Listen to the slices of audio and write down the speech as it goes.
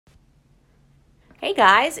Hey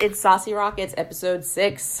guys, it's Saucy Rockets, episode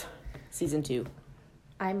 6, season 2.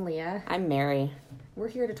 I'm Leah. I'm Mary. We're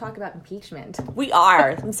here to talk about impeachment. We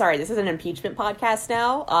are. I'm sorry, this is an impeachment podcast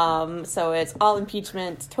now. So it's all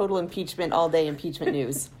impeachment, total impeachment, all day impeachment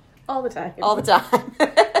news. All the time. All the time.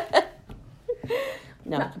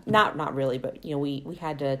 No, not really, but we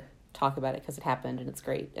had to talk about it because it happened and it's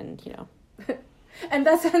great and And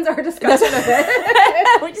that ends our discussion of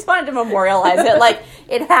it. We just wanted to memorialize it. Like,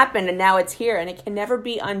 it happened and now it's here and it can never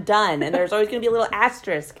be undone. And there's always going to be a little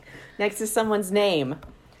asterisk next to someone's name.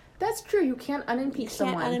 That's true. You can't unimpeach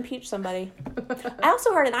someone. You can't unimpeach somebody. I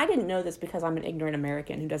also heard, and I didn't know this because I'm an ignorant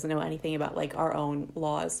American who doesn't know anything about, like, our own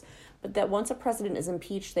laws, but that once a president is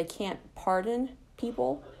impeached, they can't pardon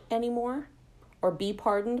people anymore or be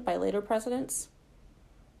pardoned by later presidents.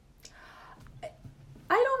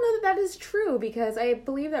 I don't know that is true because I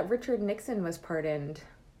believe that Richard Nixon was pardoned.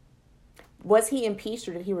 Was he impeached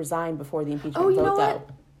or did he resign before the impeachment vote, though?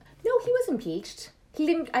 No, he was impeached. He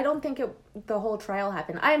didn't. I don't think the whole trial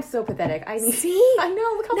happened. I am so pathetic. See? I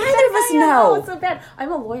know. Look how neither pathetic of us I am. know. Oh, it's so bad.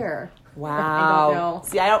 I'm a lawyer. Wow. I don't know.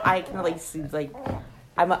 See, I can like see like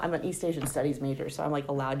I'm an East Asian Studies major, so I'm like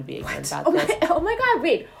allowed to be ignorant about this. Oh my God!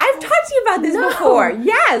 Wait, I've talked to you about this before.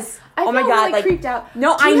 Yes. I oh my felt God! really Like creeped out.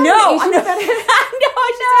 No, Do I you know. have I an know. Asian fetish? I know.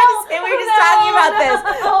 We were just talking about this.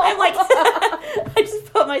 I'm like, I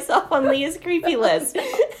just put myself on Leah's creepy list.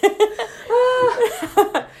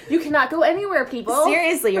 You cannot go anywhere, people.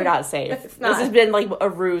 Seriously, you're not safe. It's not. This has been like a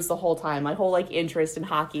ruse the whole time. My whole like interest in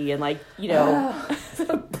hockey and like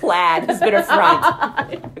plaid has been a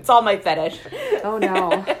front. It's all my fetish. Oh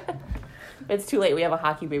no. It's too late. We have a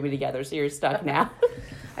hockey baby together, so you're stuck now.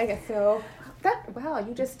 I guess so.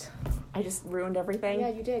 I just ruined everything. Yeah,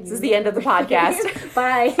 you did. This is the end of the podcast.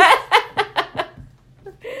 Bye.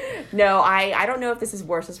 No, I don't know if this is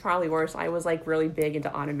worse. It's probably worse. I was like really big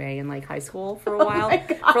into anime in like high school for a while.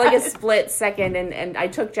 For like a split second, and I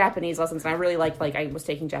took Japanese lessons and I really liked, like I was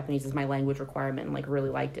taking Japanese as my language requirement and like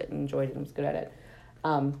really liked it and enjoyed it and was good at it.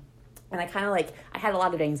 And I kind of like, I had a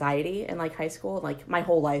lot of anxiety in like high school, like my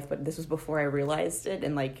whole life, but this was before I realized it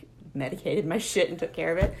and like medicated my shit and took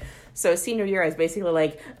care of it. So senior year, I was basically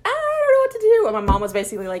like, I don't know what to do. And my mom was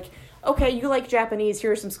basically like, okay, you like Japanese.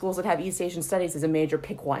 Here are some schools that have East Asian Studies as a major.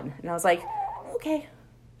 Pick one. And I was like, okay,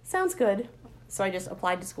 sounds good. So I just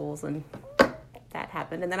applied to schools and that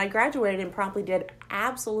happened. And then I graduated and promptly did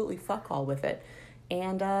absolutely fuck all with it.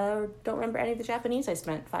 And don't remember any of the Japanese I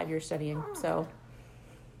spent 5 years studying. So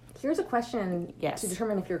Here's a question to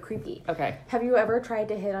determine if you're creepy. Okay. Have you ever tried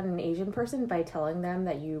to hit on an Asian person by telling them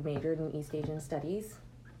that you majored in East Asian Studies?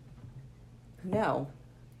 No.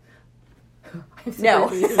 No.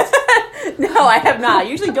 No, I have not. I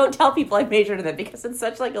usually don't tell people I majored in it because it's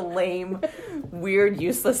such like a lame, weird,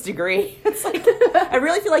 useless degree. It's like, I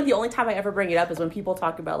really feel like the only time I ever bring it up is when people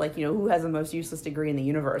talk about like, who has the most useless degree in the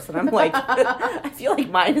universe. And I'm like, I feel like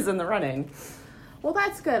mine is in the running. Well,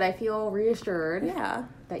 that's good. I feel reassured Yeah.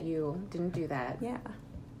 that you didn't do that. Yeah.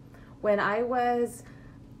 When I was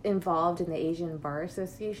involved in the Asian Bar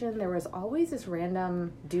Association, there was always this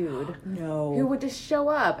random dude who would just show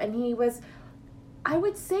up, and he was, I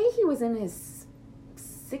would say he was in his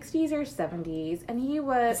 60s or 70s, and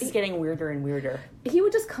This is getting weirder and weirder. He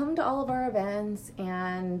would just come to all of our events,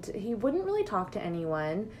 and he wouldn't really talk to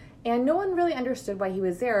anyone, and no one really understood why he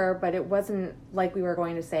was there, but it wasn't like we were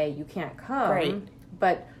going to say, you can't come. Right.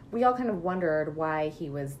 But we all kind of wondered why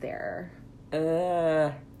he was there.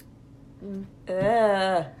 I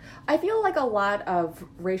feel like a lot of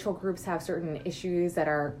racial groups have certain issues that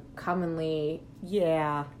are commonly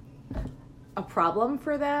a problem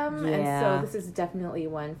for them, and so this is definitely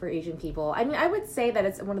one for Asian people. I mean, I would say that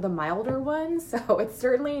it's one of the milder ones, so it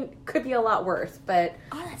certainly could be a lot worse, but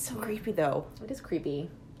that's so creepy though. It is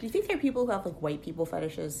creepy. Do you think there are people who have like white people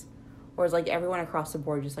fetishes? Or is like everyone across the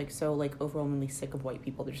board just like so like overwhelmingly sick of white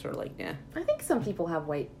people? They're sort of like, nah. I think some people have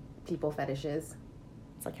white people fetishes.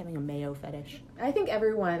 It's like having a mayo fetish. I think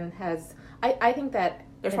everyone has. I think that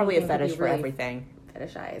there's probably a fetish for everything.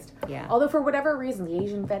 Fetishized. Yeah. Although for whatever reason, the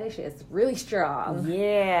Asian fetish is really strong.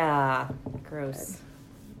 Yeah. Gross.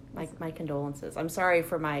 My condolences. I'm sorry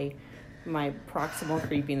for my proximal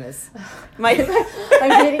creepiness. I'm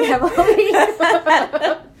dating heavily.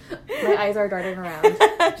 My eyes are darting around.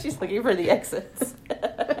 She's looking for the exits.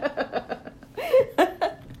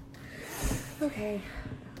 Okay.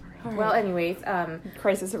 Right. Well, anyways,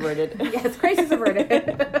 crisis averted. Yes, crisis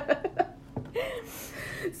averted.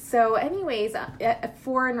 So, anyways,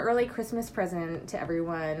 for an early Christmas present to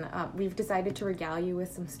everyone, we've decided to regale you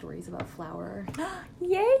with some stories about Flower.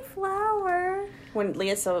 Yay, Flower! When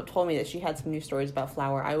Leah told me that she had some new stories about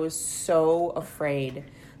Flower, I was so afraid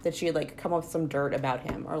that she had, like, come up with some dirt about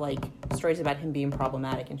him, or, like, stories about him being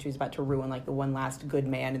problematic, and she was about to ruin, like, the one last good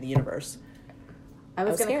man in the universe. I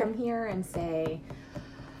was going to come here and say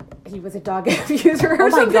he was a dog abuser or oh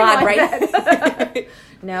my something God, like right? that.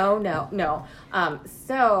 No.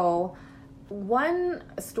 So one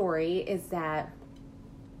story is that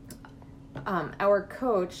our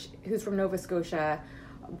coach, who's from Nova Scotia,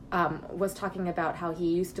 was talking about how he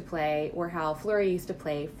used to play, or how Fleury used to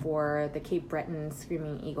play for the Cape Breton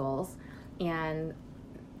Screaming Eagles. And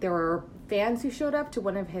there were fans who showed up to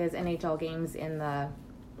one of his NHL games in the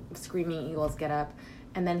Screaming Eagles getup,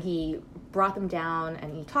 and then he brought them down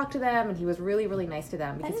and he talked to them, and he was really, really nice to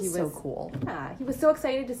them because he was so cool. Yeah, he was so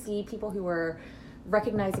excited to see people who were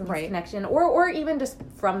recognizing his connection, or even just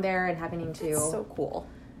from there and happening to. That's so cool.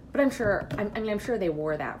 But I'm sure they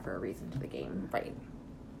wore that for a reason to the game. Right.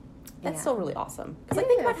 That's still really awesome. Because, like,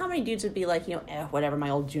 think about how many dudes would be like, whatever, my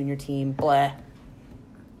old junior team, blah.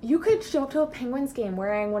 You could show up to a Penguins game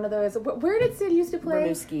wearing one of those. Where did Sid used to play?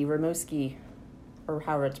 Rimouski, or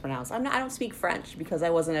however it's pronounced. I don't speak French because I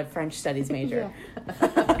wasn't a French studies major.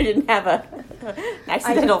 I didn't have an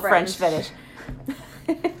accidental French fetish.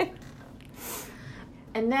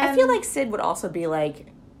 And then I feel like Sid would also be like,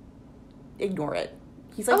 ignore it.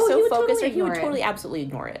 He's like so focused, he would totally absolutely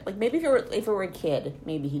ignore it. Like, maybe if it were a kid,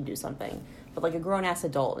 maybe he'd do something. But like a grown ass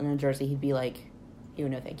adult in New Jersey, he'd be like,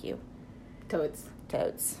 no, thank you. Toads.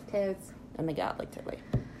 Oh my God, like totally.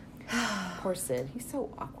 Poor Sid. He's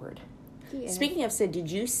so awkward. He is. Speaking of Sid,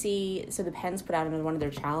 did you see, so the Pens put out him in one of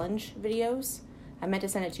their challenge videos? I meant to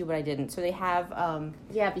send it to you, but I didn't. So they have...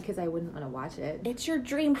 yeah, because I wouldn't want to watch it. It's your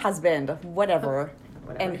dream husband, whatever.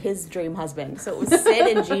 And his dream husband. So it was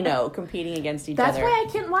Sid and Gino competing against each other. That's why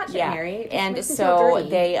I can't watch it, Mary. And so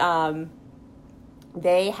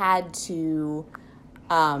they had to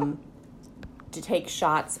take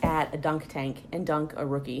shots at a dunk tank and dunk a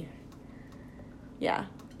rookie. Yeah.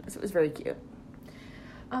 So it was very cute.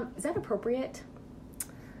 Is that appropriate?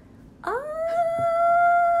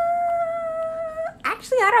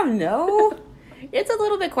 Actually, I don't know. It's a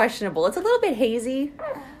little bit questionable. It's a little bit hazy.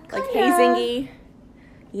 Like hazingy.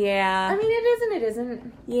 Yeah. I mean, it is and it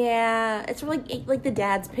isn't. Yeah. It's like the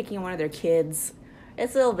dad's picking on one of their kids.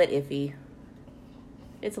 It's a little bit iffy.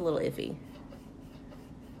 It's a little iffy.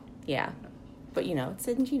 Yeah. But, it's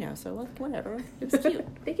Sid and Gino, so whatever. It was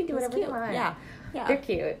cute. They can do whatever they want. Yeah. They're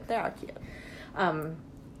cute. They are cute.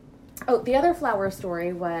 The other flower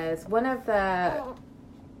story was one of the,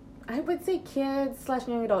 I would say kids /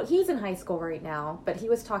 young adult. He's in high school right now, but he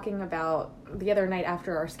was talking about, the other night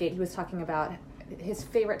after our skate, he was talking about his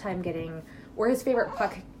favorite time getting, or his favorite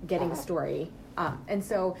puck getting story. And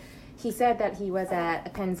so he said that he was at a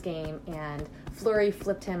Pens game and Fleury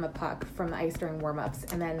flipped him a puck from the ice during warm-ups,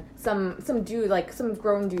 and then some dude, like some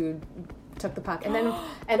grown dude, took the puck, and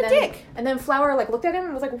then Flower looked at him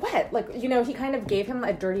and was like, what? He kind of gave him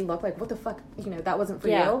a dirty look, like, what the fuck, that wasn't for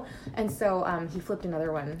you. And so he flipped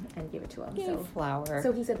another one and gave it to him. Yay, Flower.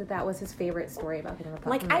 So he said that was his favorite story about getting a puck.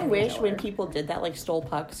 Like, I wish when people did that, like, stole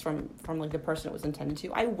pucks from like the person it was intended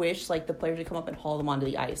to, I wish like the players would come up and haul them onto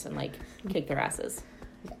the ice and like kick their asses.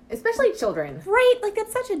 Especially children. Right? Like,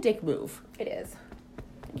 that's such a dick move. It is.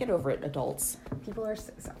 Get over it, adults. People are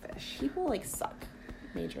so selfish. People, like, suck.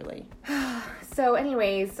 Majorly. So,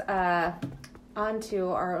 anyways, on to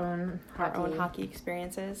our own hockey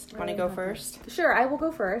experiences. Do you want to go first? Sure, I will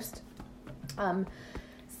go first.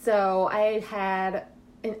 So I have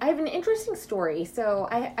an interesting story. So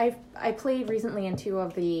I played recently in 2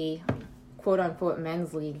 of the quote unquote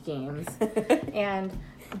men's league games, and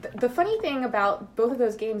the funny thing about both of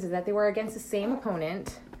those games is that they were against the same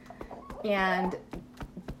opponent, and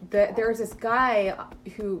there's this guy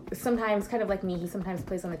who sometimes, kind of like me, he sometimes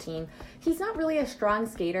plays on the team. He's not really a strong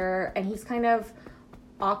skater, and he's kind of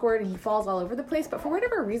awkward, and he falls all over the place, but for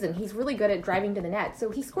whatever reason, he's really good at driving to the net. So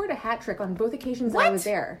he scored a hat trick on both occasions that I was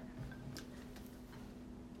there.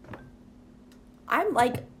 I'm,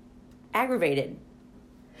 like, aggravated.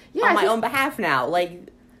 Yeah, on my own behalf now. Like...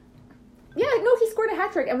 Yeah, no, he scored a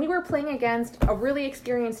hat trick, and we were playing against a really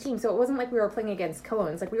experienced team, so it wasn't like we were playing against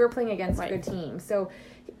Coens. Like, we were playing against a good team. So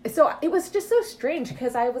it was just so strange,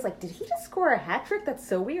 because I was like, did he just score a hat trick? That's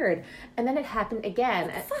so weird. And then it happened again.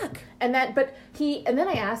 What the fuck? And then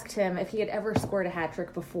I asked him if he had ever scored a hat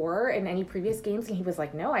trick before in any previous games, and he was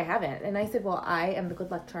like, no, I haven't. And I said, well, I am the good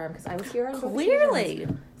luck charm, because I was here on both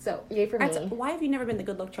occasions. So, yay for me. Why have you never been the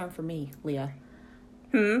good luck charm for me, Leah?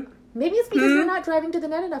 Maybe it's because you're not driving to the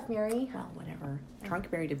net enough, Mary. Well, whatever. Drunk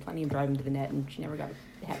Mary did plenty of driving to the net, and she never got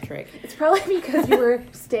a hat trick. It's probably because you were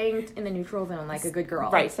staying in the neutral zone like a good girl.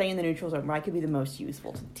 Right, staying in the neutral zone where I could be the most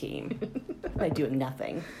useful to the team. by doing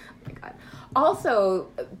nothing. Oh my God. Also,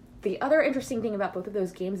 the other interesting thing about both of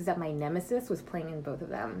those games is that my nemesis was playing in both of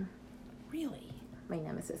them. Really? My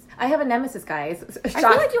nemesis. I have a nemesis, guys. I feel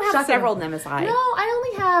like you have several nemesis. No,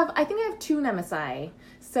 I think I have 2 nemesis.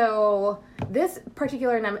 So this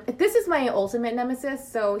particular this is my ultimate nemesis.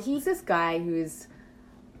 So he's this guy who's,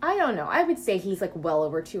 I don't know, I would say he's like well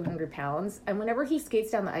over 200 pounds. And whenever he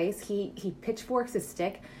skates down the ice, he pitchforks his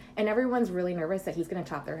stick. And everyone's really nervous that he's going to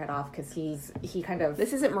chop their head off because he kind of...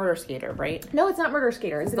 This isn't Murder Skater, right? No, it's not Murder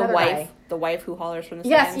Skater. It's another guy. The wife who hollers from the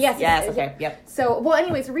stands? Yes, okay, yep. So, well,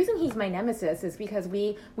 anyways, the reason he's my nemesis is because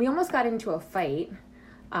we almost got into a fight,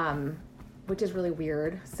 which is really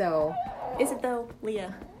weird. So... Is it, though,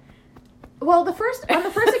 Leah? Well, on the first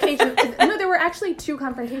occasion... No, there were actually 2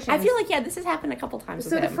 confrontations. I feel like, this has happened a couple times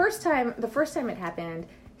with him. The first time it happened,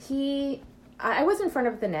 I was in front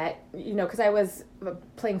of the net, because I was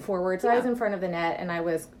playing forward. So I was in front of the net, and I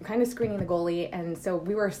was kind of screening the goalie. And so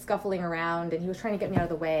we were scuffling around, and he was trying to get me out of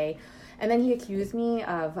the way. And then he accused me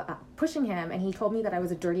of pushing him, and he told me that I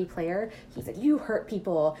was a dirty player. He said, "You hurt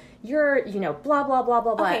people. You're, blah, blah, blah,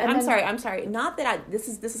 blah, blah." Okay, I'm sorry. Not that this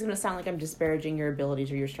is going to sound like I'm disparaging your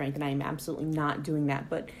abilities or your strength, and I am absolutely not doing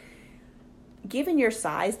that. But given your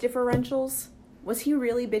size differentials, was he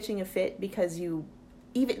really bitching a fit because you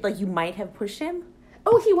might have pushed him?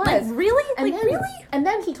 Oh, he was. Like, really? Really? And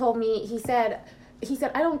then he told me, he said,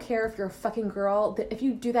 "I don't care if you're a fucking girl. If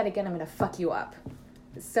you do that again, I'm going to fuck you up."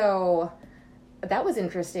 So that was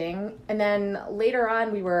interesting. And then later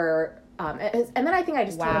on we were, and then I think I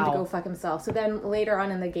just told him to go fuck himself. So then later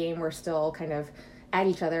on in the game, we're still kind of at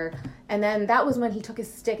each other. And then that was when he took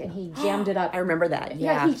his stick and he jammed it up. I remember that.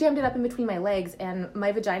 Yeah, he jammed it up in between my legs, and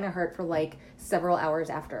my vagina hurt for like several hours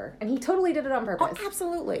after. And he totally did it on purpose. Oh,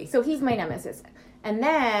 absolutely. So he's my nemesis. And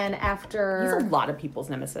then after... He's a lot of people's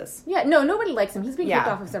nemesis. Yeah, no, nobody likes him. He's been kicked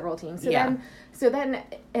off of several teams. So then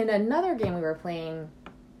in another game we were playing,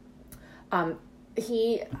 I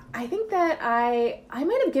think that I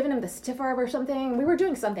might have given him the stiff arm or something. We were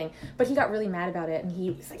doing something, but he got really mad about it, and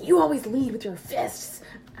he was like, "You always lead with your fists."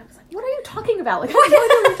 I was like, "What are you talking about? Like, I have no idea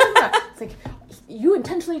what you're talking about." It's like, "You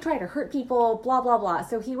intentionally try to hurt people, blah blah blah."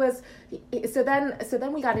 So he was. So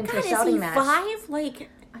then we got into a shouting match. 5? Like,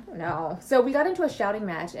 I don't know. So we got into a shouting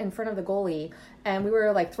match in front of the goalie, and we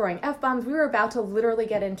were like throwing F-bombs. We were about to literally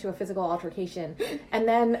get into a physical altercation, and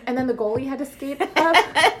then the goalie had to skate up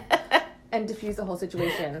and diffuse the whole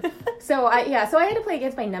situation. So I had to play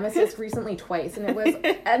against my nemesis recently twice,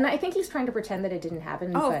 and I think he's trying to pretend that it didn't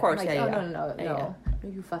happen. Oh, of course, like, No,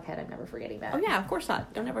 you fuckhead, I'm never forgetting that. Oh yeah, of course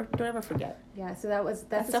not. Don't ever forget. Yeah, so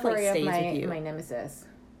that's the story of my nemesis.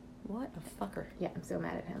 What a fucker. Yeah, I'm so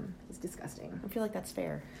mad at him. He's disgusting. I feel like that's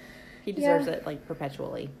fair. He deserves it, like,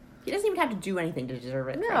 perpetually. He doesn't even have to do anything to deserve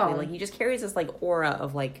it. No. Frankly. Like, he just carries this, like, aura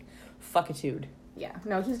of, like, fuckitude. Yeah,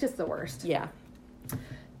 no, he's just the worst. Yeah.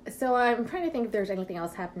 So I'm trying to think if there's anything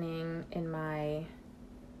else happening in my...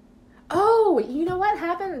 Oh, you know what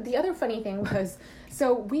happened? The other funny thing was,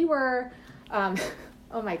 so we were... oh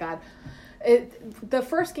my God. The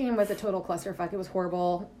first game was a total clusterfuck. It was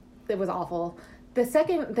horrible. It was awful.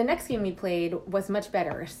 The next game we played was much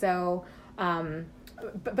better. So,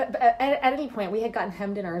 but at any point we had gotten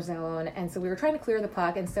hemmed in our zone, and so we were trying to clear the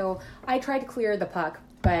puck, and so I tried to clear the puck,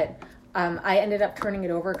 but I ended up turning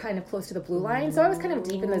it over kind of close to the blue line, so I was kind of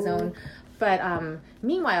deep in the zone. But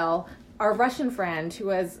meanwhile, our Russian friend, who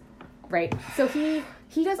was right, so he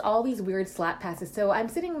does all these weird slap passes. So I'm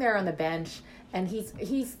sitting there on the bench, and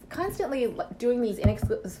he's constantly doing these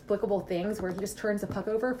inexplicable things where he just turns the puck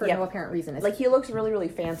over for no apparent reason. Like, he looks really, really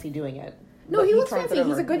fancy doing it. No, he looks fancy.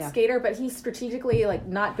 He's a good skater, but he's strategically, like,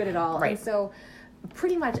 not good at all. Right. And so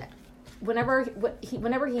pretty much whenever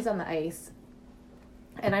he's on the ice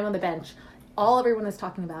and I'm on the bench, all everyone is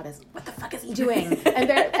talking about is, what the fuck is he doing?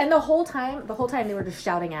 and the whole time they were just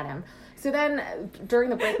shouting at him. So then,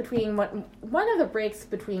 during the break between one of the breaks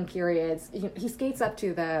between periods, he skates up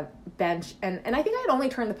to the bench, and I think I had only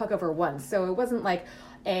turned the puck over once, so it wasn't like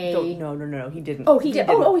a... No, he didn't. Oh, he did.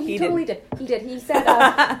 He totally did. He did. He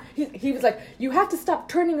said, he was like, you have to stop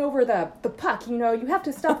turning over the puck, you have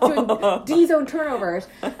to stop doing D-zone turnovers.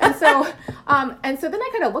 And so then I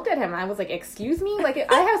kind of looked at him, and I was like, excuse me? Like,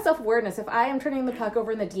 I have self-awareness. If I am turning the puck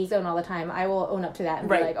over in the D-zone all the time, I will own up to that and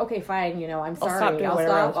be like, okay, fine, I'm sorry.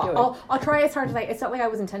 I'll try as hard as it's not like I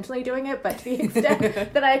was intentionally doing it, but to the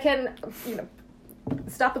extent that I can,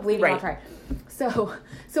 stop the bleeding, I'll try. So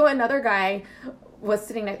another guy was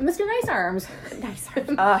sitting next, Mr. Nice Arms.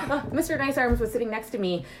 Mr. Nice Arms was sitting next to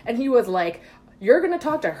me, and he was like, "You're going to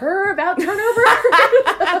talk to her about turnover?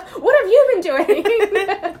 What have you been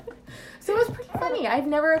doing?" So it was pretty funny.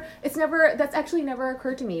 That's actually never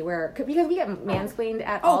occurred to me because we get mansplained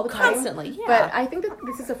all the time. Constantly, yeah. But I think that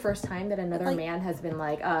this is the first time that another man has been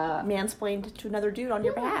like, mansplained to another dude on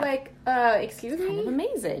your behalf. Like, excuse me? Kind of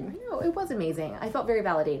amazing. I know, it was amazing. I felt very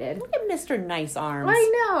validated. Look at Mr. Nice Arms.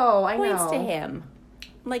 I know. Points to him.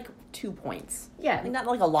 Like 2 points. Yeah. Like, not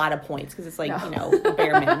like a lot of points because it's like, the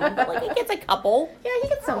bare minimum. But like he gets a couple. Yeah, he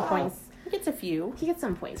gets some points. He gets a few. He gets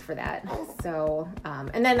some points for that. So,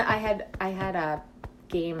 and then I had a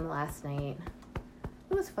game last night.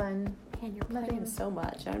 It was fun. Man, you're playing so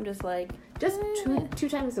much. I'm just like... Just two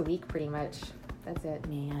times a week, pretty much. That's it.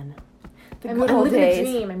 Man. I'm living a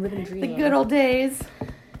dream. I'm living a dream. The good old days.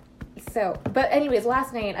 So, but anyways,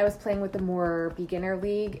 last night I was playing with the more beginner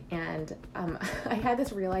league, and I had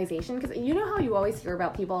this realization, because you know how you always hear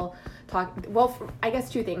about people I guess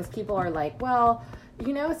two things. People are like, well,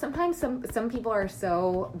 sometimes some people are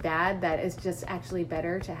so bad that it's just actually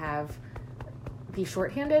better to be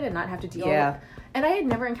shorthanded and not have to deal with. And I had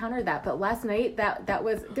never encountered that, but last night that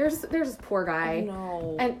was there's this poor guy,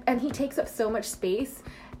 and he takes up so much space.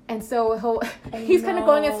 And so he's kind of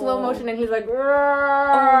going in slow motion, and he's like,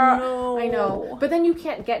 no. I know. But then you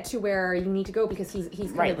can't get to where you need to go because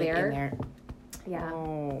he's kind of there. In there. Yeah.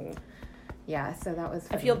 Oh. Yeah, so that was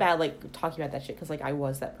funny. I feel bad, like, talking about that shit, because, like, I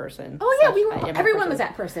was that person. Oh, yeah, everyone was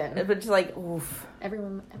that person. But just, like, oof.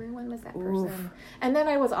 Everyone was that person. Oof. And then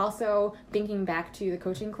I was also thinking back to the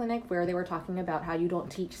coaching clinic where they were talking about how you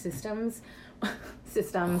don't teach systems.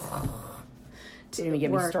 Didn't even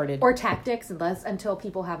get me started. Or tactics until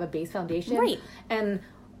people have a base foundation. Right. And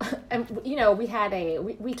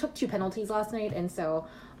we took 2 penalties last night, and so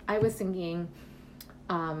I was thinking,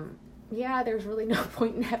 there's really no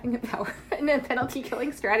point in having a penalty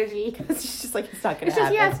killing strategy. It's just like, it's not going to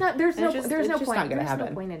happen. It's not, there's no point. There's no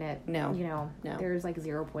point in it. No. No. There's like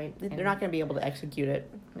 0 point. They're not going to be able to execute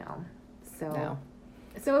it. No.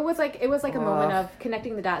 So it was like a moment of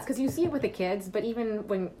connecting the dots, because you see it with the kids, but even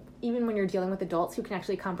when you're dealing with adults who can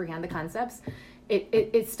actually comprehend the concepts,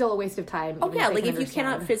 it's still a waste of time. Oh yeah, like if you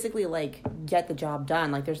cannot physically like get the job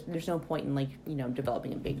done, like there's no point in like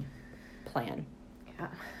developing a big plan. Yeah.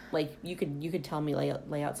 Like you could tell me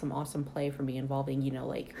lay out some awesome play for me involving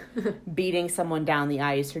like beating someone down the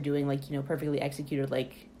ice, or doing like perfectly executed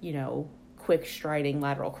like quick striding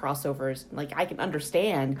lateral crossovers. Like I can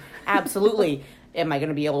understand absolutely. Am I going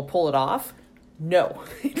to be able to pull it off? No,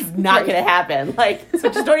 it's not going to happen. Like, so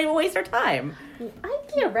just don't even waste our time. I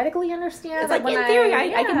theoretically understand. It's like, in theory,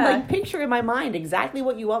 I can like picture in my mind exactly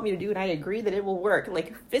what you want me to do, and I agree that it will work.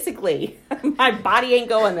 Like, physically, my body ain't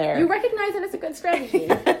going there. You recognize that it's a good strategy.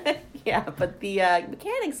 Yeah, but the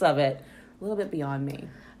mechanics of it, a little bit beyond me.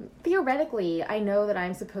 Theoretically, I know that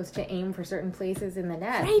I'm supposed to aim for certain places in the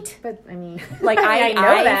net. Right. But, I mean... Like, I know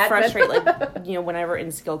that. Frustrate, like, whenever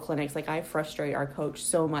in skill clinics, like, I frustrate our coach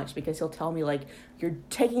so much because he'll tell me, like, you're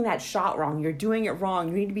taking that shot wrong. You're doing it wrong.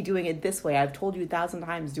 You need to be doing it this way. I've told you 1,000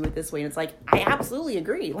 times, do it this way. And it's like, I absolutely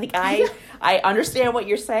agree. Like, I understand what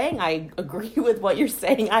you're saying. I agree with what you're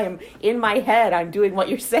saying. I am, in my head, I'm doing what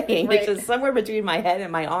you're saying. Right. It's just somewhere between my head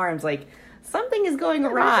and my arms, like, something is going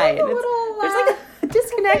awry. There's like a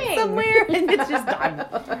disconnect somewhere, and it's just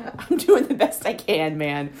I'm doing the best I can,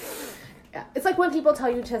 man. Yeah. It's like when people tell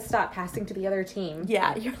you to stop passing to the other team.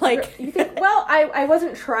 Yeah, you're like, you think, well, I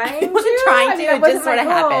wasn't trying. I wasn't trying to. It just sort of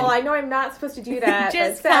happened. I know I'm not supposed to do that. It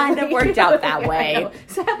just kind of worked out that way.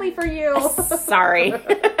 Sadly for you. Sorry.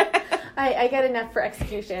 I get enough for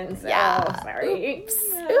execution. So yeah. Sorry.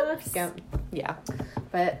 Oops. Yeah.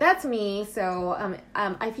 But that's me. So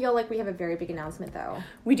I feel like we have a very big announcement, though.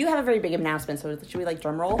 We do have a very big announcement. So should we like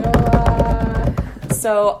drum roll?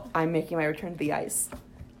 So I'm making my return to the ice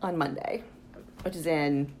on Monday, which is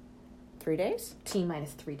in 3 days.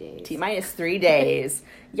 T-minus 3 days. T-minus 3 days.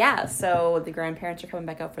 Yeah. So the grandparents are coming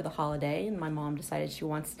back out for the holiday, and my mom decided she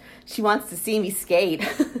wants to see me skate,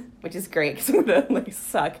 which is great because I'm gonna like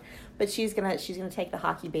suck. But she's gonna take the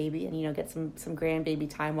hockey baby and get some grandbaby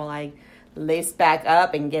time while I lace back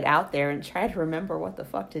up and get out there and try to remember what the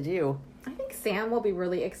fuck to do. I think Sam will be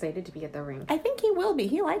really excited to be at the rink. I think he will be.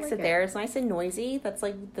 He likes it there. It's nice and noisy. That's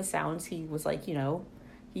like the sounds he was like, he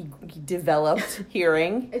developed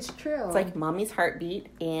hearing. It's true. It's like mommy's heartbeat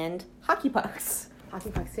and hockey pucks. Hockey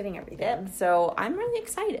pucks hitting everything. Yep. So I'm really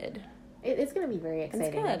excited. It's going to be very exciting.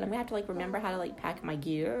 It's good. I'm going to have to remember how to pack my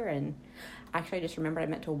gear, and actually I just remembered I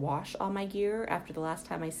meant to wash all my gear after the last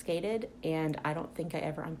time I skated, and I don't think I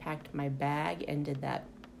ever unpacked my bag and did that.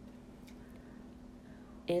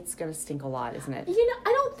 It's going to stink a lot, isn't it? I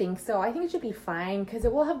don't think so. I think it should be fine because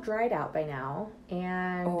it will have dried out by now.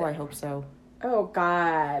 And oh, I hope so. Oh,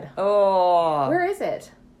 God. Oh. Where is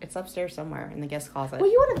it? It's upstairs somewhere in the guest closet.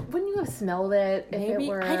 Well, wouldn't you have smelled it if Maybe. it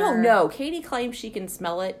were... I don't know. Katie claims she can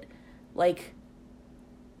smell it, like,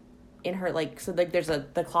 in her, like, so like there's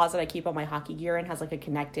the closet I keep all my hockey gear in has like a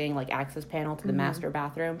connecting like access panel to the master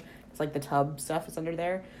bathroom. It's like the tub stuff is under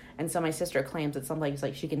there. And so my sister claims that sometimes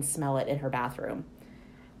like she can smell it in her bathroom.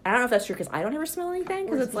 I don't know if that's true because I don't ever smell anything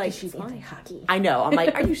because it's like she's anti-hockey. I know. I'm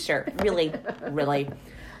like, are you sure? Really?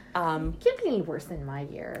 Can't be any worse than my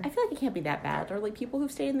year. I feel like it can't be that bad. Or like people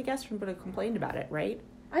who've stayed in the guest room but have complained about it, right?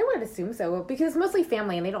 I would assume so because it's mostly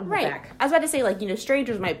family and they don't hold back. I was about to say, like, you know,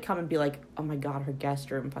 strangers might come and be like, oh my god, her guest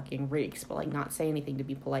room fucking reeks, but like not say anything to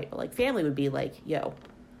be polite. But like family would be like, yo,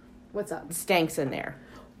 what's up? Stanks in there.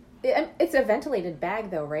 It's a ventilated bag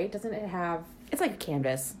though, right? Doesn't it have... It's like a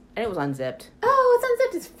canvas and it was unzipped. Oh, it's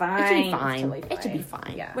unzipped. It's fine. It should be fine. Totally fine. It should be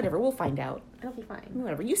fine. Yeah. Whatever, we'll find out. It'll be fine.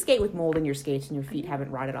 Whatever. You skate with mold in your skates and your feet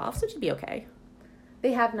haven't rotted off, so it should be okay.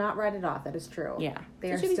 They have not rotted off. That is true. Yeah.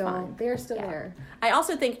 They are still there. I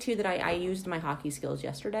also think, too, that I used my hockey skills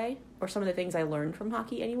yesterday, or some of the things I learned from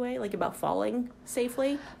hockey anyway, like about falling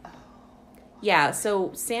safely. Oh. Yeah,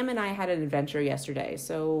 so Sam and I had an adventure yesterday.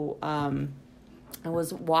 So I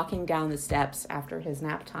was walking down the steps after his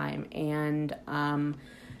nap time and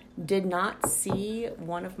did not see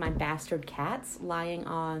one of my bastard cats lying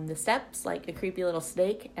on the steps like a creepy little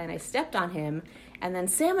snake, and I stepped on him. And then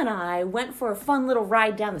Sam and I went for a fun little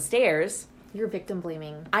ride down the stairs. You're victim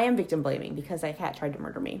blaming. I am victim blaming because that cat tried to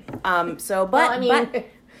murder me. That's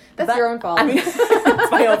your own fault. I mean,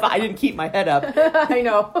 it's my own fault. I didn't keep my head up. I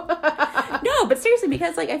know. No, but seriously,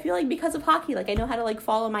 because like I feel like because of hockey, like I know how to like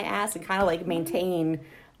fall on my ass and kind of like maintain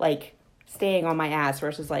like staying on my ass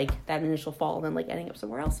versus like that initial fall and then like ending up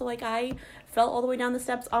somewhere else. So like I fell all the way down the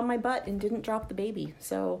steps on my butt and didn't drop the baby.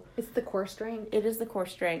 So it's the core strength. It is the core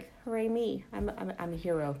strength. Hooray me! I'm a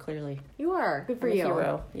hero. Clearly, you are. Good for you. I'm a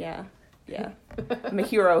hero. Yeah. Yeah. I'm a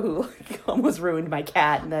hero who almost ruined my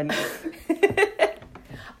cat and then.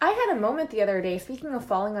 I had a moment the other day. Speaking of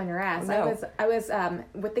falling on your ass, no. I was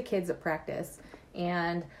with the kids at practice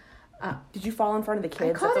and. Did you fall in front of the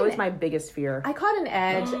kids? That's always my biggest fear. I caught an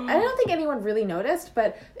edge. I don't think anyone really noticed,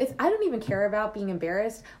 but I don't even care about being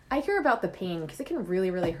embarrassed. I care about the pain because it can really,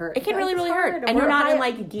 really hurt. It can really, really hurt. And you're not in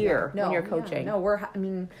like gear when you're coaching. Yeah, no, were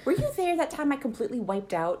you there that time I completely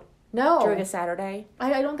wiped out? No. During a Saturday?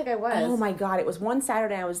 I don't think I was. Oh my god, it was one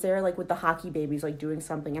Saturday I was there like with the hockey babies like doing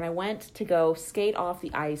something, and I went to go skate off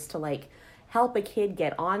the ice to like help a kid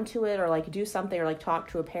get onto it or like do something or like talk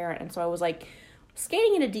to a parent. And so I was like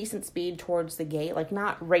skating at a decent speed towards the gate, like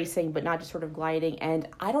not racing, but not just sort of gliding. And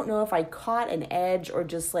I don't know if I caught an edge or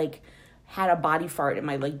just like had a body fart and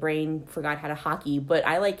my like brain forgot how to hockey, but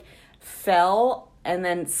I like fell and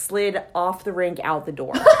then slid off the rink out the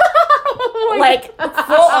door. Like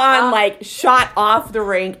full on like shot off the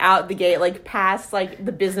rink out the gate, like past like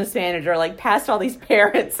the business manager, like past all these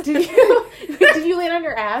parents. Did you land on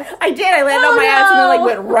your ass? I did. I landed on my ass and then like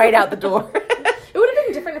went right out the door. It would have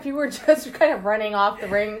been different if you were just kind of running off the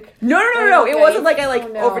rink. No. Okay. It wasn't like I like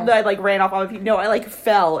I like ran off on my feet. No, I like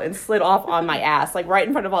fell and slid off on my ass, like right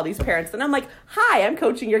in front of all these parents. And I'm like, "Hi, I'm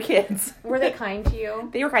coaching your kids." Were they kind to you?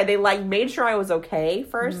 They were kind. They like made sure I was okay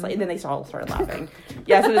first, like, and then they all started laughing.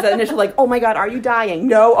 Yeah, so it was that initial like, "Oh my god, are you dying?"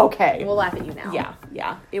 No, okay. We'll laugh at you now.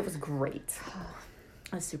 Yeah. It was great.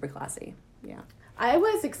 It was super classy. Yeah. I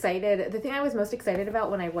was excited. The thing I was most excited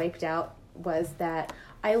about when I wiped out was that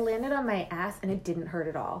I landed on my ass and it didn't hurt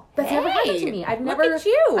at all. That's never happened to me. I've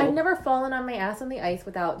never fallen on my ass on the ice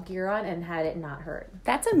without gear on and had it not hurt.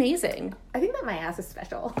 That's amazing. I think that my ass is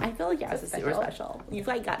special. I feel like your ass is super special. You've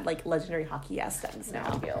like got like legendary hockey ass stunts now.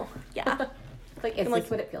 I feel. Yeah. Like, it's like,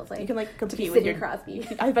 what it feels like. You can like compete with your Crosby.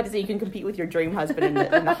 I was about to say you can compete with your dream husband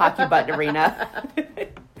in the hockey butt arena.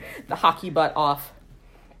 The hockey butt off.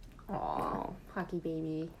 Aww, hockey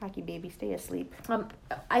baby, stay asleep.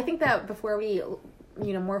 I think that before we,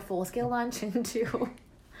 more full scale launch into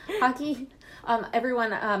hockey,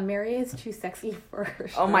 everyone, Mary is too sexy for her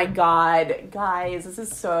shirt. Oh my god, guys, this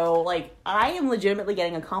is so like I am legitimately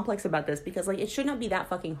getting a complex about this because like it should not be that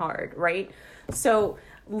fucking hard, right? So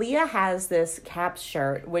Leah has this Caps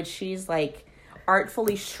shirt which she's like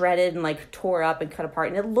artfully shredded and like tore up and cut apart,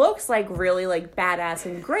 and it looks like really like badass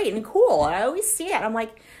and great and cool. And I always see it, I'm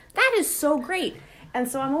like, that is so great. And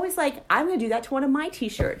so I'm always like, I'm going to do that to one of my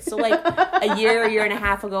t-shirts. So like a year and a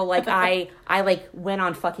half ago, like I like went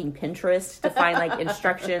on fucking Pinterest to find like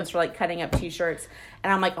instructions for like cutting up t-shirts.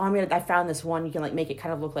 And I'm like, I found this one. You can like make it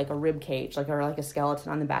kind of look like a rib cage, like, or like a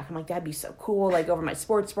skeleton on the back. I'm like, that'd be so cool. Like over my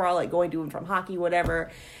sports bra, like going to and from hockey,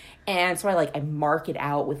 whatever. And so I mark it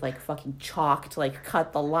out with like fucking chalk to like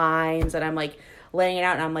cut the lines. And I'm like laying it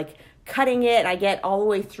out, and I'm like cutting it, and I get all the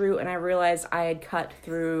way through, and I realized I had cut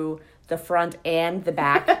through the front and the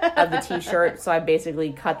back of the t-shirt, so I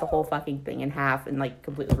basically cut the whole fucking thing in half and like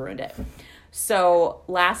completely ruined it. So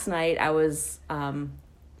last night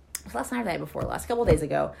last night or the night before, last couple of days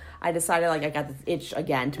ago, I decided like I got this itch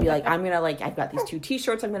again to be like, I'm gonna like, I've got these 2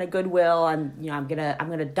 t-shirts, I'm gonna Goodwill, and you know, I'm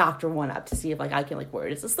gonna doctor one up to see if like I can like wear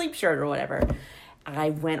it as a sleep shirt or whatever.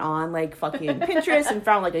 I went on like fucking Pinterest and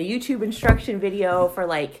found like a YouTube instruction video for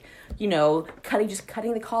like, you know, cutting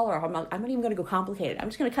the collar off. I'm not even going to go complicated. I'm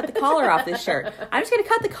just going to cut the collar off this shirt. I'm just going to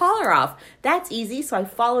cut the collar off. That's easy. So I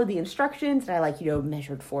followed the instructions, and I like, you know,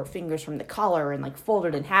 measured 4 fingers from the collar and like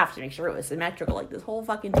folded in half to make sure it was symmetrical, like this whole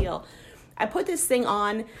fucking deal. I put this thing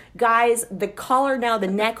on. Guys, the collar now, the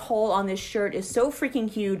neck hole on this shirt is so freaking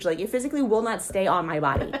huge. Like, it physically will not stay on my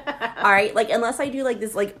body. All right? Like, unless I do, like,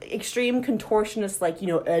 this, like, extreme contortionist, like, you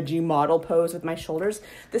know, edgy model pose with my shoulders,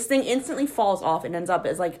 this thing instantly falls off and ends up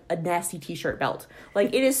as, like, a nasty t-shirt belt.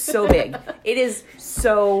 Like, it is so big. It is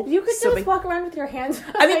so You could so just big. walk around with your hands.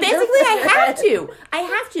 I mean, basically, I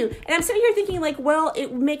have to. And I'm sitting here thinking, like, well,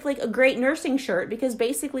 it would make, like, a great nursing shirt because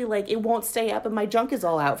basically, like, it won't stay up and my junk is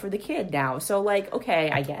all out for the kid now. So, like, okay,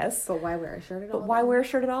 I guess. But why wear a shirt at all? But why wear a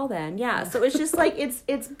shirt at all then? Yeah. So it's just like, it's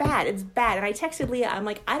bad. It's bad. And I texted Leah. I'm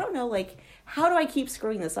like, I don't know, like, how do I keep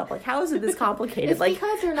screwing this up? Like, how is it this complicated? It's like,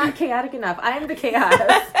 because you're not chaotic enough. I am the chaos.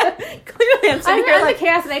 Clearly, I'm sitting here like the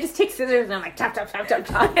chaos, and I just take scissors and I'm like, chop, chop, chop, chop,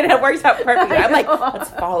 chop. And it works out perfectly. I'm like,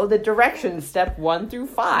 let's follow the directions, step 1 through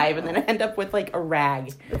 5, and then I end up with, like, a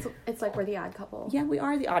rag. It's like we're the odd couple. Yeah, we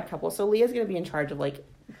are the odd couple. So Leah's going to be in charge of, like,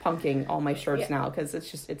 punking all my shirts now, because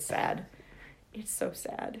it's sad. It's so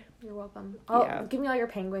sad. You're welcome. Yeah. Give me all your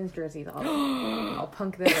Penguins jerseys. I'll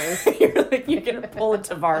punk those. You're going to pull a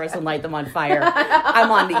Tavares and light them on fire. I'm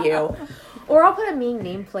on to you. Or I'll put a mean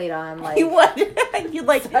nameplate on, like... You would. You'd,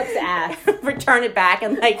 like, sucks ass. Return it back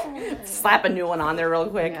and, like, slap a new one on there real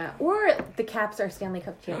quick. Yeah. Or the Caps are Stanley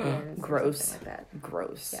Cup champions. Gross. Like that.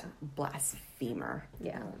 Gross. Yeah. Blasphemer.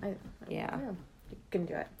 Yeah. Yeah. You can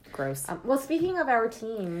do it. Gross. Well, speaking of our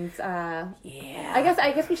teams, yeah.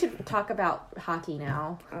 I guess we should talk about hockey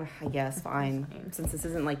now. I guess fine. Since this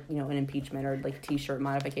isn't like, you know, an impeachment or like t-shirt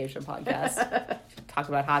modification podcast, talk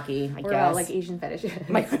about hockey. I guess. All like Asian fetishes.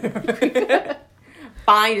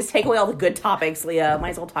 Fine, just take away all the good topics, Leah. Might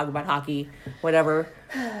as well talk about hockey. Whatever.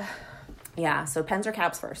 Yeah. So Pens or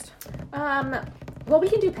Caps first? Well, we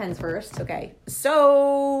can do Pens first. Okay.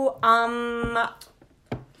 So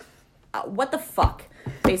what the fuck?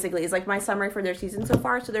 Basically, is like my summary for their season so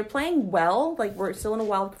far. So they're playing well. Like, we're still in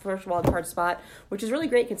a first wild card spot, which is really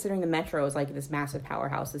great considering the Metro is like this massive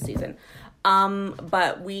powerhouse this season.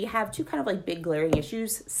 But we have 2 kind of like big glaring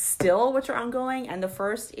issues still, which are ongoing. And the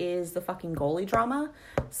first is the fucking goalie drama.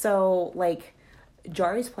 So like,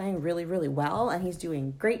 Jari's playing really, really well, and he's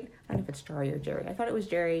doing great. I don't know if it's Jari or Jerry. I thought it was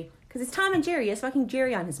Jerry because it's Tom and Jerry. He has fucking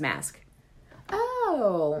Jerry on his mask.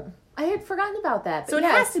 Oh. I had forgotten about that. So it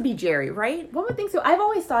has to be Jerry, right? One would think so. I've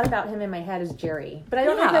always thought about him in my head as Jerry. But I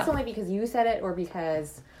don't know if that's only because you said it or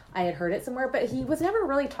because I had heard it somewhere. But he was never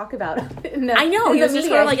really talked about in the I know. He was just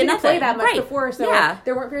sort of like he didn't play that much right. before, so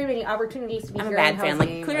there weren't very many opportunities to be I'm a bad fan.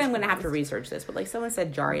 Like, clearly I'm going to have to research this. But, like, someone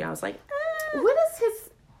said Jari, and I was like, What is his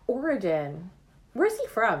origin? Where's he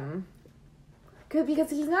from? Because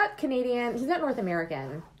he's not Canadian. He's not North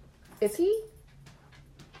American. Is he?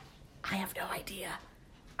 I have no idea.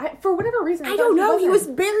 For whatever reason, I don't know. He was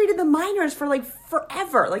buried in the minors for like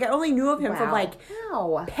forever. Like, I only knew of him from like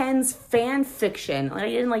Penn's fan fiction. Like, I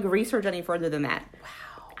didn't like research any further than that.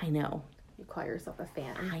 Wow. I know. You call yourself a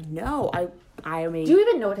fan. I know. I mean. Do you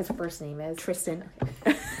even know what his first name is? Tristan.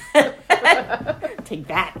 Take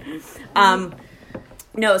that.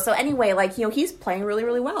 No. So anyway, like, you know, he's playing really,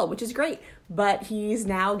 really well, which is great. But he's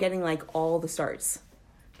now getting like all the starts,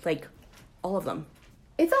 like all of them.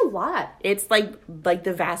 It's a lot. It's like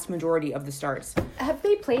the vast majority of the starts. Have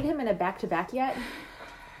they played him in a back-to-back yet?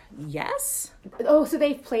 Yes. Oh, so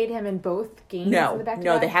they've played him in both games? No, in the back-to-back?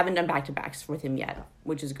 no, they haven't done back-to-backs with him yet,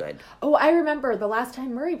 which is good. Oh, I remember the last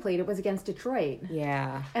time Murray played, it was against Detroit.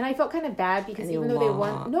 Yeah. And I felt kind of bad because even though they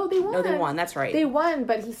won... No, they won. No, they won. That's right. They won,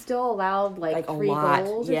 but he still allowed like 3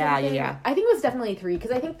 goals or something. Yeah. I think it was definitely 3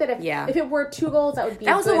 because I think that if it were 2 goals, that would be.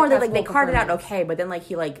 That was the one that like they carted out okay, but then like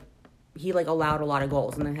he allowed a lot of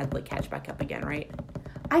goals and then had to like catch back up again, right?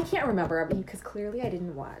 I can't remember because clearly I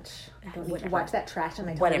didn't watch. I don't watch that trash on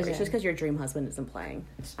my television. Whatever. It's just because your dream husband isn't playing.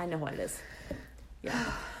 I know what it is.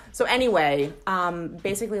 Yeah. So anyway,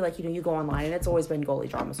 basically, like, you know, you go online and it's always been goalie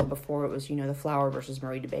drama. So before it was, you know, the Flower versus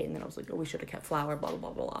Murray debate, and then I was like, oh, we should have kept Flower, blah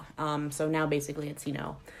blah blah blah. So now basically it's, you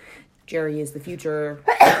know, Jerry is the future.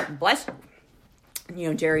 Bless. you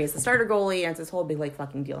know, Jerry is the starter goalie, and it's this whole big, like,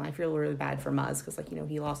 fucking deal. And I feel really bad for Muzz because, like, you know,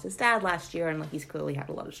 he lost his dad last year, and, like, he's clearly had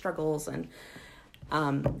a lot of struggles, and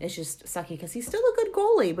it's just sucky because he's still a good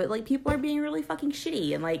goalie, but, like, people are being really fucking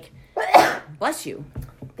shitty, and, like, bless you.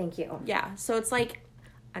 Thank you. Yeah, so it's like,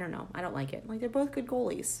 I don't know. I don't like it. Like, they're both good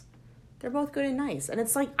goalies. They're both good and nice. And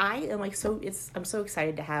it's like, I'm so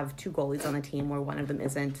excited to have 2 goalies on the team where one of them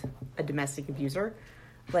isn't a domestic abuser.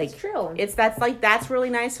 Like, it's true. That's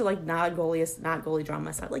really nice. So, like, not goalie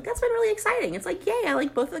drama stuff. Like, that's been really exciting. It's like, yay, I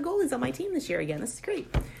like both of the goalies on my team this year again. This is great.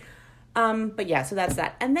 But yeah, so that's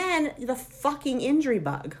that. And then the fucking injury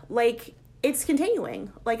bug. Like, it's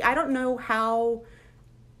continuing. Like, I don't know how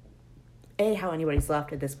anybody's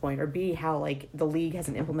left at this point, or B, how, like, the league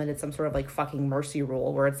hasn't implemented some sort of, like, fucking mercy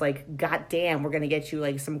rule where it's like, God damn, we're going to get you,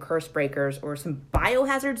 like, some curse breakers or some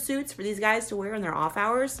biohazard suits for these guys to wear in their off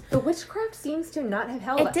hours. The witchcraft seems to not have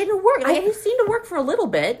held. It didn't work. It seemed to work for a little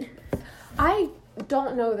bit. I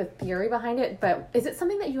don't know the theory behind it, but is it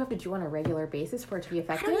something that you have to do on a regular basis for it to be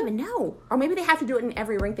effective? I don't even know. Or maybe they have to do it in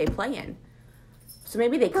every rink they play in. So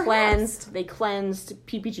maybe they cleansed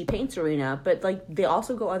PPG Paints Arena, but, like, they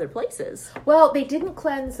also go other places. Well, they didn't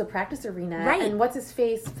cleanse the practice arena, right? And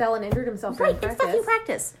what's-his-face fell and injured himself right, during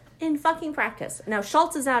practice. In fucking practice. Now,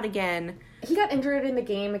 Schultz is out again. He got injured in the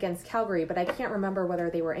game against Calgary, but I can't remember whether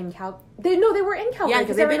they were in Calgary. They were in Calgary. Yeah,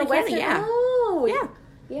 because they've been in Canada, yeah. Oh, yeah.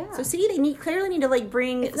 Yeah. So, see, they clearly need to, like,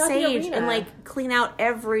 bring Sage and, like, clean out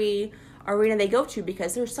every arena they go to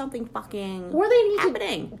because there's something fucking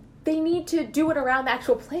happening. They need to do it around the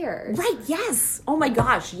actual players. Right, yes. Oh my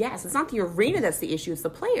gosh, yes. It's not the arena that's the issue, it's the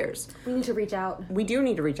players. We need to reach out. We do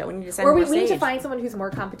need to reach out. We need to send more Sage. Or we need to find someone who's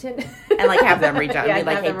more competent. And, like, have them reach out. Yeah, and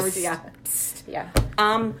be like, have them reach out. Yeah.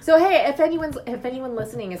 So, hey, if anyone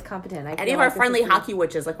listening is competent, any of our friendly hockey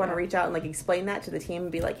witches, like, want to reach out and, like, explain that to the team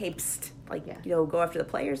and be like, hey, psst, like, you know, go after the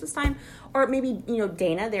players this time. Or maybe, you know,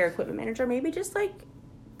 Dana, their equipment manager, maybe just, like,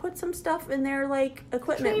 put some stuff in their, like,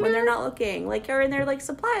 equipment when they're not looking, like, or in their, like,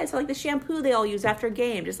 supplies, so, like, the shampoo they all use after a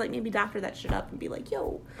game, just, like, maybe doctor that shit up and be like,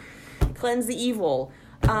 yo, cleanse the evil.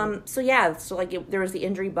 So like, there was the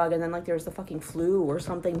injury bug, and then, like, there was the fucking flu or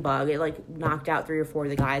something bug. It, like, knocked out 3 or 4 of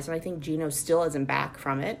the guys, and I think Gino still isn't back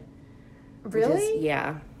from it. Really?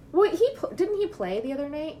 Yeah. Well, didn't he play the other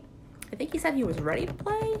night? I think he said he was ready to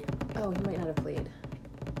play. Oh, he might not have played.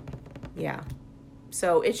 Yeah.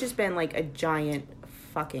 So it's just been, like, a giant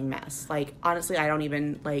fucking mess. Like, honestly, I don't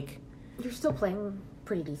even, like... You're still playing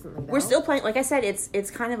pretty decently, though. We're still playing. Like I said,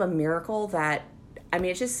 it's kind of a miracle that... I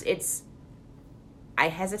mean, it's... I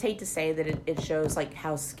hesitate to say that it shows, like,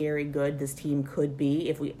 how scary good this team could be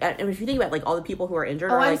if we... I mean, if you think about, like, all the people who are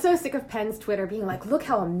injured... I'm so sick of Penn's Twitter being like, look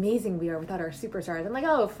how amazing we are without our superstars. I'm like,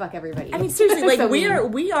 oh, fuck everybody. I mean, seriously, like, so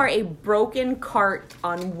we are a broken cart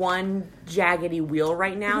on one jaggedy wheel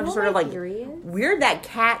right now. You know just sort of, like, theory is? We're that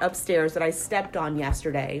cat upstairs that I stepped on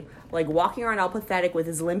yesterday, like, walking around all pathetic with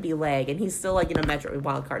his limpy leg, and he's still, like, in a Metro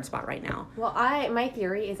wild card spot right now. Well, my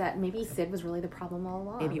theory is that maybe Sid was really the problem all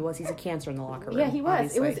along. Maybe he was. He's a cancer in the locker room. Yeah, he was.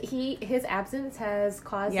 Obviously. His absence has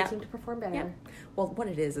caused the team to perform better. Yeah. Well, what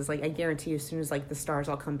it is, like, I guarantee you, as soon as, like, the stars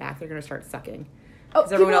all come back, they're going to start sucking.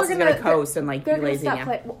 Because everyone else is going to coast and, like, be lazy.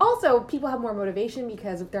 Well, also, people have more motivation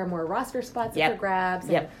because there are more roster spots for grabs.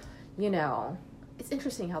 And, you know, it's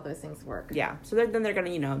interesting how those things work. Yeah. So then they're going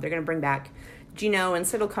to, you know, they're going to bring back Gino, and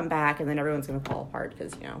Sid will come back, and then everyone's going to fall apart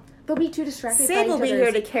because, you know. They'll be too distracted by each Sid will be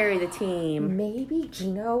here to carry the team. Maybe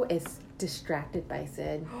Gino is distracted by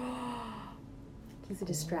Sid. He's a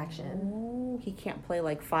distraction. Oh, he can't play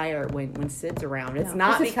like fire when Sid's around. It's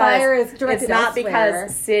not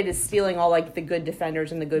because Sid is stealing all, like, the good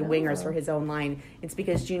defenders and the good wingers for his own line. It's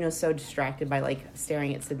because Gino's so distracted by, like,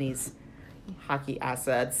 staring at Sydney's hockey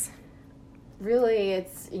assets. Really,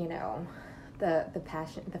 it's, you know, the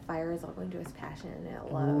passion, the fire is all going to his passion and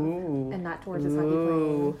love, and not towards his hockey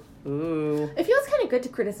playing. Ooh. It feels kind of good to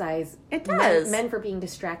criticize men for being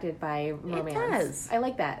distracted by romance. It does. I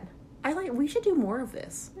like that. We should do more of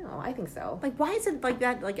this. No, I think so. Like, why is it like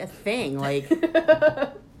that, like, a thing? Like,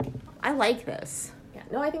 I like this. Yeah,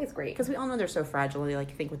 no, I think it's great. Because we all know they're so fragile. They,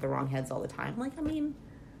 like, think with the wrong heads all the time. Like, I mean,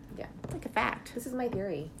 it's like a fact. This is my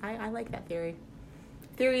theory. I like that theory.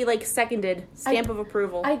 Theory, like, seconded. Stamp of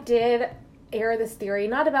approval. I did air this theory,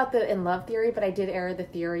 not about the in love theory, but I did air the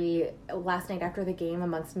theory last night after the game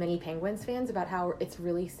amongst many Penguins fans about how it's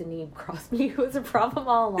really Sidney Crosby who was a problem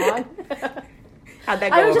all along. How'd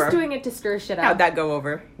that go over? I was just doing it to stir shit up. How'd that go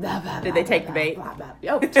over? Did they take the bait?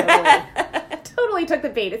 Oh, totally. Totally took the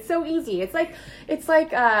bait. It's so easy. It's like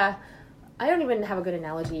I don't even have a good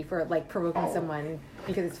analogy for, like, provoking someone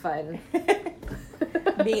because it's fun.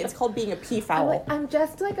 It's called being a peafowl. I'm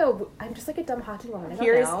just like a dumb hockey woman.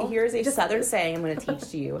 Here's a Southern saying I'm going to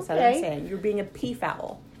teach to you. A Southern saying. You're being a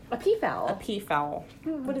peafowl. A peafowl? A peafowl.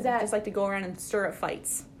 What is that? Just like to go around and stir up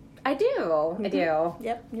fights. I do. Mm-hmm. I do.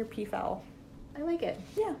 Yep, you're peafowl. I like it.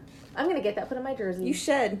 Yeah. I'm going to get that put on my jersey. You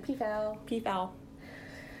should. Peafowl. Peafowl.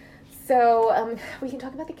 So, we can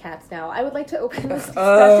talk about the cats now. I would like to open this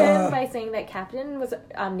discussion by saying that Captain was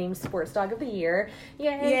named Sports Dog of the Year.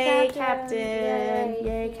 Yay, Captain.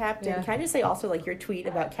 Yay, Captain. Yeah. Can I just say also, like, your tweet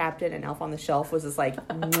about Captain and Elf on the Shelf was just like,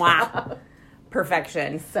 mwah.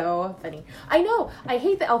 Perfection. So funny. I know. I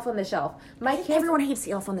hate the Elf on the Shelf. Everyone hates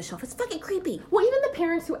the Elf on the Shelf. It's fucking creepy. Well, even the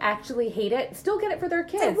parents who actually hate it still get it for their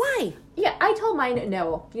kids. Like, why? Yeah, I tell mine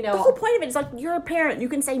no. The whole point of it is like, you're a parent. You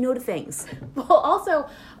can say no to things. Well, also,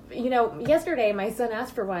 yesterday my son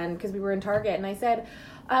asked for one because we were in Target, and I said,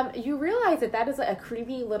 you realize that is a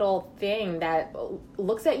creepy little thing that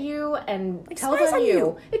looks at you and tells on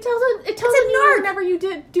you. It tells on you whenever you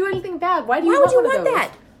do anything bad. Why would you want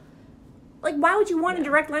that? Like, why would you want a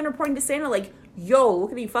direct line reporting to Santa, like, yo, look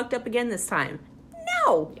at me fucked up again this time?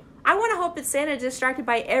 No. I want to hope that Santa is distracted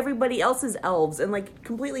by everybody else's elves and, like,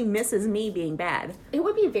 completely misses me being bad. It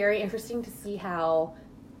would be very interesting to see how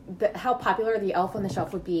popular the Elf on the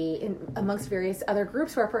Shelf would be amongst various other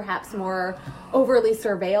groups who are perhaps more overly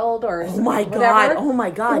surveilled or Oh my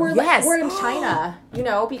God, or yes. Or in China,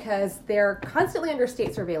 because they're constantly under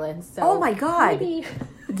state surveillance. So oh my God. Maybe...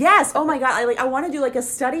 Yes. Oh my God. I want to do like a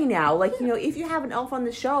study now. Like, if you have an Elf on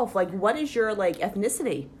the Shelf, like, what is your like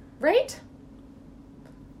ethnicity? Right?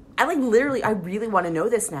 I really want to know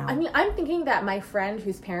this now. I mean, I'm thinking that my friend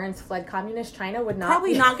whose parents fled communist China would not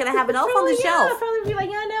probably not going to have an Elf on the Shelf. Probably be like,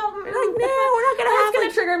 yeah, no, we're not going to have. That's going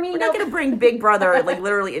to trigger me. We're not going to bring Big Brother like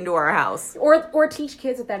literally into our house, or teach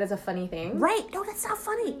kids that is a funny thing. Right? No, that's not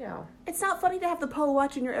funny. No, it's not funny to have the Poe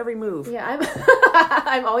watching your every move. Yeah,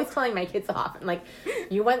 I'm always telling my kids off. I'm like,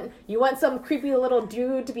 you want some creepy little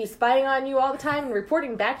dude to be spying on you all the time and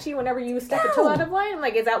reporting back to you whenever you step a toe out of line. I'm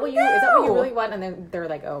like, is that what you really want? And then they're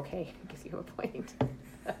like, oh, okay, I guess you have a point.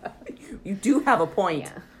 You do have a point.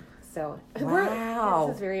 Yeah. So wow,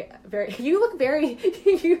 this is very, very. You look very.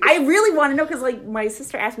 I really want to know because like my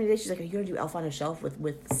sister asked me today. She's like, "Are you gonna do Elf on a Shelf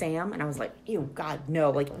with Sam?" And I was like, "Ew, God,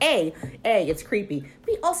 no!" Like, a, it's creepy.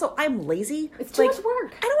 B, also, I'm lazy. It's too much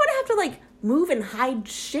work. I don't want to have to like move and hide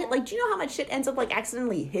shit. Like, do you know how much shit ends up like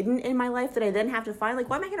accidentally hidden in my life that I then have to find? Like,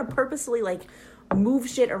 why am I gonna purposely like move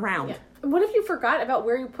shit around? Yeah. What if you forgot about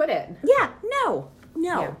where you put it? Yeah, no.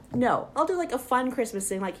 I'll do like a fun Christmas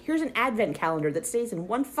thing. Like, here's an advent calendar that stays in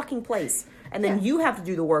one fucking place. And then you have to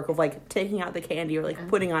do the work of like taking out the candy or like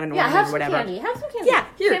putting on an ornament or whatever. Have some candy. Yeah,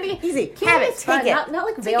 here, candy, easy. Candy have it. Take it. Not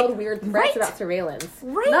like veiled weird threats about surveillance.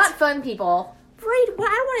 Right. Not fun, people. Right. Well,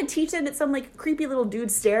 I don't want to teach them that some like creepy little dude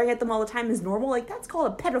staring at them all the time is normal. Like, that's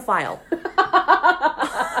called a pedophile.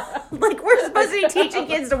 Like, we're supposed to be teaching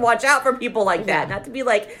kids to watch out for people like that, not to be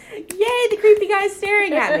like, yay, the creepy guy's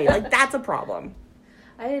staring at me. Like, that's a problem.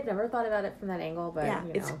 I had never thought about it from that angle, but yeah,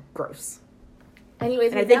 it's gross.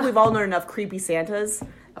 Anyways, and I think we've all known enough creepy Santas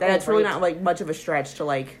that it's really not like much of a stretch to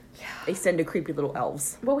like extend to creepy little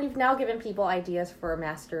elves. Well, we've now given people ideas for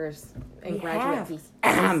masters and graduate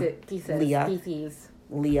theses.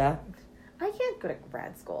 Leah. I can't go to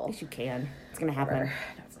grad school. Yes, you can. It's gonna happen. No,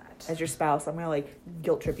 it's not. As your spouse, I'm gonna like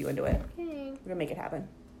guilt trip you into it. Okay. We're gonna make it happen.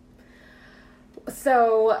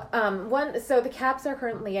 So, the Caps are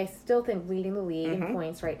currently, I still think, leading the league in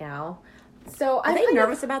points right now. So are they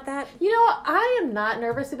nervous about that? I am not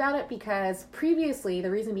nervous about it because previously the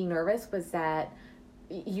reason being nervous was that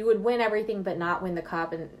you would win everything but not win the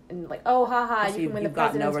cup and like, oh, haha, so you can win the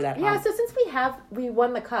president's. Over that. Yeah, so since we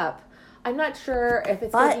won the cup, I'm not sure if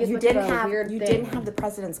it's but going to be as much of a weird thing. You didn't have the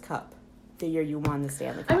President's Cup the year you won the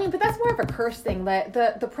Stanley Cup. I mean, but that's more of a curse thing.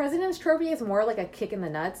 The President's Trophy is more like a kick in the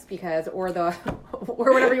nuts or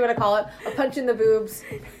whatever you want to call it, a punch in the boobs.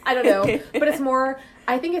 I don't know, but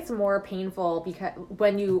I think it's more painful because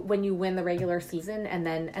when you win the regular season and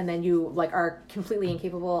then you like are completely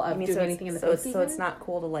incapable of doing anything in the postseason. So it's not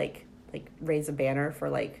cool to like raise a banner for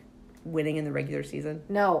like winning in the regular season.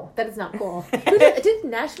 No, that is not cool. Did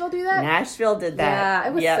Nashville do that? Nashville did that. Yeah,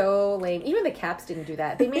 it was so lame. Even the Caps didn't do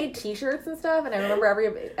that. They made T-shirts and stuff, and I remember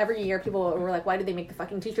every year people were like, "Why did they make the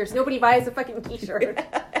fucking T-shirts? Nobody buys a fucking T-shirt."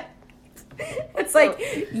 It's like,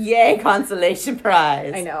 yay, consolation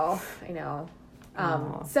prize. I know.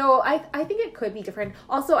 So I think it could be different.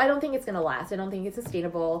 Also, I don't think it's going to last. I don't think it's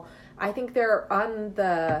sustainable. I think they're on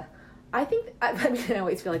the... I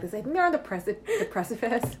always feel like this. I think they're on the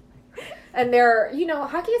precipice. And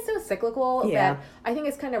hockey is so cyclical that I think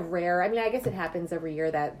it's kind of rare. I mean, I guess it happens every year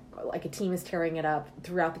that like a team is tearing it up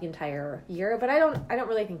throughout the entire year, but I don't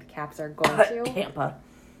really think the Caps are going to. Tampa.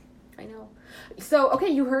 I know. So, okay,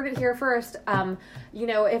 you heard it here first.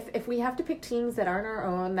 If we have to pick teams that aren't our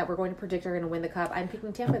own that we're going to predict are going to win the Cup, I'm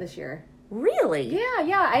picking Tampa this year. Really?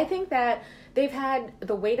 Yeah. I think that they've had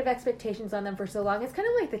the weight of expectations on them for so long. It's kind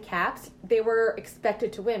of like the Caps. They were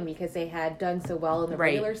expected to win because they had done so well in the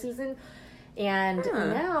regular season. And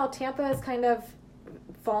now Tampa is kind of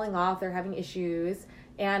falling off. They're having issues.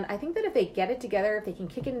 And I think that if they get it together, if they can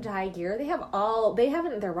kick it into high gear,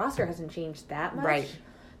 their roster hasn't changed that much. Right.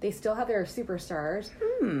 They still have their superstars.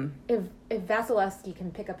 If Vasilevsky can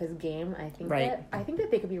pick up his game, I think that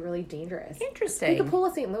they could be really dangerous. Interesting. They could pull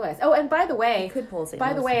a St. Louis. Oh, and by the way,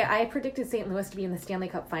 I predicted St. Louis to be in the Stanley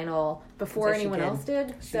Cup final before anyone else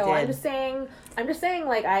did. I'm just saying,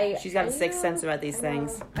 she's got a sixth sense about these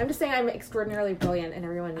things. I'm just saying I'm extraordinarily brilliant, and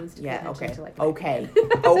everyone needs to pay attention to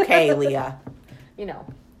Okay, Leah. You know.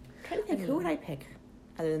 I'm trying to think, who would I pick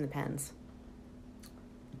other than the Pens?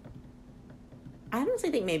 I honestly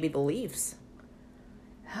think maybe the Leafs.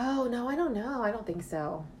 Oh, no, I don't know. I don't think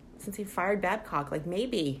so. Since he fired Babcock,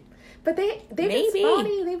 maybe. But they've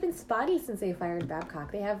been spotty since they fired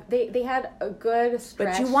Babcock. They had a good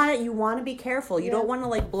stretch. But you want to be careful. You don't want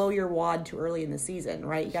to blow your wad too early in the season,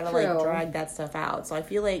 right? You got to drag that stuff out. So I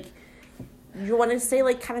feel like you want to stay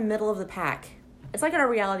kind of middle of the pack. It's like on a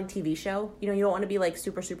reality TV show. You don't want to be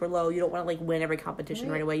super, super low. You don't want to win every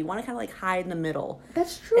competition right away. You want to kind of hide in the middle.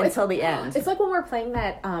 That's true. Until the end. It's like when we're playing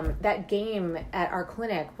that game at our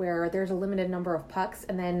clinic where there's a limited number of pucks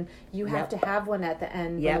and then you have to have one at the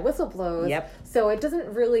end when the whistle blows. Yep. So it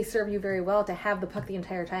doesn't really serve you very well to have the puck the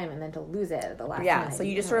entire time and then to lose it at the last minute. Yeah, so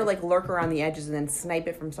you just sort of lurk around the edges and then snipe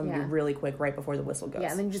it from somebody really quick right before the whistle goes. Yeah,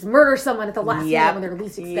 and then you just murder someone at the last minute when they're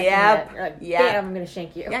least expecting it. You're like, damn, I'm going to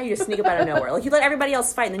shank you. Yeah, you just sneak up out of nowhere. You let everybody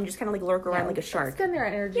else fight and then you just kind of lurk around like a shark. Spend their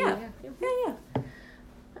energy. Yeah.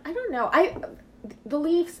 I don't know. The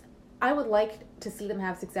Leafs, I would like to see them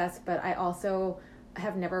have success, but I also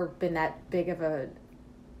have never been that big of a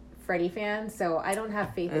Freddie fan, so I don't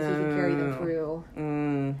have faith that he can carry them through.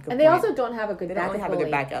 And they also don't have a good backup goalie. They don't have a good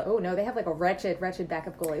backup. Oh, no, they have a wretched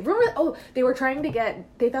backup goalie. Remember, they were trying to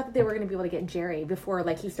they thought that they were going to be able to get Jerry before,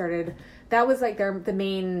 he started. That was, the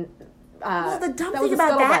main... the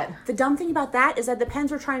dumb thing about that is that the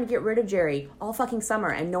Pens were trying to get rid of Jerry all fucking summer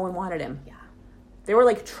and no one wanted him. Yeah. They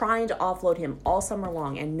were trying to offload him all summer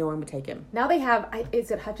long and no one would take him. Now they have,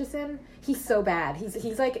 is it Hutchison? He's so bad.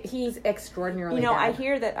 He's extraordinarily bad. I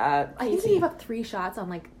hear that, I think he gave up 3 shots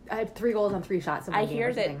on I have 3 goals on 3 shots. I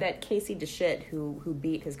hear that Casey DeShit, who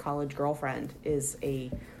beat his college girlfriend, is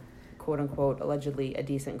a quote-unquote, allegedly a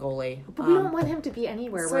decent goalie. But we don't want him to be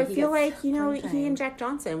anywhere so where I feel like, he and Jack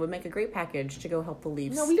Johnson would make a great package to go help the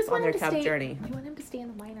Leafs we just want on their him to tough stay, journey. We want him to stay in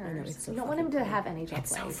the minors. I know, it's so we don't want him to have NHL play.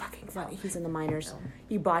 It's so fucking funny. He's in the minors. No.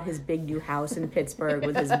 He bought his big new house in Pittsburgh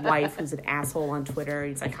with his wife, who's an asshole on Twitter.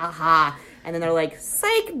 He's like, haha. And then they're like,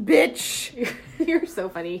 psych, bitch. You're so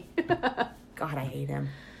funny. God, I hate him.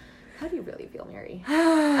 How do you really feel, Mary?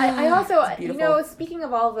 I also, speaking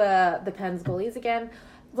of all the Pens goalies again,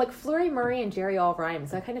 Fleury Murray and Jerry all rhyme,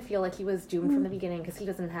 so I kind of feel like he was doomed from the beginning because he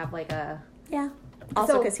doesn't have Yeah.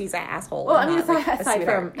 Also because he's an asshole. Well, aside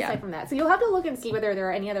from that. So you'll have to look and see whether there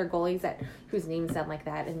are any other goalies whose names sound like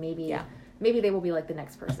that, and maybe they will be the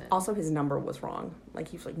next person. Also, his number was wrong.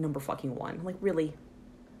 He's number fucking 1. Really?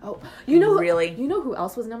 Oh, really? You know who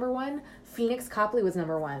else was number 1? Phoenix Copley was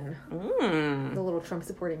number 1. The little Trump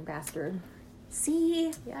supporting bastard.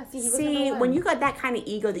 See, he was number 1. When you got that kind of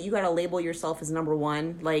ego that you got to label yourself as number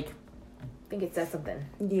 1, I think it says something.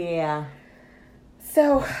 Yeah.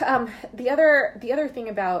 So, the other thing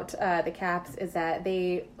about the Caps is that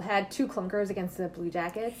they had 2 clunkers against the Blue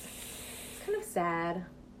Jackets. It's kind of sad.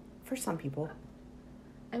 For some people.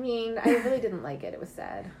 I mean, I really didn't like it. It was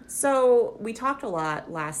sad. So, we talked a lot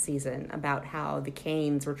last season about how the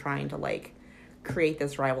Canes were trying to, create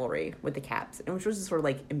this rivalry with the Caps, and which was just sort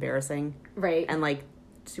of embarrassing, right? And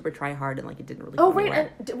super try hard, and it didn't really. Oh, right.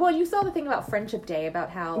 And, you saw the thing about Friendship Day about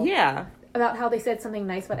how they said something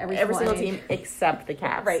nice about every single team except the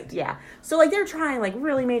Caps, right? Yeah. So they're trying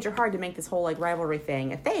really major hard to make this whole rivalry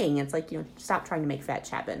thing a thing. It's stop trying to make fetch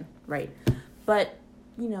happen, right? But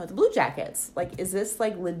the Blue Jackets, is this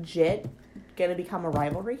legit gonna become a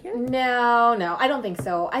rivalry here? No, I don't think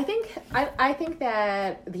so. I think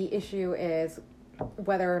that the issue is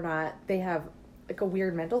whether or not they have a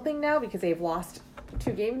weird mental thing now because they've lost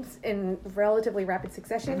 2 games in relatively rapid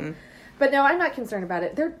succession. Mm-hmm. But no, I'm not concerned about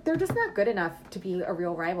it. They're just not good enough to be a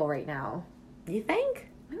real rival right now. You think?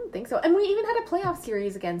 I don't don't think so. And we even had a playoff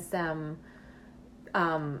series against them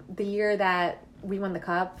the year that we won the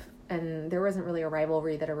cup, and there wasn't really a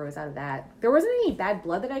rivalry that arose out of that. There wasn't any bad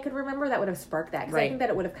blood that I could remember that would have sparked that, because I think that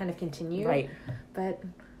it would have kind of continued. Right. But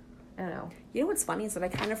I don't know. You know what's funny is that I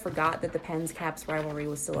kind of forgot that the Pens-Caps rivalry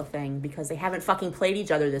was still a thing because they haven't fucking played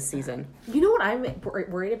each other this season. You know what I'm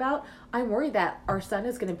worried about? I'm worried that our son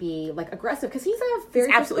is going to be like aggressive because he's a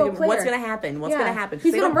very physical player. What's going to happen? What's going to happen?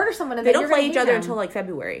 He's going to murder someone, and they don't play each other until like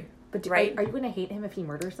February. But right? Are you going to hate him if he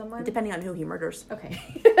murders someone? Depending on who he murders. Okay.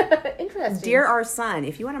 Interesting. Dear our son,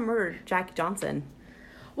 if you want to murder Jack Johnson.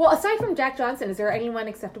 Well, aside from Jack Johnson, is there anyone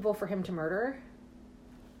acceptable for him to murder?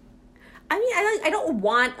 I mean, I don't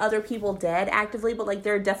want other people dead actively, but like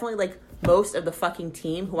there are definitely like most of the fucking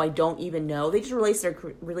team who I don't even know. They just released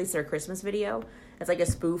their Christmas video. It's like a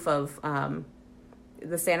spoof of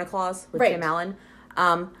the Santa Claus with Tim Allen.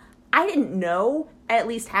 I didn't know at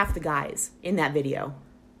least half the guys in that video.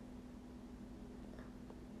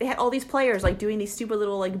 They had all these players like doing these stupid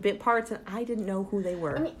little like bit parts, and I didn't know who they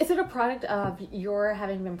were. I mean, is it a product of your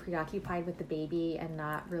having been preoccupied with the baby and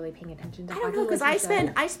not really paying attention to? I don't know, because I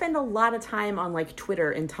spend a lot of time on like Twitter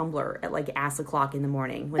and Tumblr at like ass o'clock in the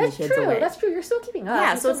morning when the kids are awake. That's true. You're still keeping up.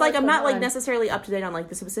 Yeah, so it's like I'm not like necessarily up to date on like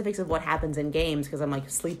the specifics of what happens in games because I'm like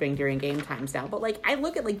sleeping during game times now. But like I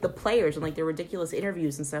look at like the players and like their ridiculous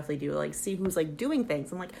interviews and stuff they do, like see who's like doing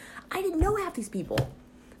things. I'm like, I didn't know half these people.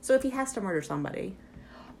 So if he has to murder somebody.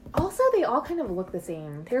 Also, they all kind of look the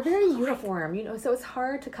same. They're very uniform, you know, so it's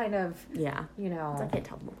hard to kind of, you know. I can't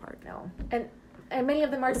tell them apart. No. And many of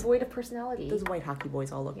them are devoid of personality. Those white hockey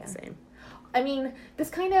boys all look the same. I mean, this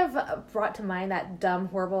kind of brought to mind that dumb,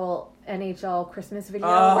 horrible NHL Christmas video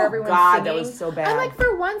where everyone's singing. That was so bad. I'm like,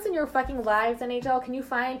 for once in your fucking lives, NHL, can you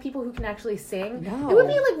find people who can actually sing? No. It would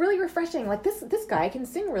be like really refreshing. Like this guy can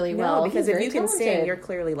sing really well. No, because if you can talented. sing, you're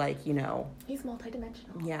clearly like, you know. He's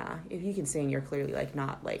multidimensional. Yeah, if you can sing, you're clearly like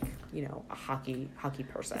not like, you know, a hockey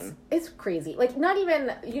person. It's crazy. Like not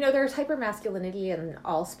even, you know, there's hypermasculinity in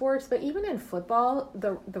all sports, but even in football,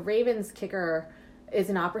 the Ravens kicker is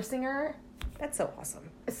an opera singer. That's so awesome.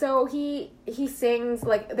 So he sings,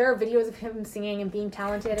 like there are videos of him singing and being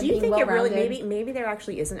talented and being well-rounded. Do you think it really maybe there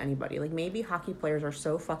actually isn't anybody? Like maybe hockey players are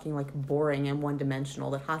so fucking like boring and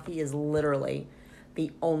one-dimensional that hockey is literally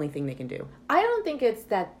the only thing they can do. I don't think it's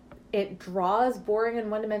that it draws boring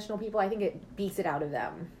and one-dimensional people. I think it beats it out of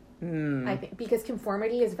them. I think because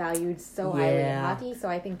conformity is valued so highly in hockey, so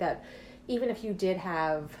I think that even if you did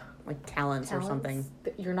have like talents or something,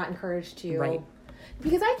 you're not encouraged to. Right.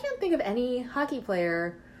 Because I can't think of any hockey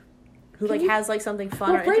player who has like something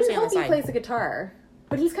fun or interesting on the side. Braden Holtby plays the guitar,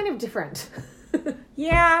 but he's kind of different.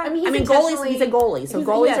 Yeah, I mean goalies. He's a goalie, so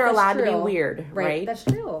goalies are allowed to be weird, right? That's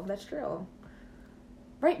true. That's true.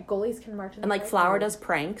 Right, goalies can march in the and like Flower does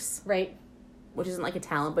pranks, right? Which isn't like a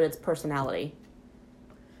talent, but it's personality,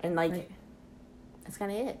 and like that's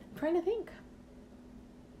kind of it. I'm trying to think.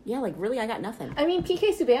 Yeah, like really, I got nothing. I mean,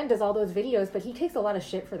 PK Subban does all those videos, but he takes a lot of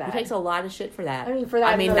shit for that. He takes a lot of shit for that. I mean, for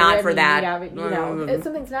that. I mean, not for that. Yeah, but, you know,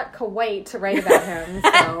 something's not quite to write about him,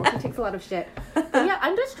 so he takes a lot of shit. But yeah,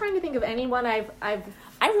 I'm just trying to think of anyone I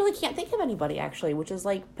really can't think of anybody actually, which is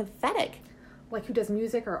like pathetic. Like who does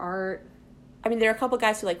music or art? I mean, there are a couple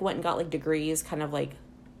guys who like went and got like degrees, kind of like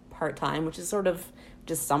part time, which is sort of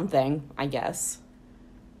just something, I guess.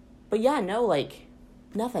 But yeah, no, like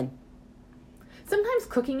nothing. Sometimes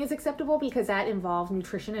cooking is acceptable because that involves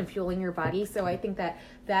nutrition and fueling your body. So I think that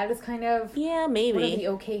is kind of maybe one of the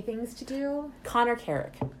okay things to do. Connor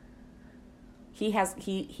Carrick. He has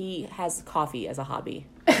coffee as a hobby.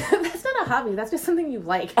 That's not a hobby. That's just something you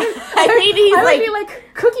like. I would be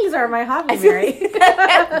like, cookies are my hobby, Mary.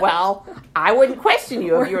 Well, I wouldn't question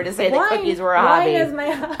you if you were to say that cookies were a hobby. Wine is my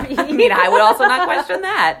hobby. I mean, I would also not question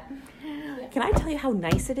that. Can I tell you how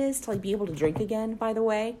nice it is to like be able to drink again? By the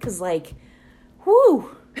way, because like. Whew.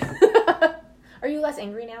 Are you less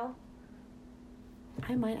angry now?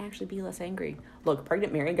 I might actually be less angry. Look,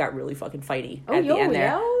 Pregnant Mary got really fucking fighty at the end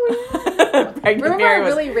there. Remember our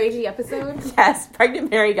really ragey episode? Yes, Pregnant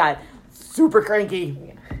Mary got super cranky.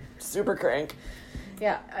 Yeah. Super crank.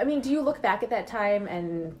 Yeah, I mean, do you look back at that time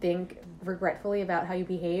and think regretfully about how you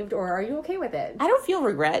behaved, or are you okay with it? I don't feel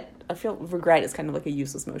regret. I feel regret is kind of like a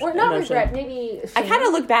useless emotion. Or not regret, maybe shame. I kind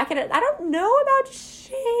of look back at it. I don't know about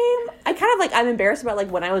shame. I kind of like, I'm embarrassed about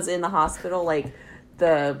like when I was in the hospital, like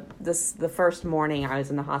the first morning I was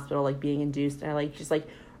in the hospital, like being induced, and I like just like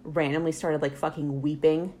randomly started like fucking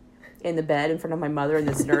weeping in the bed in front of my mother and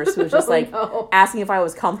this nurse who was just like asking if I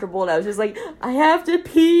was comfortable, and I was just like, I have to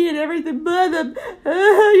pee and everything, but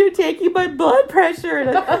you're taking my blood pressure, and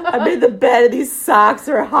I'm in the bed and these socks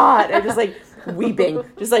are hot, and just like weeping,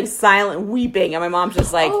 just like silent weeping, and my mom's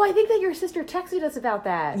just like, oh, I think that your sister texted us about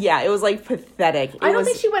that. Yeah, it was like pathetic. I don't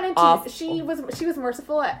think she went into awful. She was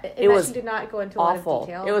merciful in that she did not go into a lot of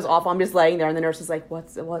detail. It was awful. I'm just laying there, and the nurse is like,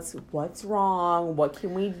 what's wrong? What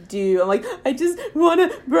can we do? I'm like, I just want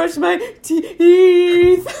to brush my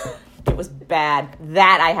teeth. It was bad.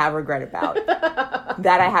 That I have regret about.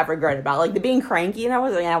 Like the being cranky, and I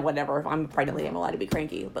was like, yeah, whatever. If I'm pregnant, I'm allowed to be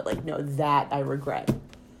cranky. But like, no, that I regret.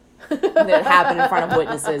 That happened in front of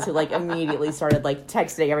witnesses who like immediately started like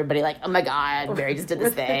texting everybody like, oh my God, Barry just did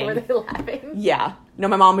this thing. Were they laughing? Yeah. No,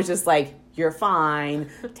 my mom was just like, you're fine.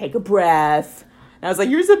 Take a breath. And I was like,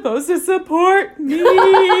 you're supposed to support me. You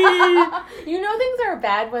know things are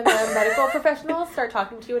bad when the medical professionals start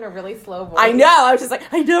talking to you in a really slow voice. I know. I was just like,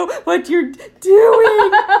 I know what you're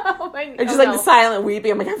doing. And just like the silent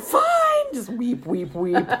weeping. I'm like, I'm fine. Just weep, weep,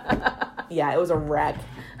 weep. Yeah, it was a wreck.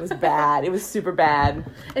 It was bad. It was super bad.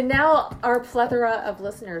 And now our plethora of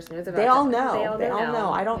listeners knows about it. They all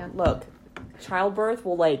know. I don't look. Childbirth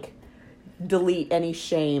will like delete any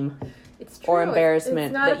shame or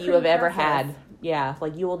embarrassment that you have ever had. Yeah,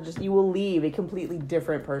 like you will leave a completely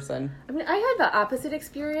different person. I mean, I had the opposite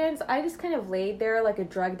experience. I just kind of laid there like a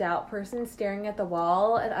drugged out person staring at the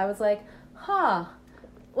wall, and I was like, huh.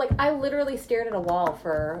 Like, I literally stared at a wall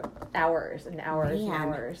for hours and hours and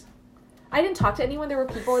hours. I didn't talk to anyone. There were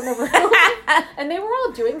people in the room, and they were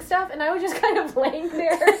all doing stuff, and I was just kind of laying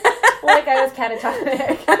there like I was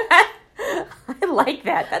catatonic. I like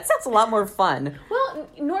that. That sounds a lot more fun. Well,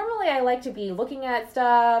 normally I like to be looking at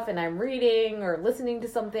stuff, and I'm reading or listening to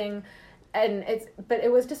something, but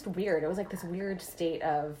it was just weird. It was like this weird state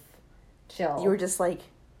of chill. You were just like,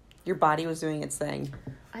 your body was doing its thing.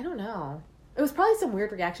 I don't know. It was probably some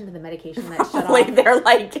weird reaction to the medication that shut like off.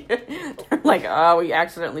 They're like, oh, we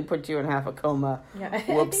accidentally put you in half a coma. Yeah,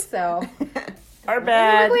 whoops. I think so. Our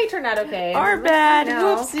bad. Luckily, it turned out okay. Our bad.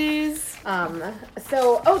 Whoopsies.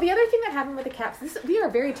 The other thing that happened with the caps. We are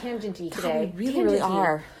very tangenty today. God, we really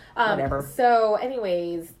are. Whatever. So,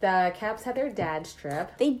 anyways, the Caps had their dad's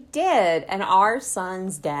trip. They did, and our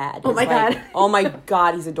son's dad. Oh my God! Oh my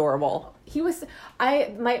God, he's adorable. He was.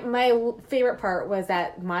 My favorite part was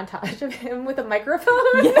that montage of him with a microphone.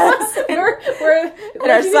 Yes. where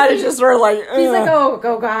and our son is just sort of like, ugh. He's like, oh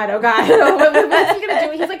God. What's he gonna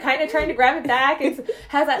do? He's like kind of trying to grab it back. And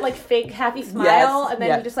has that like fake happy smile, and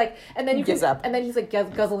then he just like, and then he gives up, and then he's like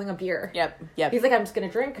guzzling a beer. Yep. He's like, I'm just gonna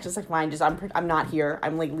drink. Just like fine. I'm not here.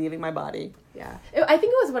 I'm like leaving my body. Yeah. I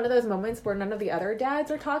think it was one of those moments where none of the other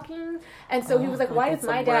dads are talking, and so he was like, why does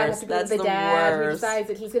my dad have to be the dad who decides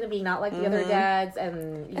that he's gonna be not like the other dads?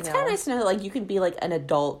 And it's kind of nice to know that like you can be like an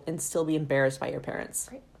adult and still be embarrassed by your parents.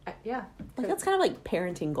 Right. Yeah. Like that's kind of like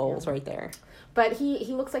parenting goals right there. But he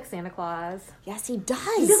looks like Santa Claus. Yes, he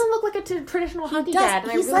does. He doesn't look like a traditional hunty dad.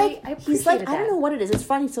 And he's like I don't know what it is. It's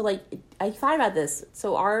funny. So like I thought about this.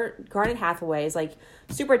 So our Garnet Hathaway is like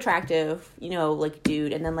super attractive, like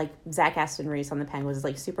dude, and then like Zach Aston Reese on the Penguins is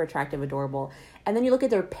like super attractive, adorable. And then you look at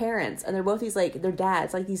their parents, and they're both these like their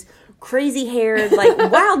dads, like these crazy haired like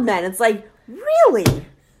wild men. It's like really.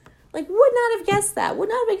 Like, would not have guessed that. Would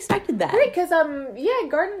not have expected that. Right, because,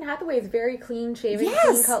 Garnet Hathaway is very clean-shaven,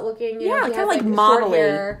 clean-cut looking. Kind of like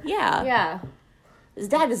modeling. Yeah. His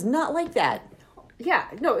dad is not like that. Yeah.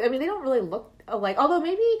 No, I mean, they don't really look alike. Although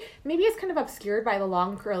maybe it's kind of obscured by the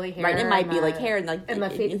long curly hair. Right, it might be like hair and like... And the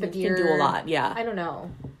face of the beard. Can do a lot, yeah. I don't know.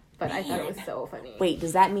 But I thought it was so funny. Wait,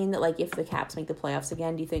 does that mean that, like, if the Caps make the playoffs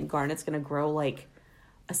again, do you think Garnet's going to grow, like...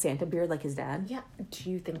 a Santa beard like his dad? Yeah. Do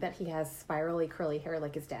you think that he has spirally curly hair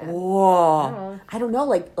like his dad? Whoa. I don't know.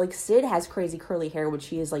 Like Sid has crazy curly hair, which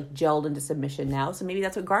he is like gelled into submission now. So maybe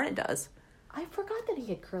that's what Garnet does. I forgot that he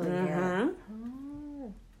had curly hair.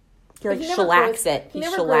 Oh. He like shellacks it. He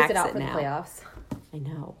never grows it out for the playoffs. I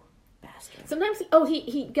know. Bastard. Sometimes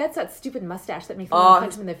he gets that stupid mustache that makes me want to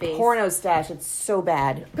punch him in the face. Porno stash. It's so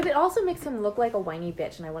bad. But it also makes him look like a whiny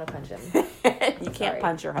bitch, and I want to punch him. You can't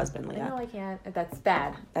punch your husband, Leah. No, I can't. That's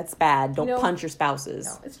bad. That's bad. Don't punch your spouses.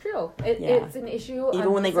 No, it's true. It's an issue.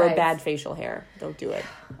 Even when they grow bad facial hair, don't do it.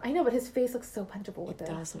 I know, but his face looks so punchable with it.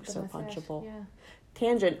 It does look so punchable. Yeah.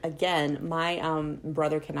 Tangent again. My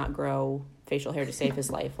brother cannot grow facial hair to save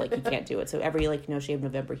his life. Like, he can't do it. So every No Shave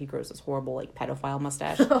November, he grows this horrible pedophile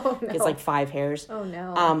mustache. Oh, no. It's like 5 hairs. Oh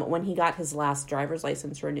no. When he got his last driver's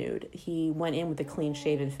license renewed, he went in with a clean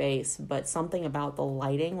shaven face, but something about the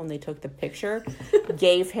lighting when they took the picture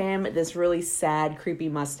gave him this really sad, creepy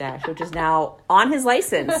mustache, which is now on his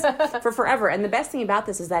license for forever. And the best thing about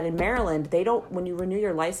this is that in Maryland, when you renew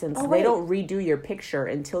your license, they don't redo your picture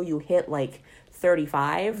until you hit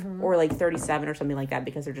 35 or 37 or something like that,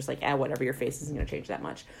 because they're just like, whatever, your face isn't going to change that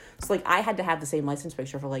much. So I had to have the same license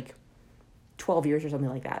picture for 12 years or something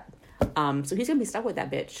like that. So he's going to be stuck with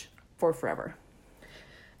that bitch for forever.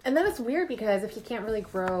 And then it's weird because if he can't really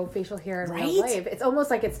grow facial hair in real life, it's almost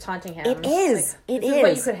like it's taunting him. It is. Like, this is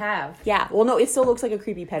what you could have. Yeah. Well, no, it still looks like a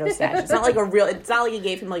creepy pedo stash. It's not like it's not like he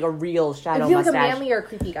gave him like a real shadow mustache. Like a manly or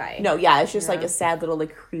creepy guy. No, yeah, it's just like a sad little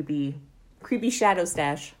like creepy shadow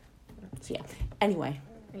stash. So yeah. Anyway.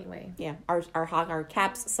 Yeah. Our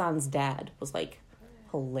Cap's son's dad was like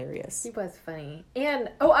hilarious. He was funny. And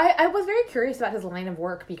I was very curious about his line of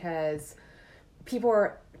work because people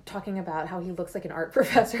were talking about how he looks like an art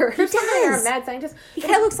professor. He does. Or a mad scientist. He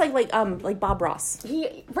kind of looks like Bob Ross.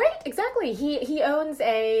 Right, exactly. He owns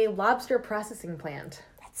a lobster processing plant.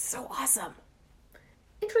 That's so awesome.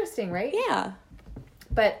 Interesting, right? Yeah.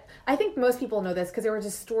 But I think most people know this because there was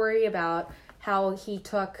a story about how he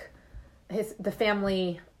took the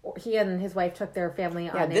family. He and his wife took their family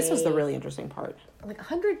on this was the really interesting part. Like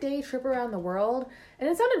 100-day trip around the world, and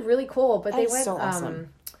it sounded really cool. But they went. So awesome.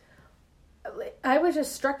 I was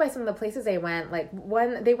just struck by some of the places they went. Like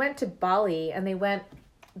when they went to Bali, and they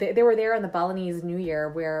were there on the Balinese New Year,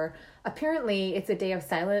 where apparently it's a day of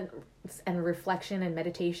silence and reflection and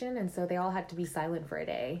meditation, and so they all had to be silent for a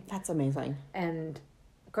day. That's amazing. And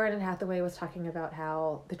Garnet Hathaway was talking about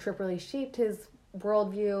how the trip really shaped his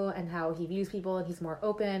worldview and how he views people, and he's more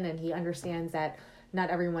open, and he understands that not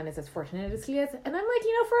everyone is as fortunate as he is. And I'm like,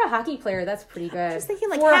 for a hockey player, that's pretty good. I'm just thinking,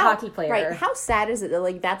 like, for a hockey player. Right. How sad is it that,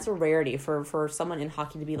 like, that's a rarity for someone in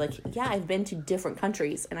hockey to be like, yeah, I've been to different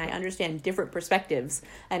countries, and I understand different perspectives,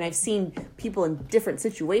 and I've seen people in different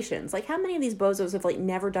situations. Like, how many of these bozos have, like,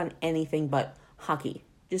 never done anything but hockey?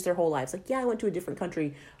 Just their whole lives. Like, yeah, I went to a different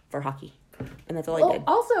country for hockey. And that's all I did.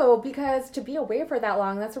 Also, because to be away for that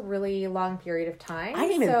long, that's a really long period of time. I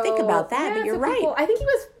didn't even think about that, but you're right. I think he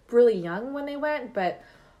was really young when they went, but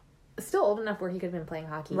still old enough where he could have been playing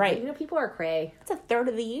hockey. Right. But, people are cray. That's a third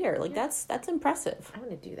of the year. Like, that's impressive. I'm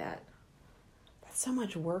going to do that. That's so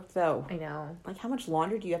much work, though. I know. Like, how much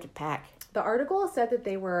laundry do you have to pack? The article said that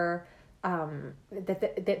they were...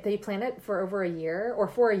 that they planned it for over a year, or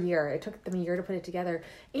for a year. It took them a year to put it together.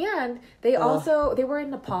 And they they were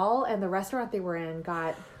in Nepal, and the restaurant they were in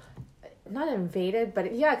got not invaded, but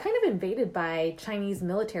kind of invaded by Chinese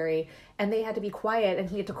military, and they had to be quiet, and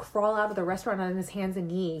he had to crawl out of the restaurant on his hands and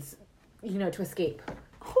knees, to escape.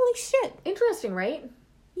 Holy shit. Interesting, right?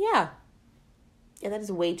 Yeah. Yeah, that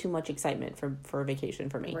is way too much excitement for a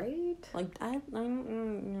vacation for me. Right? Like,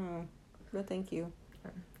 no. But thank you.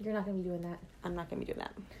 You're not going to be doing that. I'm not going to be doing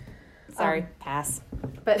that. Sorry, pass.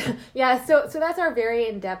 But yeah, so that's our very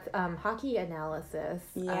in-depth hockey analysis.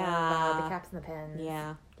 Yeah, of the Caps and the Pens.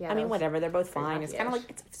 Yeah. I mean, whatever. They're both fine. It's kind of like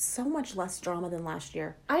it's so much less drama than last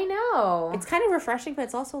year. I know. It's kind of refreshing, but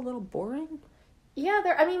it's also a little boring. Yeah,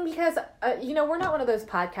 because we're not one of those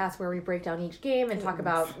podcasts where we break down each game and talk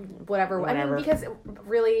about whatever. I mean, because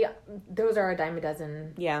really, those are a dime a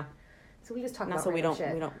dozen. Yeah. So we just talk about we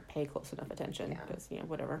don't pay close enough attention because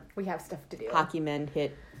whatever. We have stuff to do. Hockey men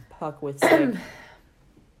hit puck with stick.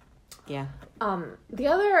 Yeah. The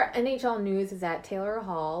other NHL news is that Taylor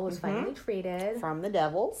Hall was finally traded from the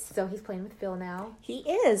Devils. So he's playing with Phil now. He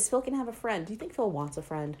is. Phil can have a friend. Do you think Phil wants a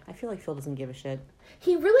friend? I feel like Phil doesn't give a shit.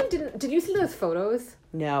 He really didn't. Did you see those photos?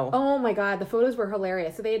 No. Oh my god, the photos were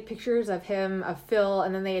hilarious. So they had pictures of him, of Phil,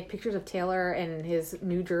 and then they had pictures of Taylor in his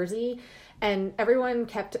New Jersey. And everyone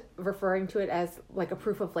kept referring to it as like a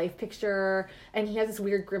proof of life picture. And he has this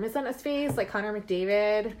weird grimace on his face, like Connor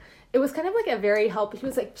McDavid. It was kind of like a very he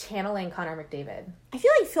was like channeling Connor McDavid. I feel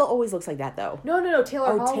like Phil always looks like that though. No.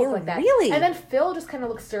 Taylor Hall looked like that. Really? And then Phil just kind of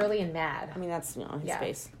looks surly and mad. I mean, that's his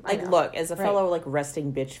face. Like, look, as a fellow like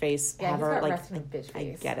resting bitch face, he's got resting bitch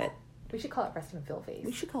face. I get it. We should call it resting Phil face.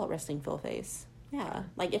 We should call it resting Phil face. Yeah,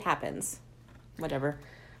 like it happens. Whatever.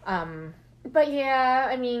 But yeah,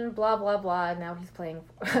 I mean, blah, blah, blah. Now he's playing.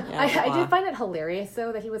 I did find it hilarious,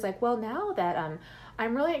 though, that he was like, well, now that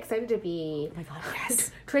I'm really excited to be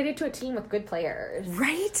traded to a team with good players.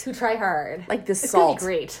 Right? Who try hard. Like the salt. It's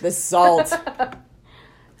gonna be great. The salt.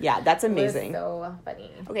 Yeah, that's amazing. It was so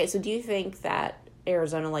funny. Okay, so do you think that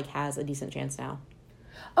Arizona has a decent chance now?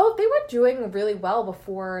 Oh, they were doing really well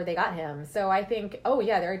before they got him. So I think,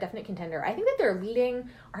 they're a definite contender. I think that they're leading.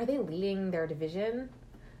 Are they leading their division?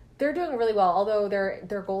 They're doing really well, although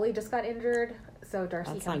their goalie just got injured, so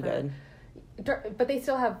Darcy. That's not good. But they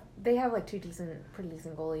still have like two pretty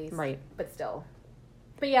decent goalies, right? But still,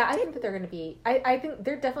 but yeah, I think that they're going to be. I think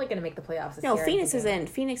they're definitely going to make the playoffs this year. No,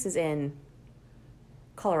 Phoenix is in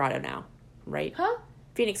Colorado now, right? Huh?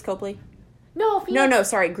 Phoenix Copley. No, Phoenix. No.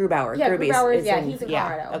 Sorry, Grubauer. Yeah, Grubauer. He's in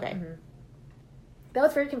Colorado. Yeah, okay. Mm-hmm. That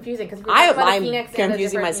was very confusing because I'm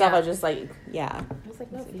confusing myself. I was just like, yeah. I was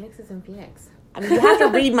like, no, Phoenix is in Phoenix. I mean, you have to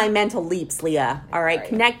read my mental leaps, Leah. All right,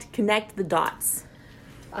 connect the dots.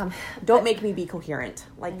 Don't make me be coherent.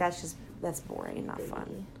 Like that's boring and not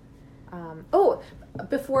fun.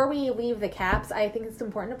 Before we leave the Caps, I think it's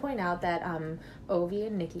important to point out that Ovi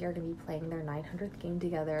and Nikki are going to be playing their 900th game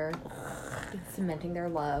together, cementing their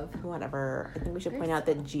love. Whatever. I think we should point out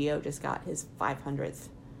that Gio just got his 500th.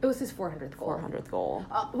 It was his 400th goal. 400th goal.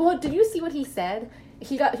 Well, did you see what he said?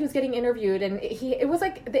 He was getting interviewed, and it was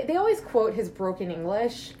like they always quote his broken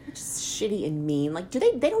English. Just shitty and mean. Like,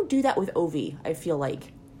 they don't do that with Ovi, I feel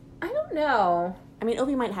like. I don't know. I mean,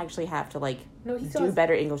 Ovi might actually have to, like, do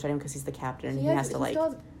better English at him because he's the captain, and he has to, like...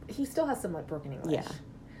 He still has somewhat broken English. Yeah.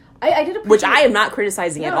 I did appreciate... Which I am not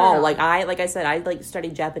criticizing at all. No. Like I said, I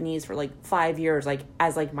studied Japanese for, 5 years,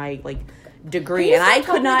 as, my, degree, and I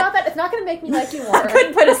could not... About that? It's not going to make me like you more. I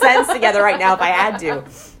couldn't put a sentence together right now if I had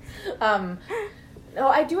to. No,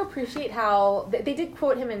 I do appreciate how they did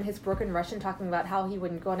quote him in his broken Russian talking about how he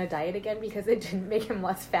wouldn't go on a diet again because it didn't make him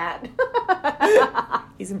less fat.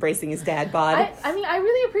 He's embracing his dad bod. I mean, I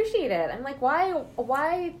really appreciate it. I'm like, why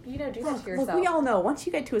do that to yourself? Look, we all know once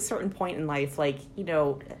you get to a certain point in life,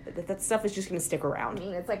 that stuff is just going to stick around. I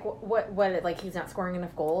mean, it's like what he's not scoring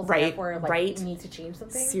enough goals, right? Therefore, he needs to change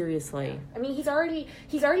something. Seriously, yeah. I mean, he's already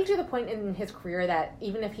to the point in his career that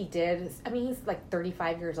even if he did, I mean, he's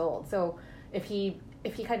 35 years old, so. If he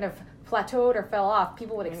kind of plateaued or fell off,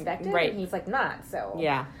 people would expect it, and he's not. So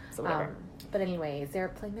yeah, so whatever. But anyways, they're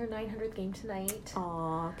playing their 900th game tonight.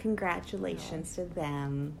 Aw, congratulations to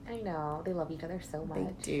them. I know. They love each other so much.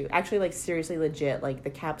 They do. Actually, seriously, legit, the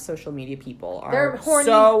Cap social media people are they're horny.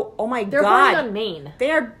 So, oh my God. They're horny on Maine.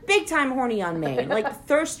 They are big time horny on Maine.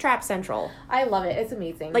 Thirst Trap Central. I love it. It's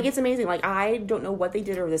amazing. It's amazing. I don't know what they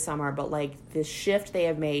did over the summer, but, this shift they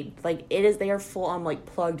have made, they are full on,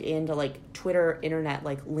 plugged into, Twitter, internet,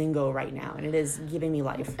 lingo right now, and it is giving me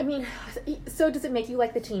life. I mean, so does it make you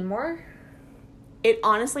like the team more? It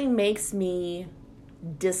honestly makes me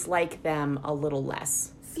dislike them a little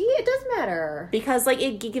less. See, it does matter. Because,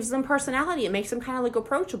 it gives them personality. It makes them kind of,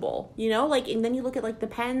 approachable. You know? And then you look at, the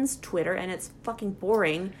Pens Twitter, and it's fucking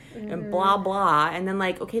boring, and blah, blah. And then,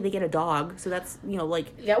 okay, they get a dog. So that's, yeah,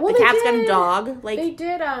 well, the Caps got a dog. They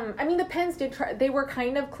did, I mean, the Pens did try, they were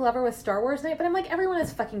kind of clever with Star Wars Night, but I'm everyone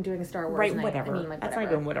is fucking doing a Star Wars Night. Whatever. I mean, that's not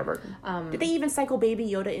even whatever. Did they even cycle Baby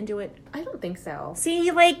Yoda into it? I don't think so. See,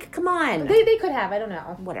 come on. They could have, I don't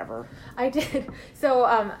know. Whatever. I did.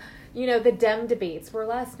 So, the Dem debates were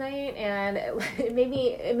last night, and it made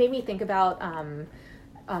me think about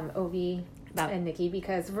Ovi and Nikki,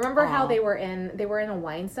 because remember how they were in a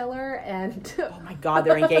wine cellar, and oh my God,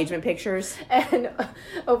 their engagement pictures, and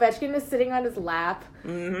Ovechkin was sitting on his lap,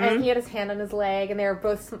 and he had his hand on his leg, and they were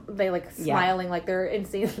both smiling like they're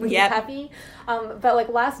insanely happy.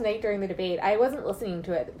 But last night during the debate, I wasn't listening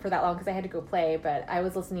to it for that long because I had to go play, but I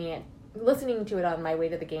was listening to it on my way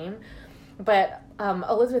to the game. But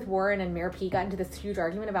Elizabeth Warren and Mayor Pete got into this huge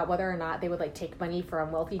argument about whether or not they would take money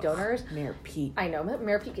from wealthy donors. Mayor Pete. I know,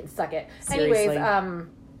 Mayor Pete can suck it. Seriously. Anyways,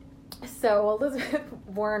 so Elizabeth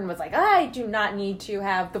Warren was like, I do not need to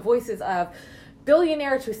have the voices of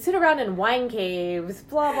billionaires who sit around in wine caves,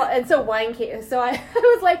 blah blah. And so wine cave. So I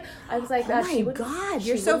was like, oh my God,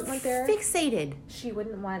 you're so fixated. She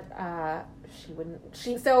wouldn't want.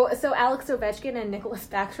 So Alex Ovechkin and Nicholas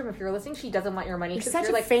Backstrom, if you're listening, she doesn't want your money. You're such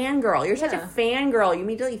a fangirl. You're such a fangirl. You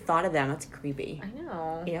immediately thought of them. That's creepy. I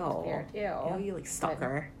know. Ew, you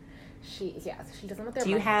stalker. She doesn't want their money. Do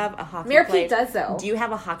you have a hockey Mayor Pete does, though. Do you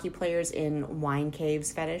have a hockey players in wine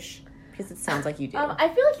caves fetish? Because it sounds like you do.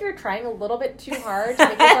 I feel like you're trying a little bit too hard to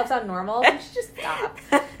make yourself sound normal. You should just stop.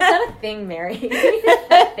 It's not a thing, Mary. It's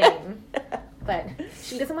not a thing. But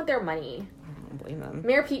she doesn't want their money. Blame them.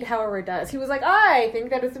 Mayor Pete, however, does. He was like, I think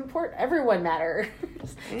that it's important. Everyone matters.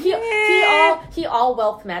 he all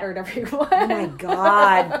wealth mattered everyone. Oh my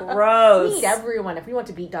God, gross. We need everyone if we want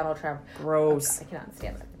to beat Donald Trump. Gross. I cannot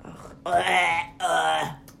stand it.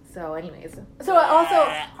 So, anyways,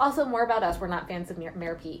 also more about us. We're not fans of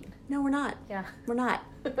Mayor Pete. No, we're not. Yeah, we're not.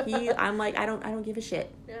 I'm like, I don't give a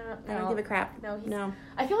shit. Yeah, I don't give a crap. No.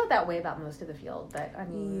 I feel that way about most of the field, but I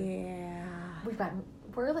mean, yeah,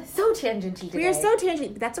 we're so tangenty today. We are so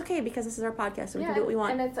tangent. That's okay because this is our podcast, so we can do what we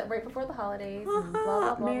want. And it's right before the holidays. And blah,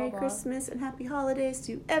 blah, blah, Merry Christmas and Happy Holidays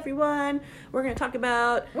to everyone. We're going to talk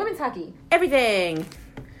about women's hockey. Everything.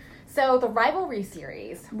 So the rivalry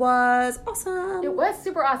series was awesome. It was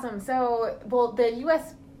super awesome. So,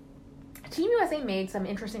 Team USA made some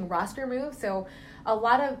interesting roster moves. So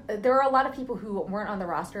there were a lot of people who weren't on the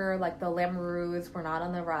roster, like the Lamoureux were not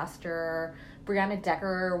on the roster. Brianna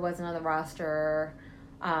Decker wasn't on the roster.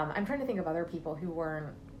 I'm trying to think of other people who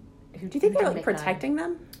weren't. Do you think they're protecting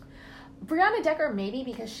them? Brianna Decker, maybe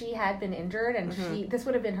because she had been injured, and this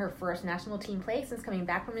would have been her first national team play since coming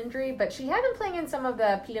back from injury, but she had been playing in some of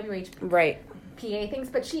the PA things,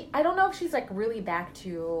 but I don't know if she's, like, really back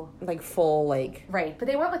to... Like, full, like... Right, but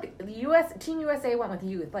they went with... Team USA went with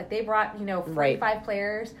youth. Like, they brought, 45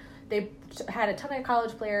 players. They had a ton of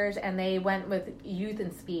college players, and they went with youth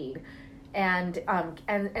and speed. And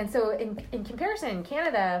so, in comparison,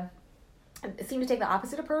 Canada seemed to take the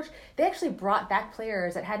opposite approach. They actually brought back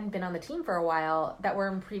players that hadn't been on the team for a while that were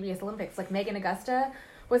in previous Olympics. Like, Megan Augusta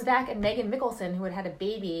was back, and Megan Mickelson, who had a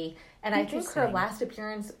baby, and I think her last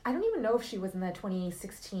appearance, I don't even know if she was in the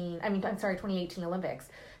 2018 Olympics.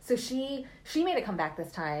 So she made a comeback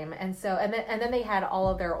this time, and so and then they had all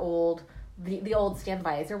of their the old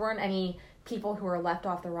standbys. There weren't any people who were left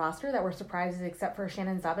off the roster that were surprises except for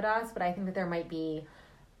Shannon Zabadas, but I think that there might be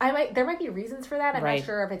reasons for that. I'm not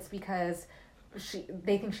sure if it's because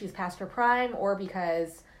they think she's past her prime, or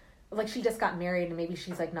because, like, she just got married and maybe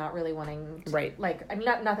she's, like, not really wanting to, like, I mean,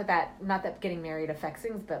 not that getting married affects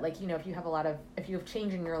things, but, like, if you have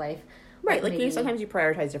change in your life, right, like, sometimes you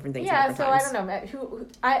prioritize different things. Yeah, so times. I don't know.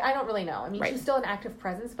 I don't really know. I mean, she's still an active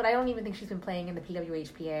presence, but I don't even think she's been playing in the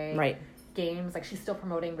PWHPA games. Like, she's still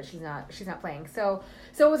promoting, but she's not playing. So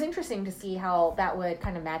it was interesting to see how that would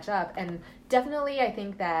kind of match up, and definitely I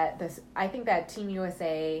think that Team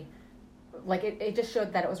USA, like, it just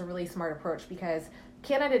showed that it was a really smart approach, because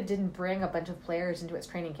Canada didn't bring a bunch of players into its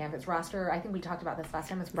training camp. Its roster, I think we talked about this last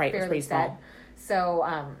time, was fairly set. Small.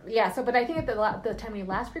 So but I think at the time we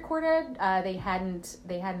last recorded, they hadn't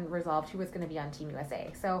resolved who was going to be on Team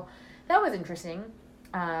USA. So that was interesting.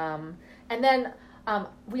 And then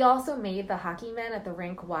we also made the hockey men at the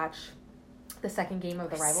rink watch the second game of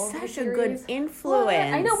the rivalry series. Such a good influence. Well,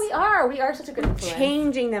 I know we are such a good influence.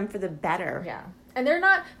 Changing them for the better. Yeah. And they're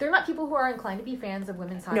not people who are inclined to be fans of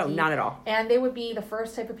women's hockey. No, not at all. And they would be the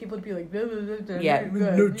first type of people to be like, blah, blah, blah, yeah,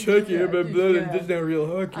 no Chucky, that's not real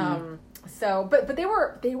hockey. So, but they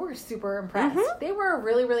were super impressed. Mm-hmm. They were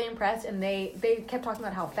really, really impressed, and they kept talking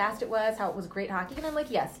about how fast it was, how it was great hockey, and I'm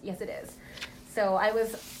like, yes, it is. So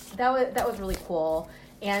that was really cool.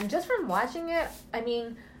 And just from watching it, I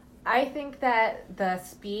mean, I think that the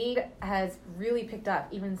speed has really picked up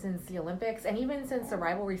even since the Olympics, and even since the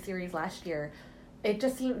rivalry series last year. It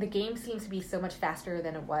just the game seems to be so much faster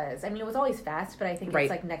than it was. I mean, it was always fast, but I think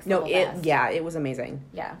it's like next level fast. It was amazing.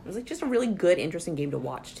 Yeah. It was like just a really good, interesting game to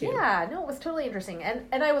watch, too. Yeah, no, it was totally interesting.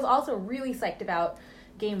 And I was also really psyched about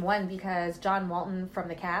Game 1 because John Walton from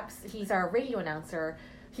the Caps, he's our radio announcer.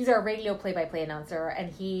 He's our radio play-by-play announcer,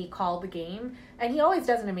 and he called the game. And he always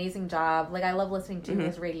does an amazing job. Like, I love listening to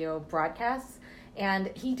his radio broadcasts.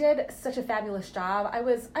 And he did such a fabulous job. I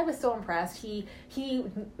was so impressed. He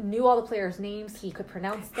knew all the players' names. He could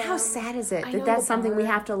pronounce them. How sad is it that that's something we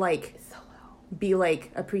have to, like, be,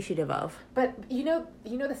 like, appreciative of? But you know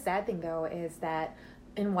the sad thing, though, is that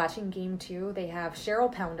in watching Game 2, they have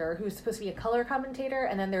Cheryl Pounder, who's supposed to be a color commentator,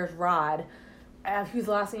 and then there's Rod, whose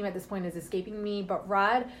last name at this point is escaping me. But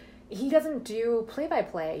Rod, he doesn't do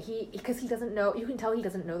play-by-play. Because he doesn't know. You can tell he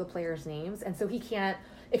doesn't know the players' names, and so he can't.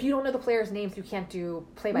 If you don't know the players' names, you can't do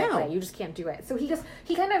play-by-play. No. You just can't do it. So he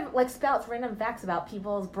kind of, like, spouts random facts about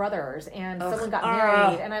people's brothers, and someone got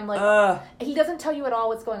married, and I'm like, he doesn't tell you at all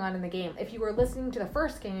what's going on in the game. If you were listening to the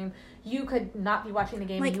first game, you could not be watching the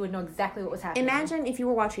game, and you would know exactly what was happening. Imagine if you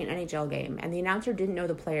were watching an NHL game, and the announcer didn't know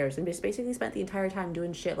the players, and just basically spent the entire time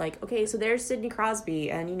doing shit like, okay, so there's Sidney Crosby,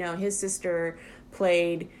 and, his sister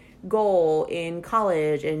played goal in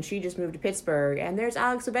college, and she just moved to Pittsburgh, and there's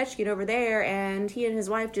Alex Ovechkin over there, and he and his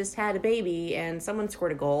wife just had a baby, and someone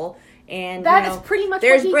scored a goal, and that is pretty much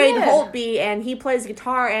there's what he Braden did. Holtby, and he plays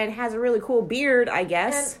guitar and has a really cool beard, I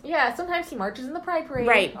guess. And, yeah, sometimes he marches in the Pride Parade.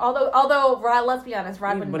 Right. Although Rod, let's be honest,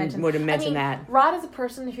 Rod wouldn't mention that. Rod is a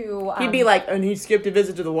person who he'd be like, and he skipped a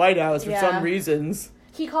visit to the White House for some reasons.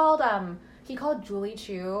 He called Julie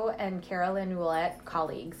Chu and Carolyn Ouellette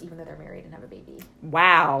colleagues, even though they're married and have a baby.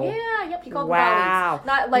 Wow. Yeah, yep, he called them colleagues.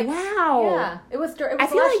 Not like, wow. Yeah, it was I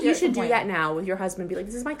feel like you should do that now with your husband. Be like,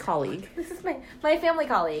 this is my colleague. This is my family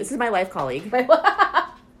colleague. This is my life colleague. My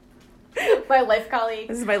life colleague.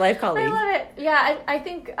 This is my life colleague. I love it. Yeah, I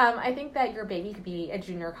think that your baby could be a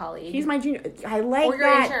junior colleague. He's my junior. I like that. Or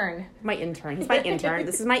your intern. My intern. He's my intern.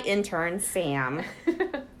 This is my intern, Sam.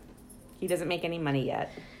 He doesn't make any money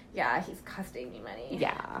yet. Yeah, he's costing me money.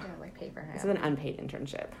 Yeah. I don't like pay for him. This is an unpaid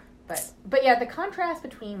internship. But yeah, the contrast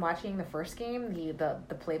between watching the first game, the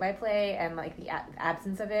play-by-play, and like the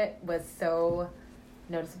absence of it was so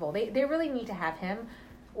noticeable. They really need to have him,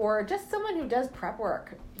 or just someone who does prep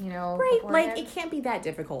work, Right, like it can't be that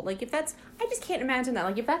difficult. Like I just can't imagine that.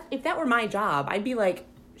 Like if that were my job, I'd be like,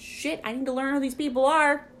 shit, I need to learn who these people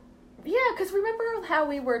are. Yeah, because remember how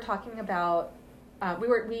we were talking about,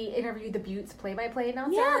 we interviewed the Buttes play-by-play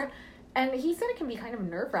announcer? Yeah. And he said it can be kind of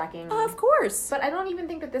nerve-wracking. Oh, of course. But I don't even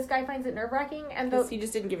think that this guy finds it nerve-wracking. And he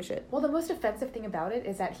just didn't give a shit. Well, the most offensive thing about it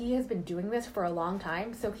is that he has been doing this for a long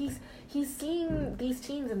time. So he's seeing these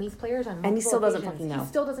teams and these players on multiple and he still doesn't occasions. fucking know. He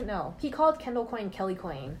still doesn't know. He called Kendall Coyne Kelly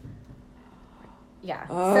Coyne. Yeah.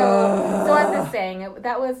 So I'm just saying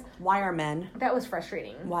that was. Why are men? That was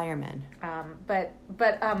frustrating. Why are men? But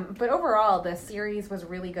overall, the series was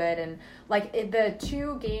really good, and like the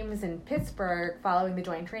 2 games in Pittsburgh following the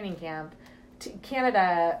joint training camp,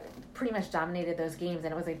 Canada pretty much dominated those games,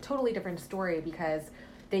 and it was a totally different story because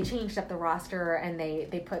they changed up the roster and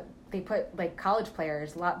they put like college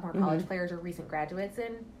players, a lot more college players or recent graduates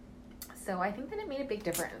in. So I think that it made a big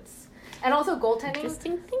difference. And also goaltending.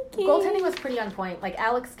 Interesting thinking. Goaltending was pretty on point. Like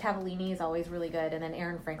Alex Cavallini is always really good, and then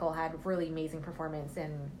Erin Frankel had a really amazing performance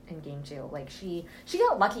in game 2. Like she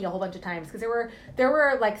got lucky a whole bunch of times because there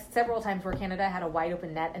were like several times where Canada had a wide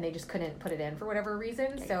open net and they just couldn't put it in for whatever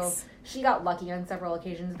reason. Yikes. So she got lucky on several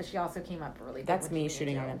occasions, but she also came up really big. That's me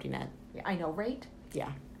shooting on empty net. Yeah, I know, right?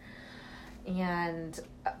 Yeah. And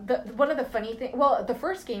one of the funny things, well, the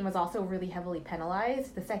first game was also really heavily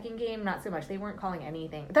penalized. The second game, not so much. They weren't calling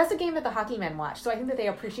anything. That's a game that the hockey men watched, so I think that they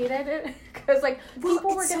appreciated it because like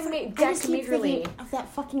people were getting decked majorly. Of that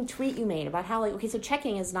fucking tweet you made about how like, okay, so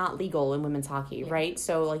checking is not legal in women's hockey, right?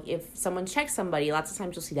 So like if someone checks somebody, lots of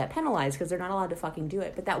times you'll see that penalized because they're not allowed to fucking do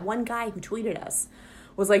it. But that one guy who tweeted us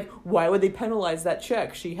was like, why would they penalize that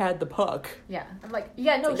check? She had the puck. Yeah, I'm like,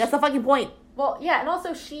 yeah, no, like, that's the fucking point. Well, yeah, and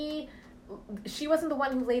also she wasn't the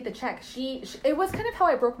one who laid the check. She it was kind of how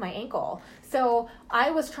I broke my ankle. So I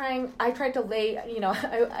tried to lay,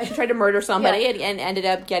 I she tried to murder somebody and ended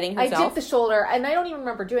up getting herself. I dipped the shoulder, and I don't even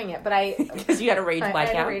remember doing it, but because you had a rage blackout. I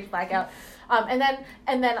had a rage blackout.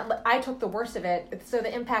 And then I took the worst of it. So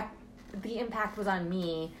the impact was on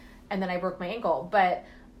me, and then I broke my ankle. But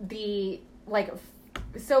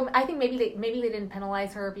so I think maybe they didn't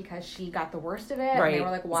penalize her because she got the worst of it. Right. And they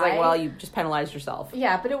were like, why? It's like, well, you just penalized yourself.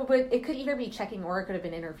 Yeah, but it could either be checking or it could have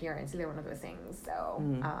been interference. Either one of those things. So,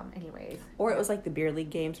 anyways. Or it was like the beer league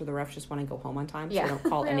games where the refs just want to go home on time. So yeah. they don't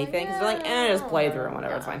call anything. Because they're like, just play through and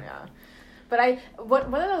whatever, it's fine. Yeah. But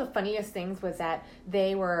one of the funniest things was that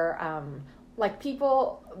they were, like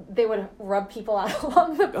people, they would rub people out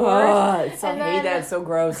along the board. I hate that. It's so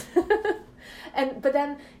gross. But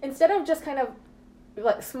then instead of just kind of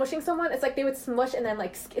like smushing someone, it's like they would smush and then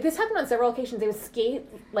like this happened on several occasions. They would skate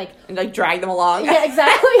and like drag them along. Yeah,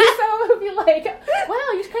 exactly. So it would be like,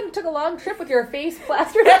 wow, you just kind of took a long trip with your face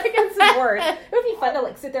plastered up against the board. It would be fun to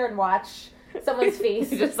like sit there and watch someone's face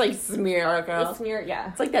just like smear across. Yeah.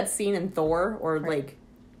 It's like that scene in Thor, or like,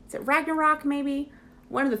 is it Ragnarok maybe?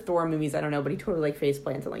 One of the Thor movies, I don't know, but he totally like face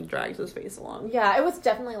plants and like drags his face along. Yeah, it was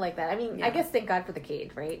definitely like that. I mean, yeah. I guess thank God for the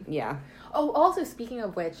cage, right? Yeah. Oh, also speaking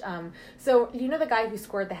of which, so you know the guy who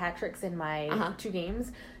scored the hat tricks in my 2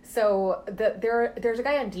 games? So there's a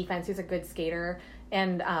guy on defense who's a good skater,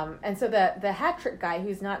 and so the hat trick guy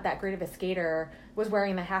who's not that great of a skater was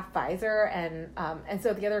wearing the half visor, and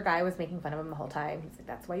so the other guy was making fun of him the whole time. He's like,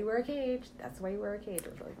 "That's why you wear a cage. That's why you wear a cage."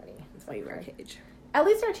 It was really funny. That's why you wear a cage. At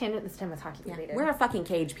least our tangent this time was hockey related. Wear a fucking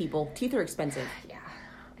cage, people. Teeth are expensive. Yeah,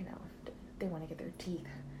 I know. They want to get their teeth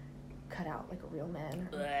cut out like real men,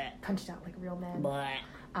 punched out like real men.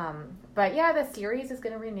 But yeah, the series is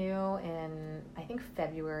going to renew in I think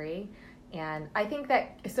February, and I think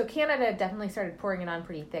that so Canada definitely started pouring it on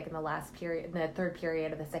pretty thick in the last period, in the third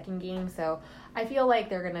period of the second game. So I feel like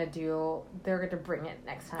they're going to bring it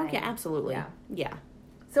next time. Oh yeah, absolutely. Yeah.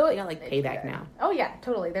 So they got like payback now. Oh yeah,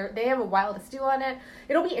 totally. They have a while to stew on it.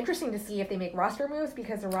 It'll be interesting to see if they make roster moves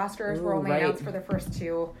because the rosters were only announced for the first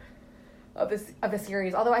 2 of the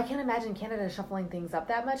series. Although I can't imagine Canada shuffling things up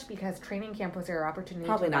that much because training camp was their opportunity.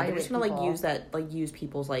 Probably to not. They're just gonna use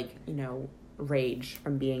people's rage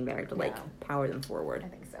from being there to power them forward. I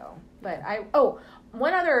think so. But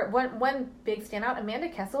one big standout. Amanda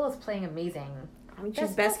Kessel is playing amazing. I mean,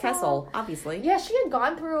 she's Bess Kessel, obviously. Yeah, she had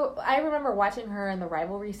gone through. I remember watching her in the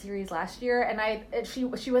rivalry series last year, and she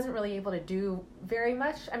wasn't really able to do very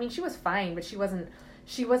much. I mean, she was fine, but she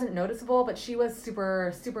wasn't noticeable. But she was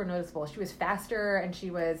super super noticeable. She was faster, and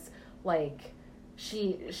she was like,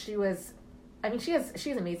 she was. I mean, she has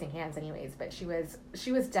amazing hands, anyways. But she was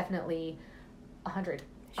definitely 100%.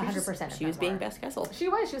 She was being Bess Kessel. She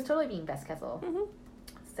was totally being Bess Kessel. Mm-hmm.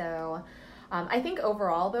 So. I think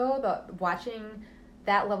overall, though, watching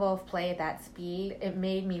that level of play at that speed, it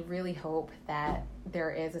made me really hope that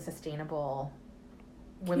there is a sustainable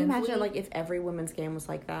women's league. Can you imagine, if every women's game was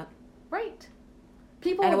like that? Right.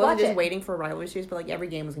 People and would it wasn't watch just it. waiting for a rivalry series, but like every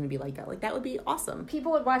game was going to be like that. Like that would be awesome.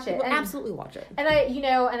 People would watch it. People absolutely watch it.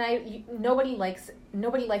 And nobody likes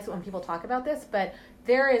it when people talk about this, but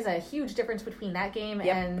there is a huge difference between that game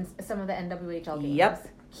and some of the NWHL games. Yep.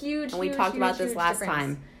 Huge. And we talked about this last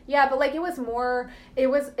time. Yeah, but like it was more.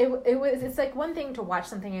 It's like one thing to watch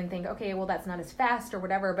something and think, okay, well that's not as fast or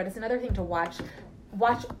whatever, but it's another thing to watch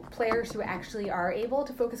players who actually are able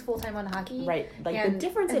to focus full time on hockey. Right. Like the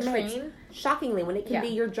difference it makes, shockingly, when it can be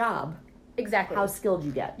your job. Exactly. How skilled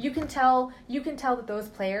you get. You can tell that those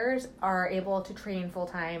players are able to train full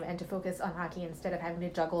time and to focus on hockey instead of having to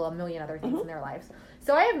juggle a million other things in their lives.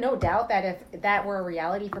 So I have no doubt that if that were a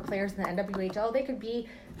reality for players in the NWHL, they could be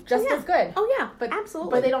just as good. Oh yeah, but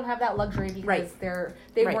absolutely. But they don't have that luxury because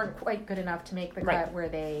they weren't quite good enough to make the cut where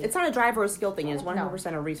they. It's not a drive or a skill thing. It's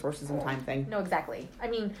 100% a resources and time thing. No, exactly. I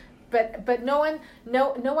mean, but no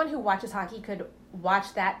one who watches hockey could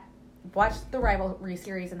watch the rivalry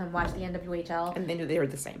series and then watch the NWHL. And then they're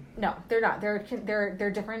the same. No, they're not. They're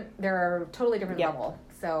different. They're a totally different level.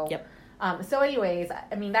 So. Yep. So anyways,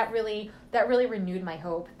 I mean, that really renewed my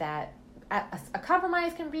hope that a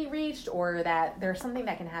compromise can be reached, or that there's something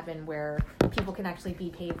that can happen where people can actually be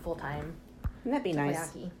paid full time. Wouldn't that be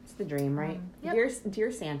nice? It's the dream, right? Yep.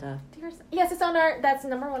 Dear Santa. Yes, it's on that's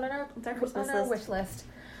number one on our Christmas wish list.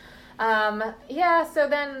 Yeah, so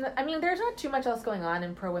then, I mean, there's not too much else going on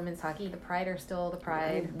in pro women's hockey. The Pride are still the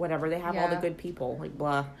Pride. Whatever, they have all the good people, like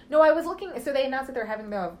blah. No, I was looking, so they announced that they're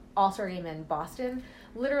having the All-Star game in Boston.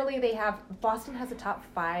 Literally, Boston has the top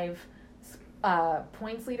 5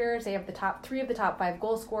 points leaders. They have the top 3 of the top 5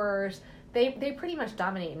 goal scorers. They pretty much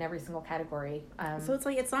dominate in every single category. So it's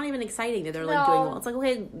like, it's not even exciting that they're like doing well. It's like,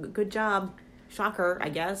 okay, good job. Shocker, I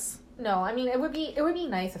guess. No, I mean, it would be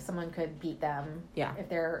nice if someone could beat them. Yeah. If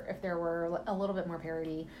there were a little bit more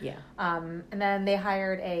parity. Yeah. And then they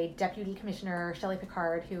hired a deputy commissioner, Shelley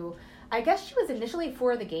Picard, who I guess she was initially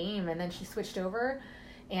for the game and then she switched over.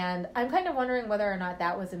 And I'm kind of wondering whether or not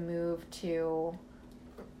that was a move to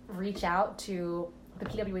reach out to the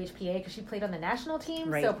PWHPA because she played on the national team.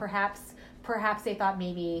 Right. So perhaps they thought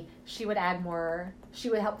maybe she would add more. She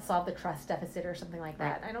would help solve the trust deficit or something like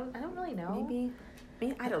that. Right. I don't really know. Maybe. I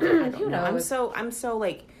mean, I don't know. Who knows? I'm so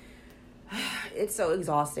like, it's so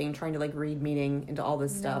exhausting trying to like read meaning into all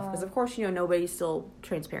this stuff because of course nobody's still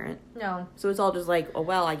transparent. No. So it's all just like, oh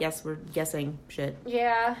well, I guess we're guessing shit.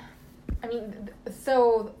 Yeah. I mean,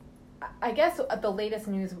 so I guess the latest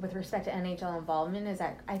news with respect to NHL involvement is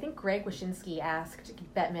that I think Greg Wyshynski asked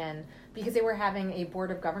Bettman, because they were having a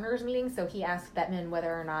board of governors meeting, so he asked Bettman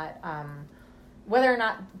whether or not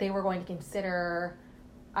they were going to consider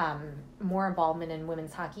more involvement in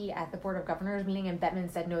women's hockey at the board of governors meeting, and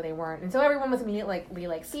Bettman said no, they weren't. And so everyone was immediately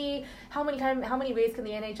like, see, how many ways can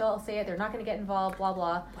the NHL say it? They're not going to get involved, blah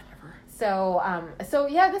blah. Whatever. So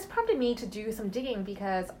yeah, this prompted me to do some digging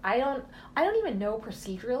because I don't even know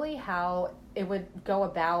procedurally how the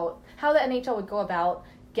NHL would go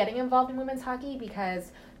about getting involved in women's hockey,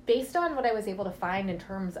 because based on what I was able to find in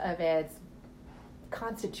terms of its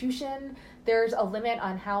constitution, there's a limit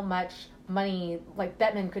on how much money like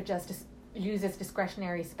Bettman could just use as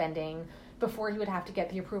discretionary spending before he would have to get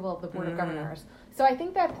the approval of the board of governors. So I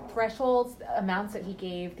think that thresholds amounts that he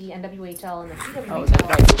gave the NWHL and the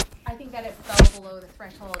CWHL, I think that it fell below the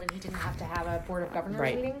threshold and he didn't have to have a board of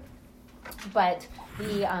governors meeting. But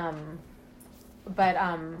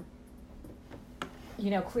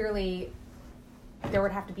clearly there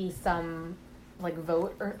would have to be some like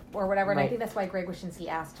vote or whatever, and I think that's why Greg Wyshynski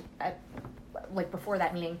asked before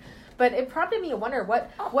that meeting. But it prompted me to wonder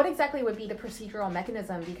what exactly would be the procedural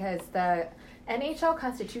mechanism, because the NHL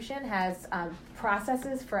Constitution has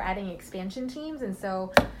processes for adding expansion teams, and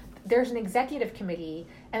so there's an executive committee,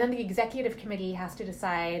 and then the executive committee has to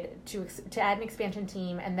decide to add an expansion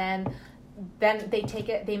team, and then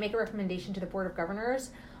they make a recommendation to the board of governors.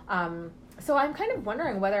 So I'm kind of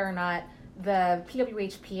wondering whether or not the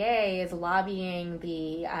PWHPA is lobbying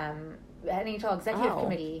the NHL Executive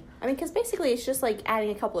Committee. I mean, because basically it's just like adding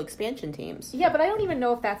a couple expansion teams. Yeah, but I don't even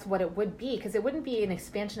know if that's what it would be, because it wouldn't be an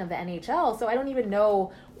expansion of the NHL, so I don't even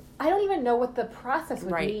know what the process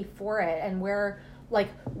would be for it, and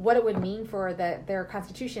what it would mean for their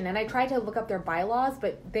constitution. And I tried to look up their bylaws,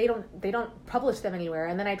 but they don't publish them anywhere.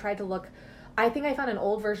 And then I tried to look, I think I found an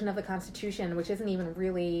old version of the Constitution, which isn't even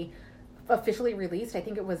really officially released. I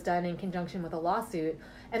think it was done in conjunction with a lawsuit.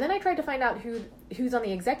 And then I tried to find out who's on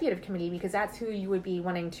the executive committee, because that's who you would be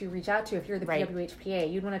wanting to reach out to if you're the PWHPA.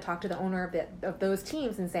 You'd want to talk to the owner of those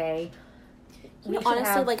teams and say,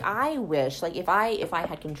 honestly, I wish, if I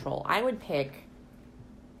had control, I would pick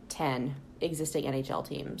 10 existing NHL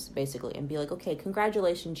teams, basically, and be like, okay,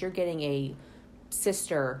 congratulations, you're getting a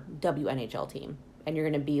sister WNHL team. And you're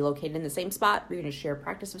going to be located in the same spot. You're going to share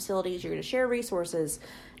practice facilities. You're going to share resources.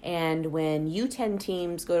 And when U10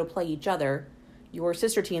 teams go to play each other, your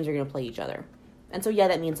sister teams are going to play each other. And so, yeah,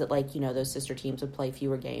 that means that, like, you know, those sister teams would play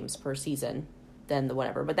fewer games per season than the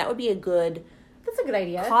whatever. But that would be a good... That's a good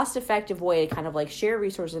idea. Cost-effective way to kind of, like, share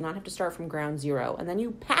resources and not have to start from ground zero. And then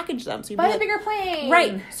you package them. So you buy a bigger plane.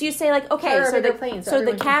 Right. So you say, like, okay, so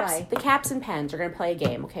the Caps and Pens are going to play a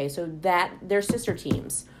game. Okay, so that their sister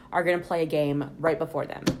teams are going to play a game right before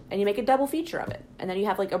them. And you make a double feature of it. And then you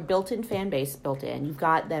have, like, a built-in fan base built in. You've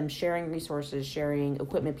got them sharing resources, sharing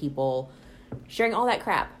equipment people, sharing all that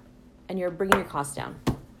crap. And you're bringing your costs down.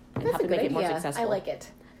 And That's a good make idea. it more successful. I like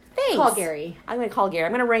it. Thanks. Call Gary. I'm going to call Gary.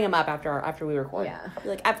 I'm going to ring him up after we record. Yeah. I'll be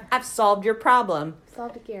like, I've solved your problem.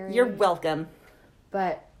 Solved it, Gary. You're welcome.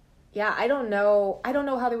 But, yeah, I don't know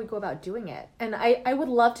how they would go about doing it. And I would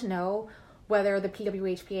love to know whether the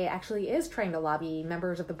PWHPA actually is trying to lobby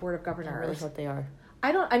members of the Board of Governors. I really hope they are.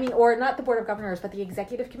 Or not the Board of Governors, but the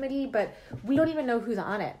Executive Committee, but we don't even know who's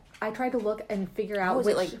on it. I tried to look and figure out is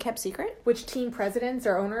it, like, kept secret? Which team presidents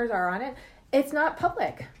or owners are on it. It's not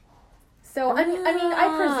public. So, I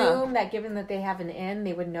presume that given that they have an in,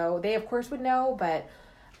 they would know. They, of course, would know, but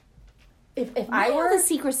if I were... the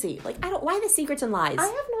secrecy? Like, why the secrets and lies? I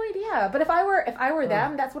have no idea. But if I were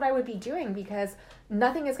them, that's what I would be doing, because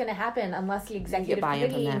nothing is going to happen unless the Executive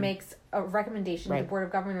Committee makes a recommendation to the Board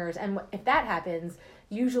of Governors. And if that happens,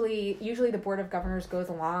 usually the Board of Governors goes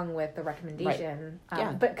along with the recommendation.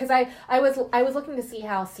 But because I was looking to see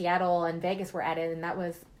how Seattle and Vegas were at it, and that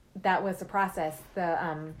was the process.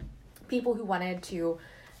 The people who wanted to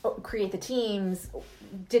create the teams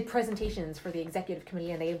did presentations for the Executive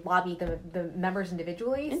Committee, and they lobbied the members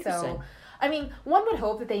individually. So, I mean, one would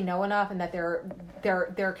hope that they know enough and that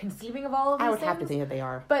they're conceiving of all of these things. I would have to think that they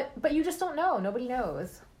are. But you just don't know. Nobody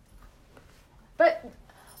knows. But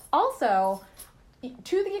also,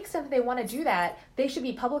 to the extent that they want to do that, they should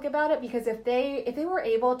be public about it, because if they were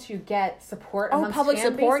able to get support amongst public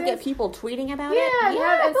fan support, bases, get people tweeting about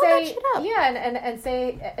it, and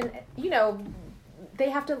say, and you know, they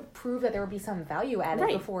have to prove that there would be some value added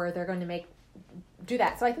before they're going to do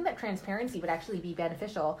that. So I think that transparency would actually be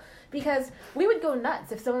beneficial, because we would go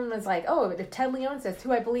nuts if someone was like, oh, if Ted Leonsis,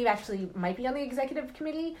 who I believe actually might be on the Executive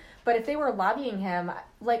Committee, but if they were lobbying him,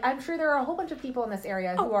 like, I'm sure there are a whole bunch of people in this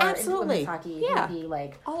area who are into women's hockey who would be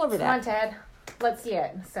like, all over that. Come on, Ted, let's see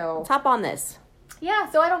it. So top on this. Yeah,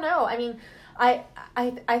 so I don't know. I mean, I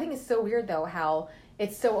think it's so weird though how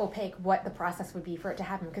it's so opaque what the process would be for it to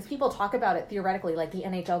happen, because people talk about it theoretically, like the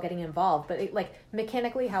NHL getting involved, but like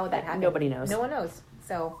mechanically, how would that happen? Nobody knows. No one knows.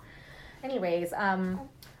 So, anyways,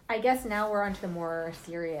 I guess now we're on to the more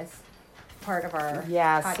serious part of our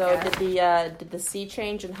podcast. So did the sea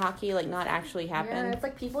change in hockey like not actually happen? Yeah, it's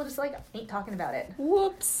like people just like ain't talking about it.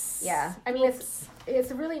 Whoops. Yeah, I mean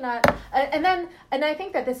it's really not. And I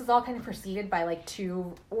think that this is all kind of preceded by like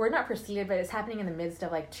not preceded, but it's happening in the midst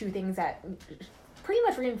of like two things that pretty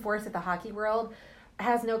much reinforce that the hockey world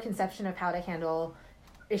has no conception of how to handle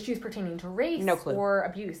issues pertaining to race or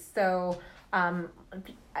abuse. So,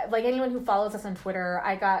 like anyone who follows us on Twitter,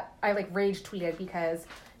 I like rage tweeted because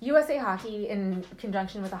USA Hockey, in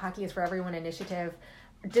conjunction with the Hockey is for Everyone initiative,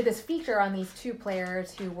 did this feature on these two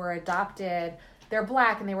players who were adopted. They're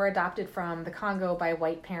Black and they were adopted from the Congo by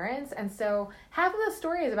white parents. And so half of the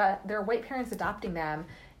story is about their white parents adopting them,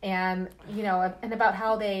 and, you know, and about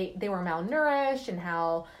how they were malnourished, and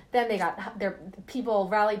how then their people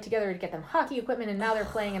rallied together to get them hockey equipment, and now they're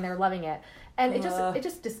playing and they're loving it. And it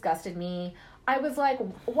just disgusted me. I was like,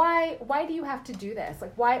 why do you have to do this?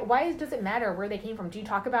 Like, why does it matter where they came from? Do they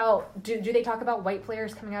talk about white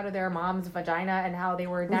players coming out of their mom's vagina and how they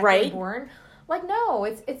were naturally born? Like, no,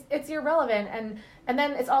 it's irrelevant. And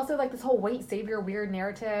then it's also like this whole white savior weird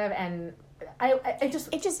narrative, and it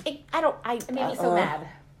made me so mad.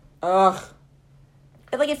 Ugh.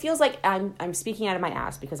 Like, it feels like I'm speaking out of my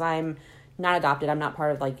ass because I'm not adopted. I'm not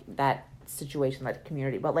part of like that situation, that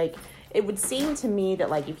community. But like, it would seem to me that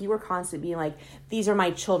like if you were constantly being like, these are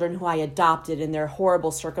my children who I adopted in their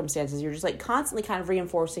horrible circumstances, you're just like constantly kind of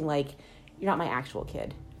reinforcing like, you're not my actual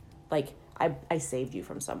kid. Like, I saved you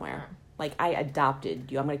from somewhere. Like, I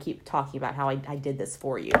adopted you. I'm going to keep talking about how I did this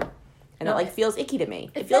for you. And it like feels icky to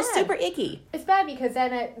me. It feels super icky. It's bad because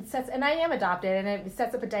then it sets, and I am adopted, and it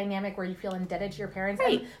sets up a dynamic where you feel indebted to your parents.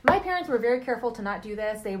 Right. And my parents were very careful to not do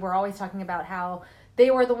this. They were always talking about how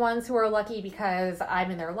they were the ones who are lucky because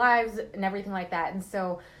I'm in their lives and everything like that. And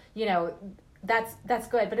so, you know, that's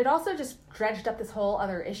good, but it also just dredged up this whole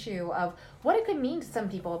other issue of what it could mean to some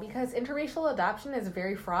people, because interracial adoption is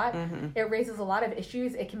very fraught. It raises a lot of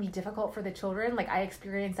issues. It can be difficult for the children. Like, I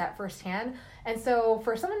experienced that firsthand, and so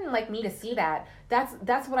for someone like me to see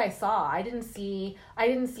that's what I saw. I didn't see I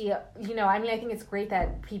think it's great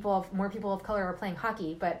that more people of color are playing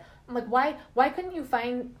hockey, but I'm like, why couldn't you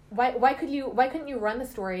run the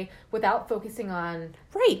story without focusing on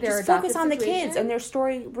just focus on the kids and their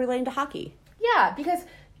story relating to hockey. Yeah, because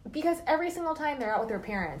every single time they're out with their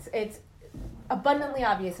parents, it's abundantly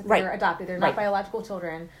obvious that they're adopted. They're not biological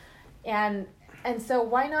children, and so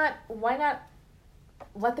why not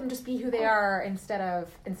let them just be who they are instead of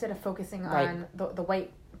focusing on the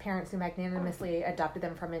white parents who magnanimously adopted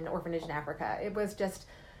them from an orphanage in Africa. It was just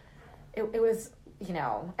it was,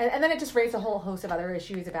 and then it just raised a whole host of other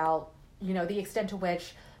issues about the extent to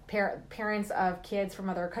which parents of kids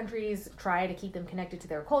from other countries try to keep them connected to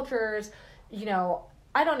their cultures.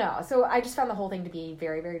 I don't know. So I just found the whole thing to be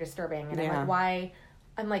very, very disturbing. And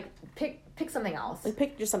I'm like, pick something else. Like,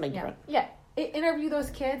 pick just something different. Yeah. Interview those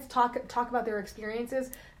kids, talk about their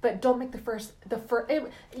experiences, but don't make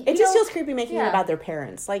it just feels creepy making it about their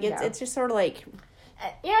parents. Like, it's just sort of like...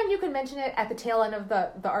 And you could mention it at the tail end of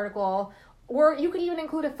the article, or you could even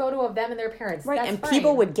include a photo of them and their parents. Right, That's and fine.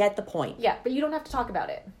 People would get the point. Yeah, but you don't have to talk about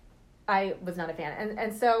it. I was not a fan.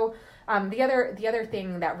 And so the other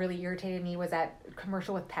thing that really irritated me was that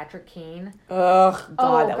commercial with Patrick Kane. Ugh,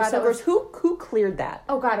 God, that was so gross. Who cleared that?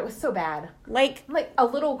 Oh, God, it was so bad. Like a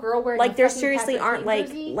little girl wearing like, there seriously Patrick aren't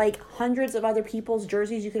Kane like hundreds of other people's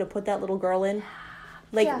jerseys you could have put that little girl in?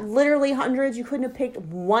 Literally hundreds. You couldn't have picked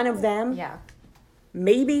one of them? Yeah.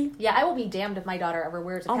 Maybe. Yeah, I will be damned if my daughter ever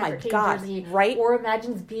wears a Patrick Kane jersey, right? Or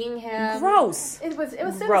imagines being him. Gross. It was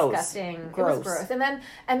so gross. disgusting. Gross. It was gross.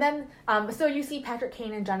 And then so you see Patrick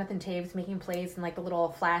Kane and Jonathan Taves making plays in like the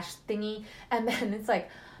little flash thingy, and then it's like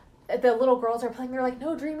the little girls are playing. They're like,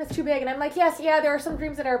 "No dream is too big," and I'm like, there are some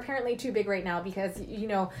dreams that are apparently too big right now, because you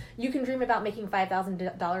can dream about making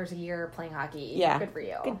 $5,000 a year playing hockey. Yeah, good for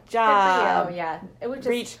you. Good job. Good for you. Yeah, it would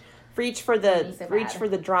just reach for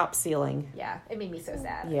the drop ceiling. Yeah, it made me so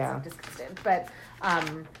sad. Yeah, so disgusted. But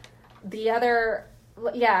the other,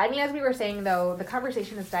 as we were saying though, the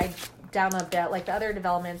conversation has died down a bit. Like, the other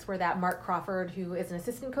developments were that Mark Crawford, who is an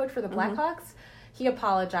assistant coach for the Blackhawks, he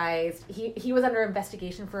apologized. He was under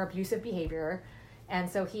investigation for abusive behavior, and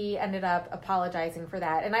so he ended up apologizing for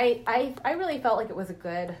that. And I really felt like it was a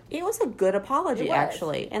good apology,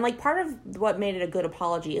 actually. And like, part of what made it a good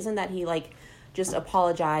apology isn't that he like just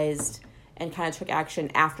apologized and kind of took action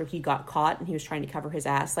after he got caught and he was trying to cover his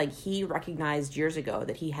ass. Like, he recognized years ago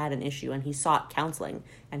that he had an issue and he sought counseling,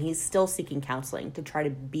 and he's still seeking counseling to try to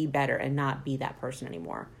be better and not be that person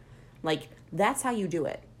anymore. Like, that's how you do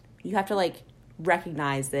it. You have to like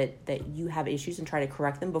recognize that you have issues and try to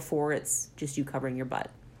correct them before it's just you covering your butt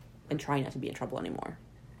and trying not to be in trouble anymore.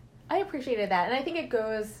 I appreciated that. And I think it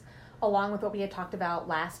goes along with what we had talked about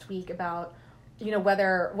last week about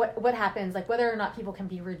whether what happens, like whether or not people can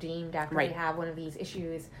be redeemed after they have one of these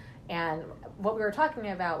issues. And what we were talking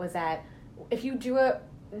about was that if you do it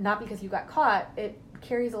not because you got caught, it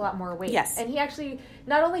carries a lot more weight. Yes. And he actually,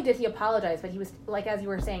 not only did he apologize, but he was, like, as you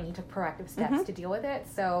were saying, he took proactive steps to deal with it.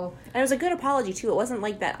 So, and it was a good apology too. It wasn't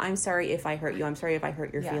like that, I'm sorry if I hurt you, I'm sorry if I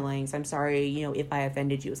hurt your feelings, I'm sorry, if I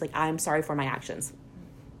offended you. It's like, I'm sorry for my actions.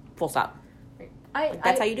 Full stop.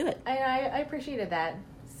 That's how you do it. I appreciated that.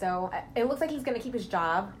 So it looks like he's going to keep his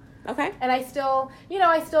job. Okay. And I still,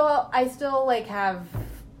 like have,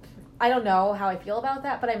 I don't know how I feel about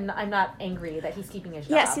that, but I'm not angry that he's keeping his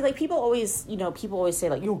job. Yeah, see, like, people always say,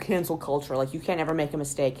 like, cancel culture, like, you can't ever make a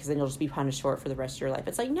mistake because then you'll just be punished for it for the rest of your life.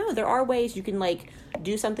 It's like, no, there are ways you can, like,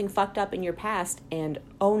 do something fucked up in your past and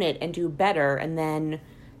own it and do better and then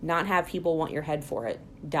not have people want your head for it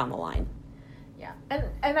down the line. Yeah. And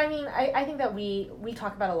I mean, I think that we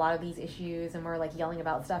talk about a lot of these issues and we're, like, yelling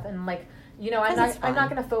about stuff and, like, I'm not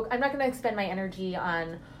going to expend my energy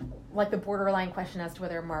on, like, the borderline question as to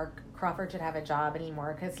whether Mark Crawford should have a job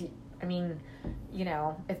anymore, because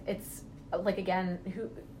it's like, again,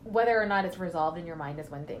 whether or not it's resolved in your mind is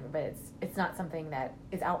one thing, but it's not something that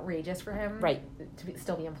is outrageous for him to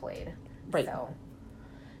still be employed. Right. So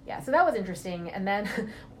yeah, so that was interesting. And then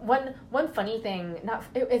one funny thing,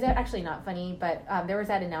 is actually not funny, but there was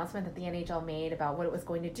that announcement that the NHL made about what it was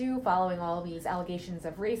going to do following all of these allegations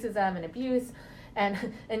of racism and abuse, and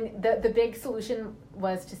the big solution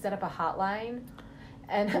was to set up a hotline.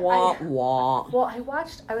 And wah. Well, I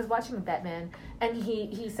was watching Batman, and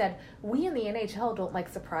he said, we in the NHL don't like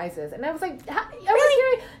surprises. And I was like,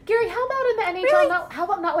 Gary, how about in the NHL, Really? how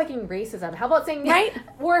about not liking racism? How about saying, right?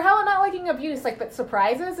 Or how about not liking abuse? Like, but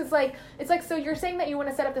surprises? It's like, so you're saying that you want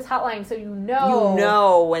to set up this hotline so you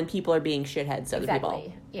know when people are being shitheads to other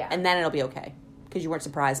people. Yeah. And then it'll be okay. Because you weren't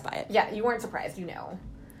surprised by it. Yeah, you weren't surprised, you know.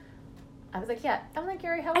 I was like, yeah. I'm like,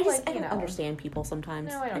 Gary, how I about, don't understand people sometimes.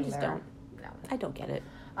 No, I just don't. No. I don't get it.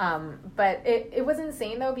 But it was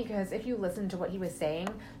insane though, because if you listen to what he was saying,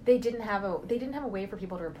 they didn't have a way for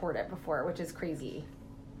people to report it before, which is crazy.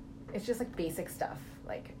 It's just like basic stuff.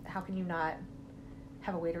 Like, how can you not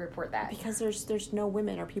have a way to report that? Because there's no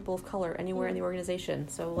women or people of color anywhere in the organization.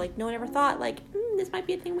 So like no one ever thought like this might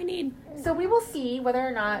be a thing we need. So we will see whether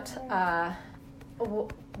or not it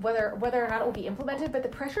will be implemented, but the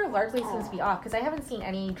pressure largely seems to be off, because I haven't seen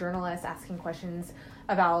any journalists asking questions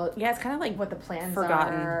about it's kind of like what the plans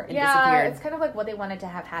forgotten are. and disappeared. It's kind of like what they wanted to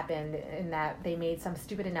have happened, in that they made some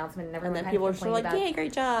stupid announcement and everyone then kind people of are still like, yeah,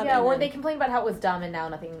 great job. Yeah, and or then they complained about how it was dumb and now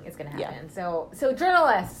nothing is going to happen. So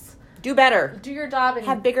journalists, do better. do your job and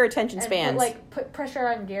have bigger attention spans. Put pressure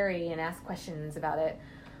on Gary and ask questions about it.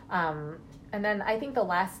 And then I think the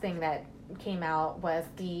last thing that came out was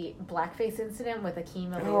the blackface incident with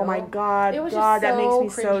Akeem Aliu. Oh my god, it was God, just that so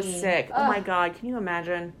makes me so cringy. sick. Ugh. Oh my god, can you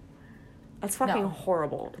imagine? That's fucking No.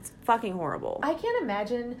 horrible. It's fucking horrible. I can't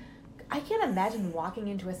imagine walking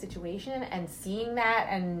into a situation and seeing that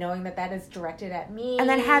and knowing that is directed at me. And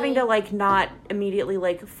then having to like not immediately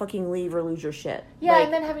like fucking leave or lose your shit. Yeah, like,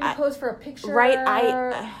 and then having to pose for a picture.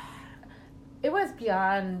 Right, it was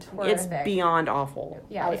beyond horrific. it's beyond awful.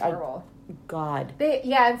 Yeah, it was horrible. God.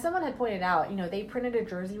 And someone had pointed out, they printed a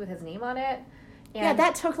jersey with his name on it. And yeah,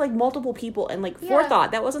 that took like multiple people and like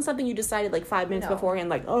forethought. That wasn't something you decided like 5 minutes beforehand,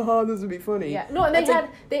 like, this would be funny. Yeah, no, and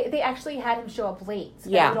they actually had him show up late, so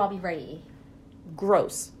that would all be ready.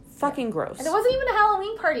 Gross. Fucking gross. And it wasn't even a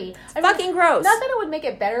Halloween party. Fucking gross. Not that it would make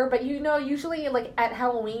it better, but usually like at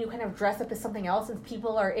Halloween you kind of dress up as something else and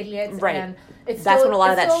people are idiots. Right. And that's when a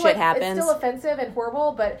lot of that shit happens. It's still offensive and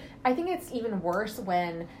horrible, but I think it's even worse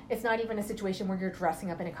when it's not even a situation where you're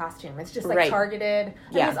dressing up in a costume. It's just like targeted.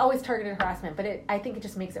 I mean, it's always targeted harassment, but I think it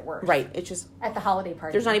just makes it worse. Right. It's just at the holiday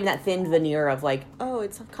party. There's not even that thin veneer of like,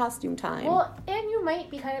 it's costume time. Well, and you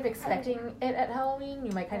might be kind of expecting it at Halloween.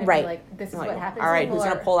 You might kind of be like, this is what happens. All right, who's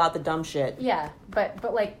gonna pull out the dumb shit? Yeah,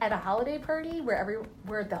 but like at a holiday party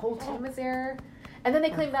where the whole team is there, and then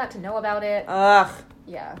they claim not to know about it. Ugh.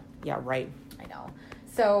 Yeah. Yeah. Right. I know.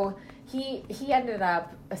 So he ended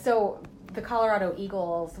up. So the Colorado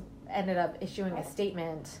Eagles ended up issuing a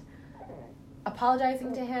statement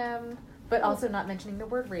apologizing to him, but also not mentioning the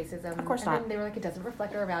word racism. Of course and not. Then they were like, it doesn't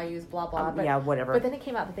reflect our values, blah, blah. But, yeah, whatever. But then it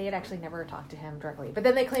came out that they had actually never talked to him directly. But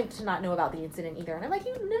then they claimed to not know about the incident either. And I'm like,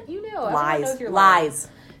 you know. Everyone knows you're Lies.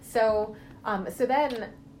 So then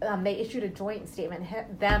they issued a joint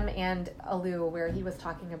statement, them and Aliu, where he was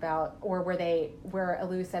talking about, or where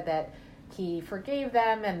Aliu said that he forgave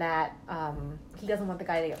them and that he doesn't want the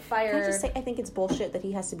guy to get fired. Can I just say, I think it's bullshit that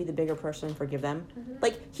he has to be the bigger person and forgive them. Mm-hmm.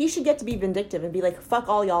 Like, he should get to be vindictive and be like, fuck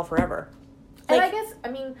all y'all forever. Like, and I guess,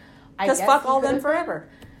 because fuck all them forever.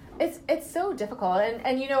 It's so difficult. And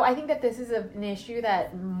I think that this is an issue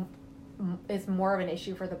that is more of an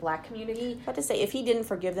issue for the black community. I have to say, if he didn't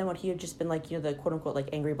forgive them, would he have just been like, the quote unquote like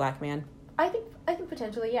angry black man? I think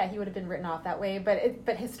potentially, yeah, he would have been written off that way.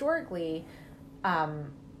 But historically,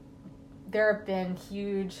 there have been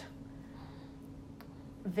huge,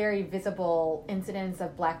 very visible incidents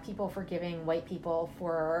of black people forgiving white people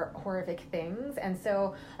for horrific things. And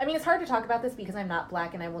so, it's hard to talk about this because I'm not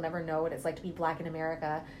black and I will never know what it's like to be black in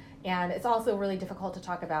America. And it's also really difficult to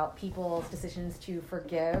talk about people's decisions to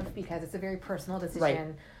forgive because it's a very personal decision.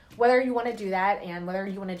 Right. Whether you want to do that and whether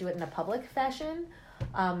you want to do it in a public fashion.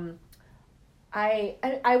 I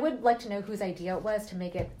would like to know whose idea it was to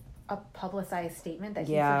make it a publicized statement that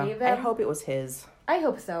he forgave them. I hope it was his. I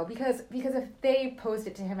hope so, because if they posed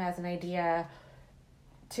it to him as an idea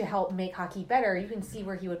to help make hockey better, you can see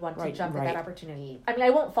where he would want to jump at that opportunity.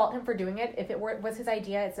 I won't fault him for doing it. If it was his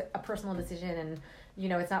idea, it's a personal decision, and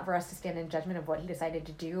it's not for us to stand in judgment of what he decided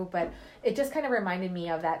to do. But it just kind of reminded me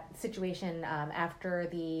of that situation after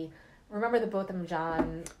remember the Botham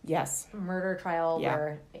Jean murder trial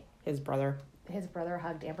where his brother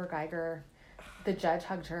hugged Amber Geiger. The judge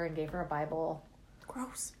hugged her and gave her a Bible.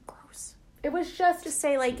 Gross. It was just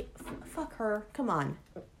say like, fuck her. Come on.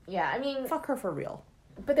 Yeah, fuck her for real.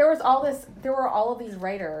 But there were all of these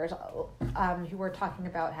writers who were talking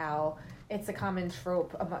about how it's a common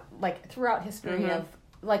trope, like throughout history of,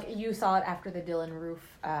 like you saw it after the Dylan Roof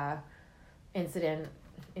incident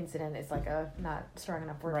incident is like a not strong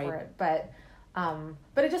enough word for it, but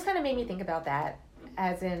it just kind of made me think about that,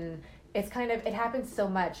 as in it happens so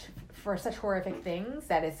much for such horrific things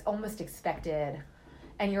that it's almost expected,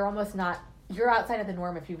 and you're outside of the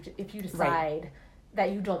norm if you decide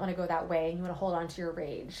that you don't want to go that way and you want to hold on to your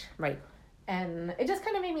rage. Right. And it just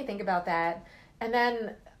kind of made me think about that. And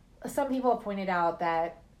then some people have pointed out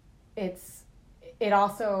that it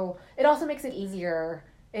also makes it easier.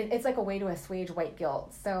 It's like a way to assuage white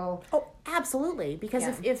guilt. So absolutely, because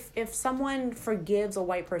if someone forgives a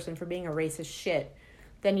white person for being a racist shit,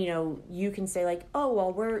 then you can say like, oh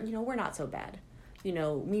well, we're not so bad.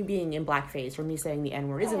 Me being in blackface or me saying the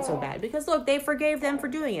N-word isn't so bad because look, they forgave them for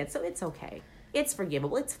doing it, so it's okay. It's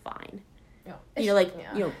forgivable. It's fine.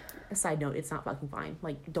 A side note, it's not fucking fine.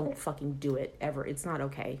 Like, don't fucking do it ever. It's not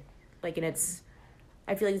okay. Like, and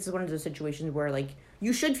I feel like this is one of those situations where, like,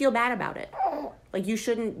 you should feel bad about it. Like, you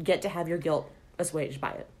shouldn't get to have your guilt assuaged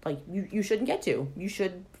by it. Like, you shouldn't get to. You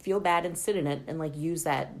should feel bad and sit in it and, like, use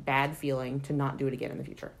that bad feeling to not do it again in the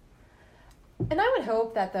future. And I would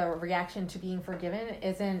hope that the reaction to being forgiven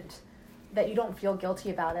isn't that you don't feel guilty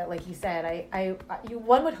about it, like you said.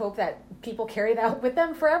 One would hope that people carry that with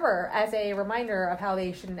them forever as a reminder of how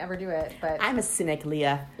they shouldn't ever do it. But I'm a cynic,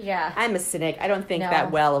 Leah. Yeah, I'm a cynic. I don't think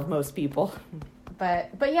that well of most people. But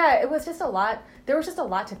yeah, it was just a lot. There was just a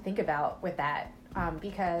lot to think about with that,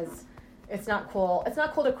 because it's not cool. It's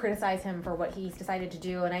not cool to criticize him for what he's decided to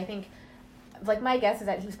do. And I think, like, my guess is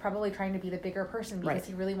that he's probably trying to be the bigger person because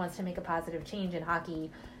he really wants to make a positive change in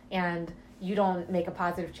hockey. And you don't make a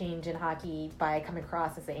positive change in hockey by coming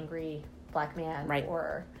across as an angry black man,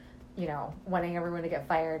 or, wanting everyone to get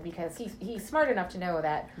fired, because he's smart enough to know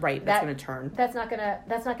that that's going to turn. That's not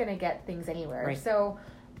gonna get things anywhere. Right. So,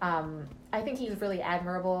 I think he's really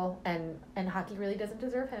admirable, and hockey really doesn't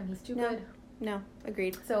deserve him. He's too good. No,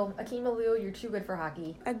 agreed. So, Akeem Aliu, you're too good for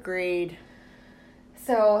hockey. Agreed.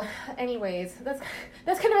 So, anyways, that's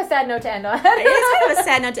kind of a sad note to end on. It is kind of a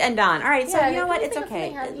sad note to end on. All right, so you know what? It's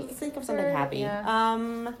okay. Let's think of something happy. Yeah.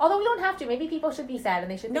 Although we don't have to. Maybe people should be sad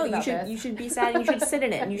and they should think about this. You should be sad and you should sit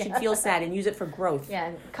in it and you should feel sad and use it for growth. Yeah,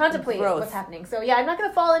 and contemplate what's happening. So, yeah, I'm not going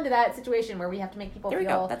to fall into that situation where we have to make people feel... There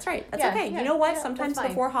we go. That's right. That's okay. You know what? Sometimes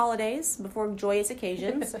before holidays, before joyous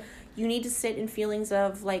occasions, you need to sit in feelings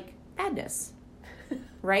of, like, badness.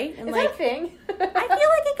 Right? And is that a thing? I feel like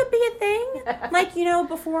it could be a thing. Like,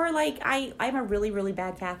 before, like, I'm a really, really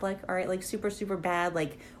bad Catholic. All right? Like, super, super bad.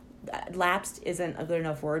 Like, lapsed isn't a good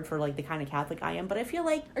enough word for, like, the kind of Catholic I am. But I feel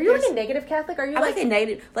like... Are you, like, a negative Catholic? Are you, I'm like a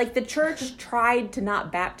negative... Like, the church tried to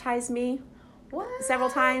not baptize me. What? Several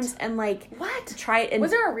times. And, like... What?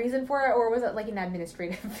 Was there a reason for it? Or was it, like, an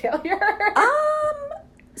administrative failure?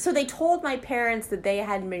 So they told my parents that they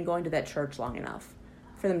hadn't been going to that church long enough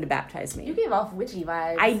for them to baptize me. You gave off witchy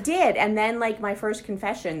vibes. I did. And then, like, my first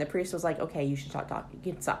confession, the priest was like, okay, you should stop talking.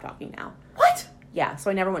 You can stop talking now. What? Yeah,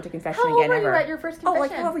 so I never went to confession again, ever. How old were you at your first confession? Oh,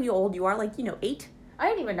 like, however old you are, like, 8. I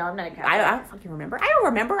didn't even know. I'm not a Catholic. I don't fucking remember. I don't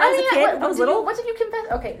remember. I was a kid. I was little. What did you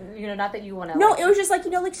confess? Okay, not that you want to... No, it was just, like,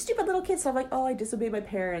 like, stupid little kid stuff. Like, oh, I disobeyed my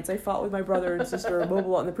parents. I fought with my brother and sister, blah, blah,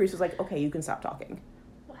 blah. And the priest was like, okay, you can stop talking.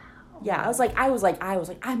 Yeah, I was like,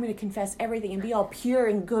 I'm going to confess everything and be all pure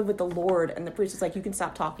and good with the Lord. And the priest was like, you can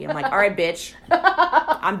stop talking. I'm like, all right, bitch.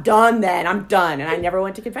 I'm done then. I'm done. And I never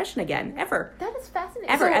went to confession again, ever. That is fascinating.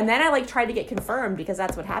 Ever. And then I, like, tried to get confirmed because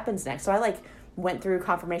that's what happens next. So I, like, went through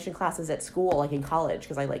confirmation classes at school, like, in college,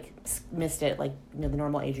 because I, like, missed it, like, the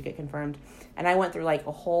normal age you get confirmed. And I went through, like,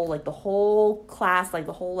 the whole class, like,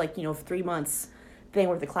 the whole, like, 3 months thing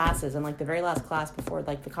with the classes, and like the very last class before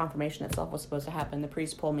like the confirmation itself was supposed to happen, the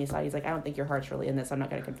priest pulled me aside. He's like, I don't think your heart's really in this. I'm not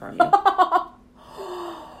going to confirm you. Wow.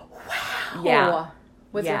 Yeah.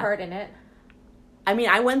 Was your heart in it? I mean,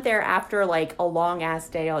 I went there after like a long ass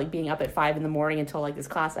day, like being up at 5 a.m. until like this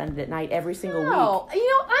class ended at night every single week.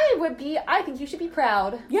 I think you should be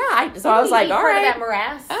proud. Yeah. I was like, all right, that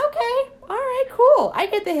morass. Okay. All right. Cool. I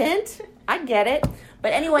get the hint. I get it.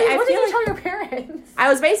 But anyway, what did you tell your parents? I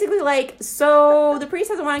was basically like, so the priest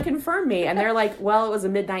doesn't want to confirm me. And they're like, well, it was a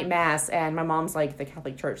midnight mass. And my mom's like, the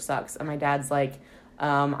Catholic Church sucks. And my dad's like,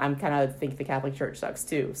 I'm kind of think the Catholic Church sucks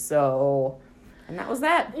too. So, and that was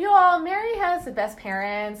that. Mary has the best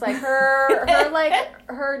parents. Like her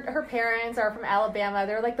parents are from Alabama.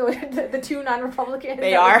 They're like the two non-Republicans.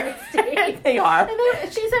 They are. They are.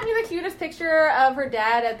 And she sent me the cutest picture of her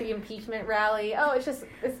dad at the impeachment rally. Oh,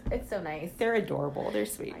 it's so nice. They're adorable. They're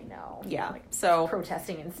sweet. I know. Yeah. So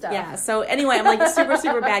protesting and stuff. Yeah. So anyway, I'm like a super,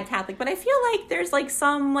 super bad Catholic, but I feel like there's like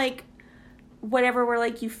some like whatever where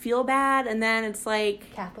like you feel bad and then it's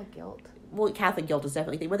like Catholic guilt. Catholic guilt is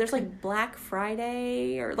definitely a thing, but there's like Black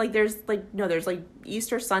Friday or like there's like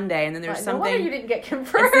Easter Sunday, and then there's something. No wonder you didn't get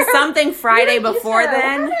confirmed. It's something Friday before Easter.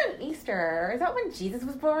 then. What happened on Easter? Is that when Jesus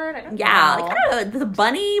was born? I don't know. Like, I don't know. The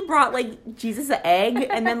bunny brought like Jesus an egg,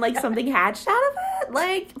 and then like something hatched out of it.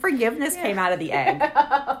 Like forgiveness came out of the egg,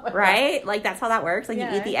 right? Like that's how that works. Like you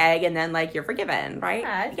eat the egg, and then like you're forgiven,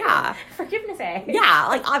 right? Yeah. Forgiveness egg. Yeah,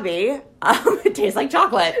 like Abby. It tastes like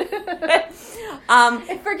chocolate.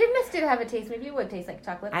 If forgiveness did have a taste, maybe it would taste like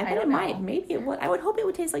chocolate. I bet it might. Maybe it would. I would hope it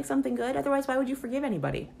would taste like something good. Otherwise, why would you forgive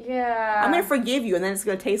anybody? Yeah. I'm going to forgive you, and then it's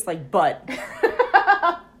going to taste like butt.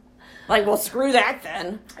 Like, well, screw that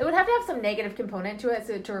then. It would have to have some negative component to it,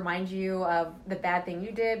 so to remind you of the bad thing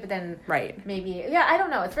you did, but then maybe I don't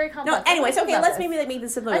know. It's very complex. No, anyways, okay, let's maybe like make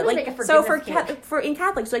this simpler. Like, so for in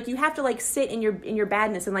Catholics, like you have to like sit in your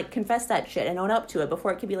badness and like confess that shit and own up to it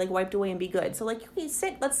before it can be like wiped away and be good. So like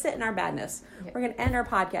let's sit in our badness. Yeah. We're gonna end our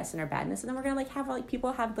podcast in our badness, and then we're gonna like have like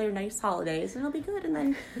people have their nice holidays, and it'll be good, and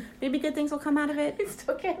then maybe good things will come out of it. I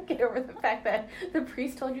still can't get over the fact that the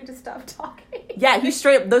priest told you to stop talking. Yeah, he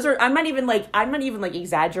straight. Those are. I'm not even like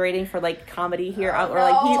exaggerating for like comedy here.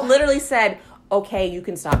 Like he literally said, "Okay, you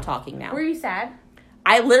can stop talking now." Were you sad?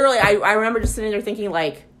 I remember just sitting there thinking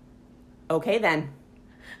like, "Okay then."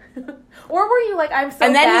 Or were you like, I'm so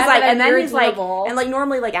and then bad, he's like, and then he's like, and like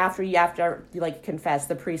normally like after you like confess,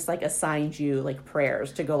 the priest like assigns you like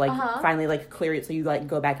prayers to go like finally like clear it, so you like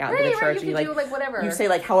go back out into the church and you like do, like whatever you say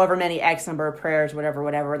like however many X number of prayers, whatever,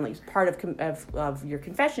 and like part of your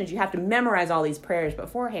confessions you have to memorize all these prayers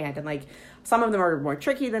beforehand, and like some of them are more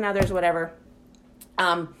tricky than others, whatever.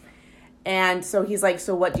 And so he's like,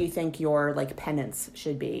 so what do you think your like penance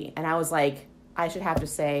should be? And I was like, I should have to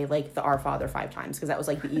say, like, the Our Father 5 times, because that was,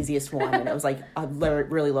 like, the easiest one, and it was, like, a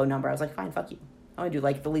really low number. I was like, fine, fuck you. I'm going to do,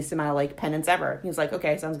 like, the least amount of, like, penance ever. He was like,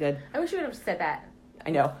 okay, sounds good. I wish you would have said that. I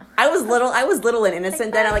know. I was little and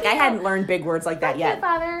innocent then. Like, I hadn't learned big words like that yet.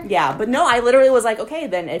 Father. Yeah, but no, I literally was like, okay,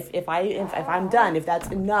 then if I'm done, if that's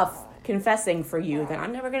enough confessing for you, then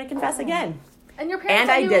I'm never going to confess again. And your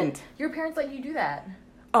parents didn't. Your parents let you do that.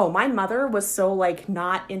 Oh, my mother was so, like,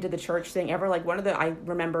 not into the church thing ever. Like, I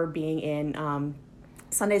remember being in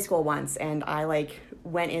Sunday school once, and I, like,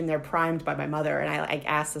 went in there primed by my mother, and I, like,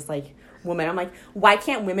 asked this, like, woman, I'm like, why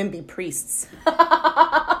can't women be priests?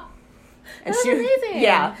 And that's amazing.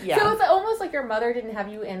 Yeah. So it's almost like your mother didn't have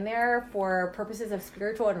you in there for purposes of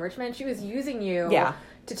spiritual enrichment. She was using you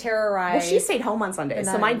to terrorize. Well, she stayed home on Sundays,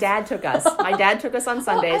 so my dad took us. My dad took us on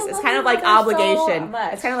Sundays. It's kind of like obligation.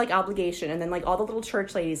 It's kind of like obligation, and then like all the little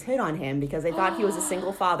church ladies hit on him because they thought he was a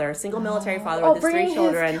single father, a single military father with his 3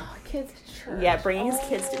 children. Kids to church. Yeah, bringing his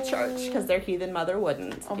kids to church because their heathen mother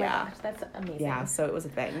wouldn't. Oh my gosh, that's amazing. Yeah, so it was a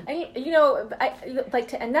thing. And you know,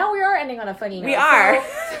 and now we are ending on a funny note. We are.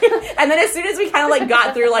 And then as soon as we kind of like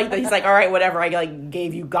got through like he's like, all right, whatever, I like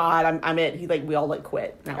gave you God, I'm it. He like we all like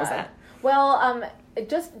quit. And that was that. Well,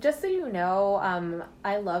 just so you know,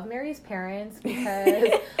 I love Mary's parents because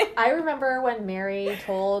I remember when Mary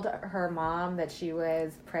told her mom that she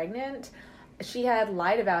was pregnant. She had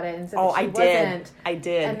lied about it and said that she wasn't. I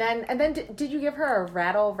did. And then did you give her a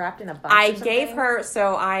rattle wrapped in a box? I gave her.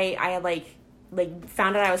 So I had like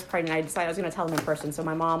found out I was pregnant. I decided I was going to tell them in person. So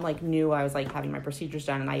my mom like knew I was like having my procedures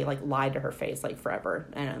done, and I like lied to her face like forever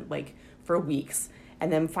and like for weeks.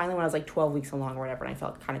 And then finally, when I was like 12 weeks along or whatever, and I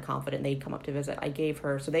felt kind of confident they'd come up to visit, I gave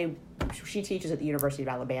her. So she teaches at the University of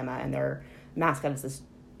Alabama, and their mascot is this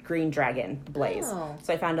green dragon, Blaze. Oh.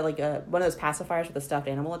 So I found like one of those pacifiers with a stuffed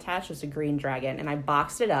animal attached, just a green dragon, and I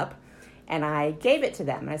boxed it up, and I gave it to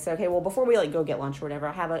them. And I said, okay, well, before we like go get lunch or whatever,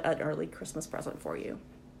 I have an early Christmas present for you.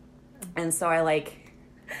 And so I like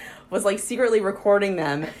was like secretly recording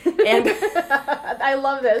them, and I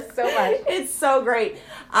love this so much. It's so great.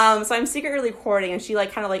 So I'm secretly recording, and she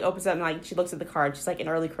like kind of like opens up and like she looks at the card. She's like, an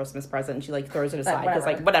early Christmas present, and she like throws it aside because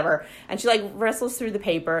like whatever. And she like wrestles through the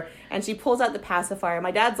paper, and she pulls out the pacifier.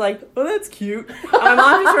 My dad's like, oh, that's cute. And my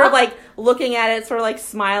mom's sort of like looking at it, sort of like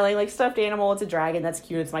smiling, like stuffed animal. It's a dragon. That's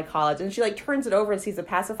cute. It's my college. And she like turns it over and sees the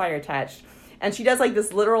pacifier attached, and she does like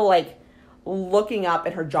this literal like looking up,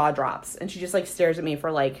 and her jaw drops, and she just like stares at me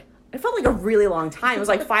for like. It felt like a really long time. It was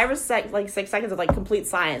like 5 or 6 seconds of like complete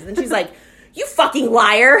silence. And then she's like, you fucking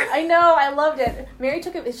liar. I know. I loved it. Mary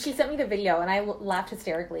took it. She sent me the video and I laughed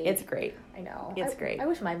hysterically. It's great. I know. It's great. I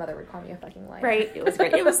wish my mother would call me a fucking liar. Right. It was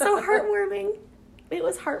great. It was so heartwarming. It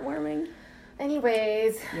was heartwarming.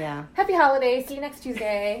 Anyways. Yeah. Happy holidays. See you next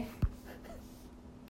Tuesday.